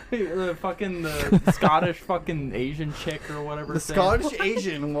 The fucking Scottish fucking Asian chick or whatever. The Scottish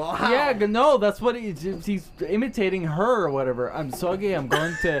Asian. Wow. Yeah, no, that's what he's imitating her or whatever. I'm so gay. I'm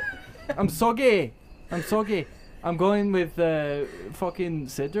going to. I'm so gay. I'm so gay. I'm going with fucking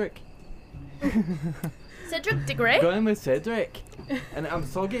Cedric. Cedric Diggory. Going with Cedric. And I'm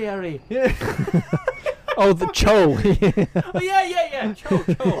so gay, Ari. Oh, the Cho. Oh yeah. Cho.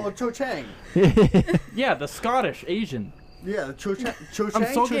 Oh, Cho Chang. Yeah, the Scottish Asian. Yeah, the Cho Chang. I'm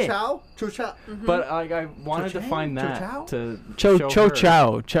so Cho gay. Chow. Cho Chow. But I wanted to Cho find Chang? that Cho to Cho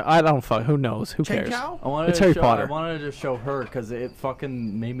show her. Chow. I don't fuck. Who knows? Who Chang cares? Chow. I wanted It's to Harry show, Potter. I wanted to show her because it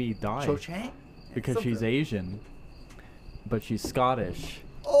fucking made me die. Cho Chang. Because she's Something. Asian, but she's Scottish.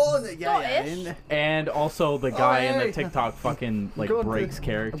 Oh, yeah. Scottish? And also the guy in yeah. the TikTok fucking like Going to- breaks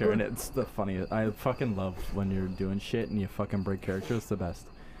character, I'm and it's the funniest. I fucking love when you're doing shit and you fucking break character. It's the best.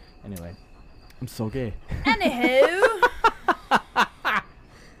 Anyway, I'm so gay. Anywho.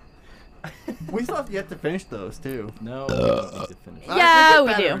 We still have yet to finish those too. No, we don't need to finish. Yeah, they we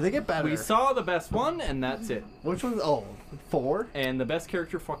get better. do. They get better. We saw the best one, and that's it. Which one's? Oh, 4. And the best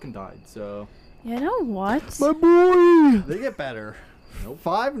character fucking died. So You know what? My boy. They get better. Nope.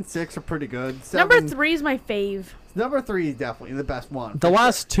 5 and 6 are pretty good. Number 7, 3 is my fave. Number 3 is definitely the best one. The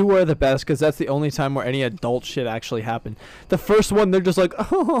last two are the best because that's the only time where any adult shit actually happened. The first one, they're just like,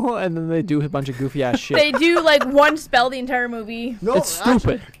 oh, and then they do a bunch of goofy ass shit. They do like one spell the entire movie. No, It's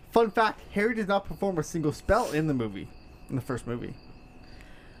stupid. Actually, fun fact: Harry did not perform a single spell in the movie, in the first movie.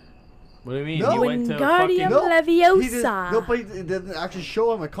 what do you mean? No. You went to Wingardium fucking. He did, Leviosa. no, but it didn't actually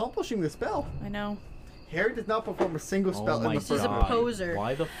show him accomplishing the spell. I know. Harry did not perform a single Oh spell my in the He's first a movie. poser.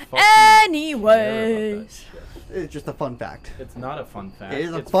 Why the fuck? do you care about that Anyways. shit? It's just a fun fact. It's not a fun fact. It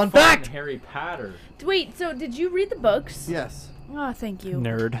is a It's fun fucking fact! Harry Potter. Wait, so did you read the books? Yes, Oh, thank you.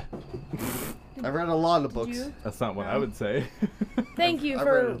 Nerd. I read a lot of Did books. you? That's not what I would say. Thank you I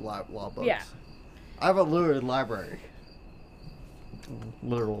for. read a lot of books. Yeah. I have a literal library.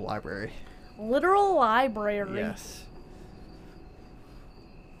 Literal library. Literal library. Yes.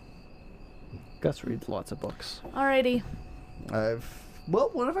 Gus reads lots of books. Alrighty.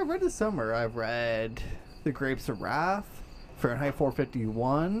 What have I read this summer? I've read The Grapes of Wrath, Fahrenheit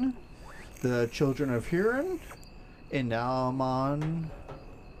 451, The Children of Huron, and now I'm on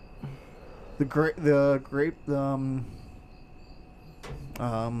the grape The Grape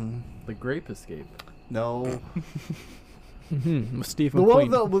Escape. no Mm-hmm. Steve the one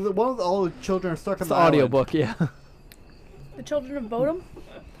McQueen. with the one with all the children are stuck It's on the the island. audiobook, yeah. The Children of Bodom?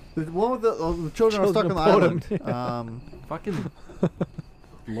 The one with the children are stuck on Children the of island. Fucking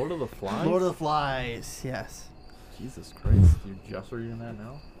Lord of the Flies. Lord of the Flies. Yes. Jesus Christ! You're just reading that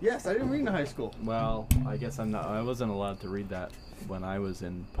now? Yes, I didn't read in high school. Well, I guess I'm not. I wasn't allowed to read that when I was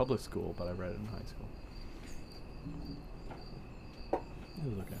in public school, but I read it in high school. It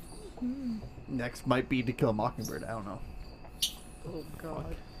was okay. Next might be To Kill a Mockingbird. I don't know. Oh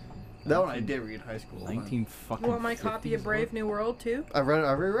God. That one I did read in high school. 19 fucking. You want my copy of 50s, Brave New World too? I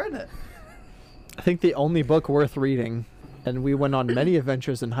reread it. I think the only book worth reading, and we went on many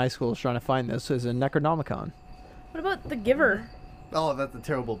adventures in high school trying to find this, is a Necronomicon. What about The Giver? Oh, that's a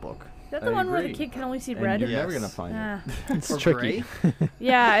terrible book. Is that the I one where the agree. kid can only see And red? You're Yes. never gonna find Ah. it. It's Or tricky. Gray?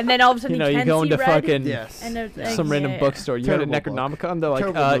 Yeah, and then all of a sudden You know, you you can go see into red. fucking Yes. And it's some like, random yeah. bookstore. You go to Terrible book. Necronomicon, they're like,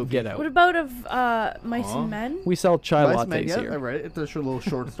 Terrible movie. get out. What about of Mice Huh? and Men? We sell chai Mice and Men, lattes yeah, I here. read it. It's a little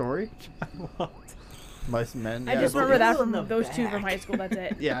short story. Mice and Men. I yeah, just but remember that it's- from those two from high school. That's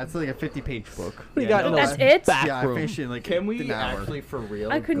it. Yeah, it's like a 50-page book. What do you Yeah, got in no, the That's it? back Yeah, I room? finished it in like Can an we hour. actually, for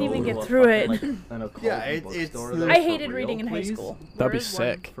real? I couldn't go even to get a through fucking, it. Like, an occult Yeah, it's bookstore, the- though, I for hated real, reading in high please? school. That'd Where be is one?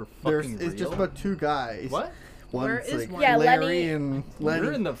 sick. For There's, fucking it's just real? about two guys. What? One's Where is like one? Yeah, Larry Lenny- and Lenny.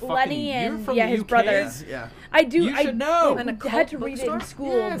 You're in the fucking. Lenny you're and from yeah, the his UK? brothers. Yeah. I do. You I should know. An had occult to read it in bookstore?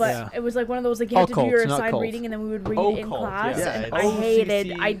 school, Yes. but Yeah. it was like one of those like you had to do Occult, your not assigned cult. reading and then we would read Oh, it in cult, class. yeah. And Yeah, I hated.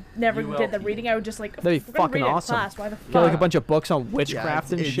 OCC, I never did the ULT. reading. I would just like. That'd be if we're gonna fucking read it in awesome. Class, why the fuck? Get like a bunch of books on witchcraft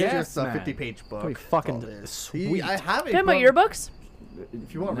Yeah, and it's shit. just a man. 50-page book. That'd be That's fucking all it is. sweet. I have it. Talking about your books,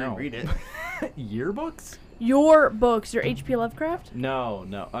 If you want to No. reread it. Yearbooks? your books, your H.P. Lovecraft.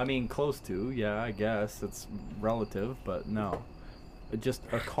 No. I mean, close to. Yeah, I guess it's relative, but no. Just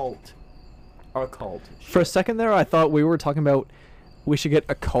a cult. A cult. For a second there, I thought we were talking about we should get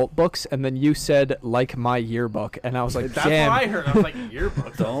occult books, and then you said like my yearbook, and I was like, That's damn. what I heard. I was like,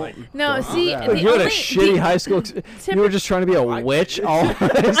 yearbooks. I was like, No, see, that. the You had only, a shitty high school. You were just trying to be a witch all high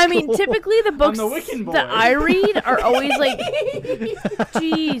I mean, school. typically the books the Wiccan boy. that I read are always like,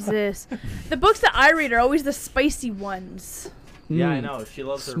 Jesus. The books that I read are always the spicy ones. yeah, I Mm. know. She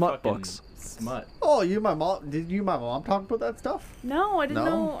loves her Smut fucking books. smut. Oh, you and my mom? Did you and my mom talk about that stuff? No, I didn't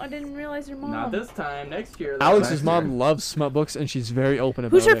No? know. I didn't realize your mom. Not this time. Next year. Alex's Next mom year. loves smut books, and she's very open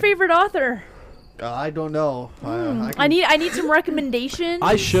about Who's your it. favorite author? I don't know. I need some recommendations.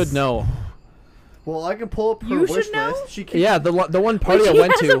 I should know. Well, I can pull up her You should wish know? list. She keeps, Yeah, the one Wait, party I she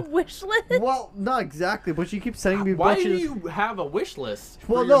went has to. a wish list. Well, not exactly, but she keeps sending me Why books. do you have a wish list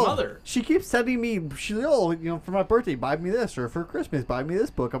for Well, your no. mother? She keeps sending me. For my birthday, buy me this, or for Christmas, buy me this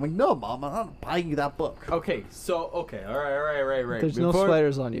book. I'm like, no, mom, I'm not buying you that book. Okay, all right. There's no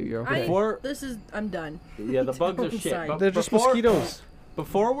spiders on you. You're okay. Before- I'm done. Yeah, the bugs are shit. Sorry. But They're just before- mosquitoes.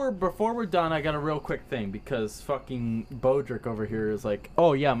 Before we're done, I got a real quick thing because fucking Bodrick over here is like,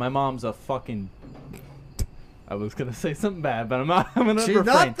 oh yeah, my mom's a fucking. I was gonna say something bad, but I'm not. I'm gonna She's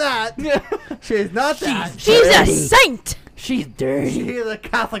refrain. not that. She's not that. She's a saint. She's dirty. She is a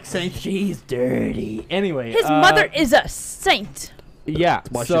Catholic saint. She's dirty. Anyway, His mother is a saint. Yeah.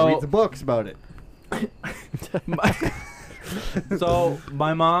 Why she so reads the books about it. so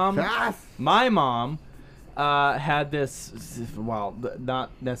my mom. Ah, My mom had this, well, not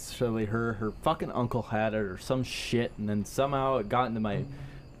necessarily her fucking uncle had it or some shit, and then somehow it got into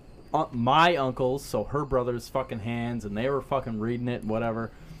my uncles, so her brother's fucking hands, and they were fucking reading it,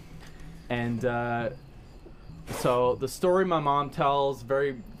 whatever. And so the story my mom tells,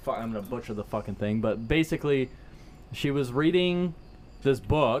 I'm gonna butcher the fucking thing, but basically, she was reading this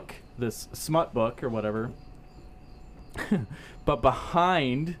book, this smut book or whatever, but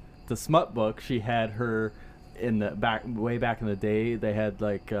behind the smut book, she had her in the way back in the day. They had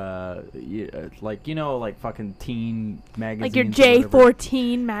like fucking teen magazines, Like your or whatever.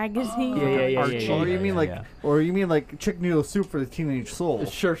 J14 magazine. Yeah. or you mean like, yeah. or you mean like chick noodle soup for the teenage soul?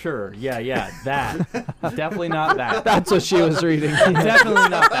 Sure. Yeah, that. Definitely not that. That's what she was reading. Definitely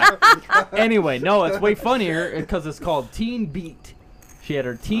not that. Anyway, no, it's way funnier because it's called Teen Beat. She had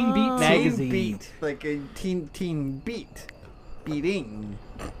her Teen Beat magazine. Teen beat, like a teen beating.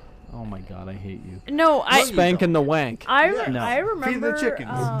 Oh my god, I hate you. No, I Spanking the wank. I No. remember. chickens.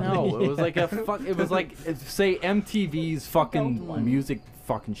 No, it was like it was like say MTV's fucking music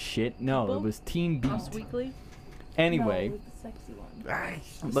fucking shit. No, it was Teen Beat. Us Weekly. Anyway, sexy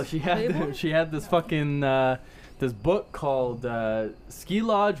one. but she had this fucking this book called Ski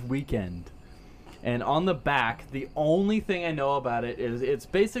Lodge Weekend, and on the back, the only thing I know about it is it's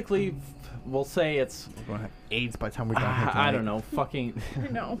basically, we'll say it's We're gonna have AIDS by the time we're done here I tonight. don't know, fucking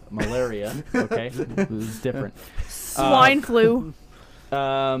No. malaria. Okay, it was different. Swine flu.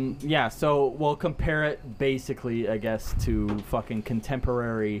 Yeah, so we'll compare it basically, I guess, to fucking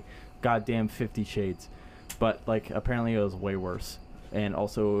contemporary goddamn 50 Shades. But, like, apparently it was way worse. And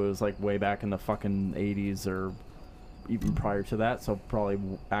also it was, like, way back in the fucking 80s or even prior to that, so probably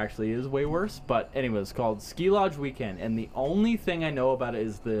actually is way worse. But anyway, it's called Ski Lodge Weekend. And the only thing I know about it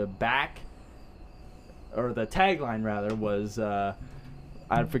is the back, or the tagline, rather, was, I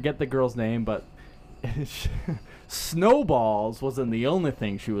forget the girl's name, but... Snowballs wasn't the only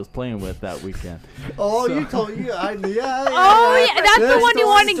thing she was playing with that weekend. Oh, So- you told you. Oh yeah, that's the one you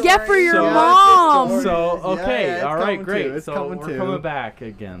want to get for your Yeah, mom. that's the So story. okay, Yeah, it's all right, coming great. too, it's So coming we're too. coming back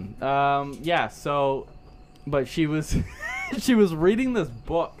again. Yeah. So, but she was she was reading this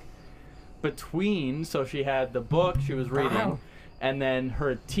book between. So she had the book she was reading, and then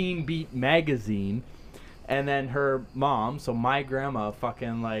her Teen Beat magazine. And then her mom, so my grandma,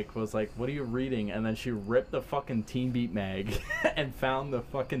 fucking was like, "What are you reading?" And then she ripped the fucking Teen Beat mag and found the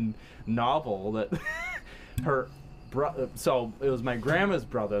fucking novel that her so it was my grandma's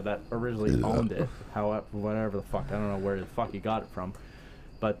brother that originally owned it. However, whatever the fuck, I don't know where the fuck he got it from,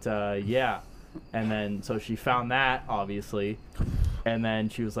 but yeah. And then so she found that, obviously, and then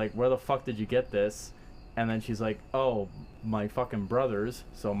she was like, "Where the fuck did you get this?" And then she's like, "Oh, my fucking brothers,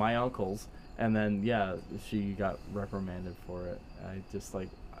 so my uncles." And then, yeah, she got reprimanded for it. I just,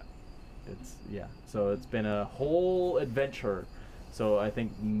 it's, yeah. So it's been a whole adventure. So I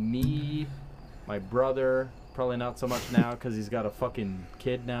think me, my brother, probably not so much now because he's got a fucking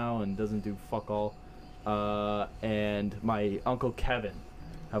kid now and doesn't do fuck all. And my Uncle Kevin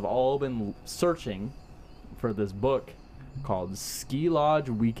have all been searching for this book called Ski Lodge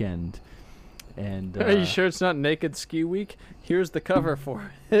Weekend. And Are you sure it's not Naked Ski Week? Here's the cover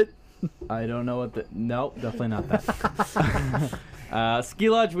for it. I don't know what the... Nope, definitely not that.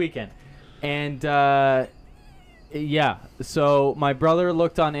 Ski Lodge Weekend. And Yeah. So my brother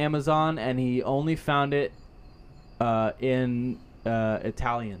looked on Amazon and he only found it in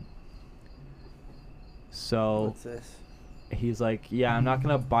Italian. So What's this? he's like, yeah, I'm not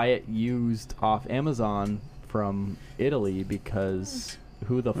gonna buy it used off Amazon from Italy because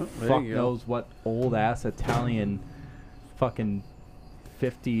who the there fuck you go. knows what old ass Italian fucking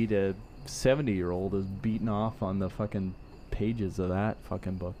 50 to 70-year-old is beating off on the fucking pages of that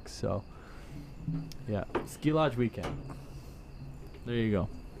fucking book. So yeah, Ski Lodge weekend. There you go.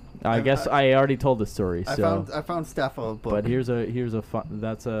 I guess I already told the story. I So found Steffo a book. but here's a fun.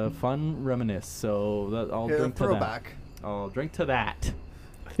 That's a fun reminisce. So that I'll Here's a drink to that. throwback. I'll drink to that.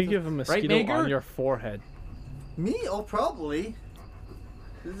 I think you have a mosquito Mager? on your forehead. Me? Oh, probably.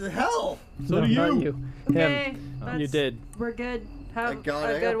 This is hell. So do not you. you. Him. Okay, You that's- did. We're good. Have I got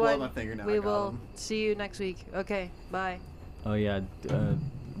a it. I good got blood on one. my finger now. I We got will 'em. see you next week. Okay, bye. Oh yeah,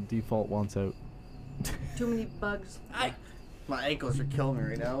 default wants out. Too many bugs. My ankles are killing me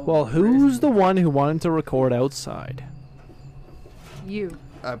right now. Well, who's the one who wanted to record outside? You.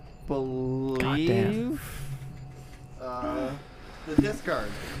 I believe. The discard.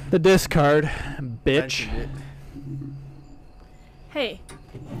 The discard, bitch. Mentioned it. Hey,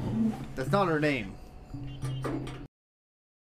 That's not her name.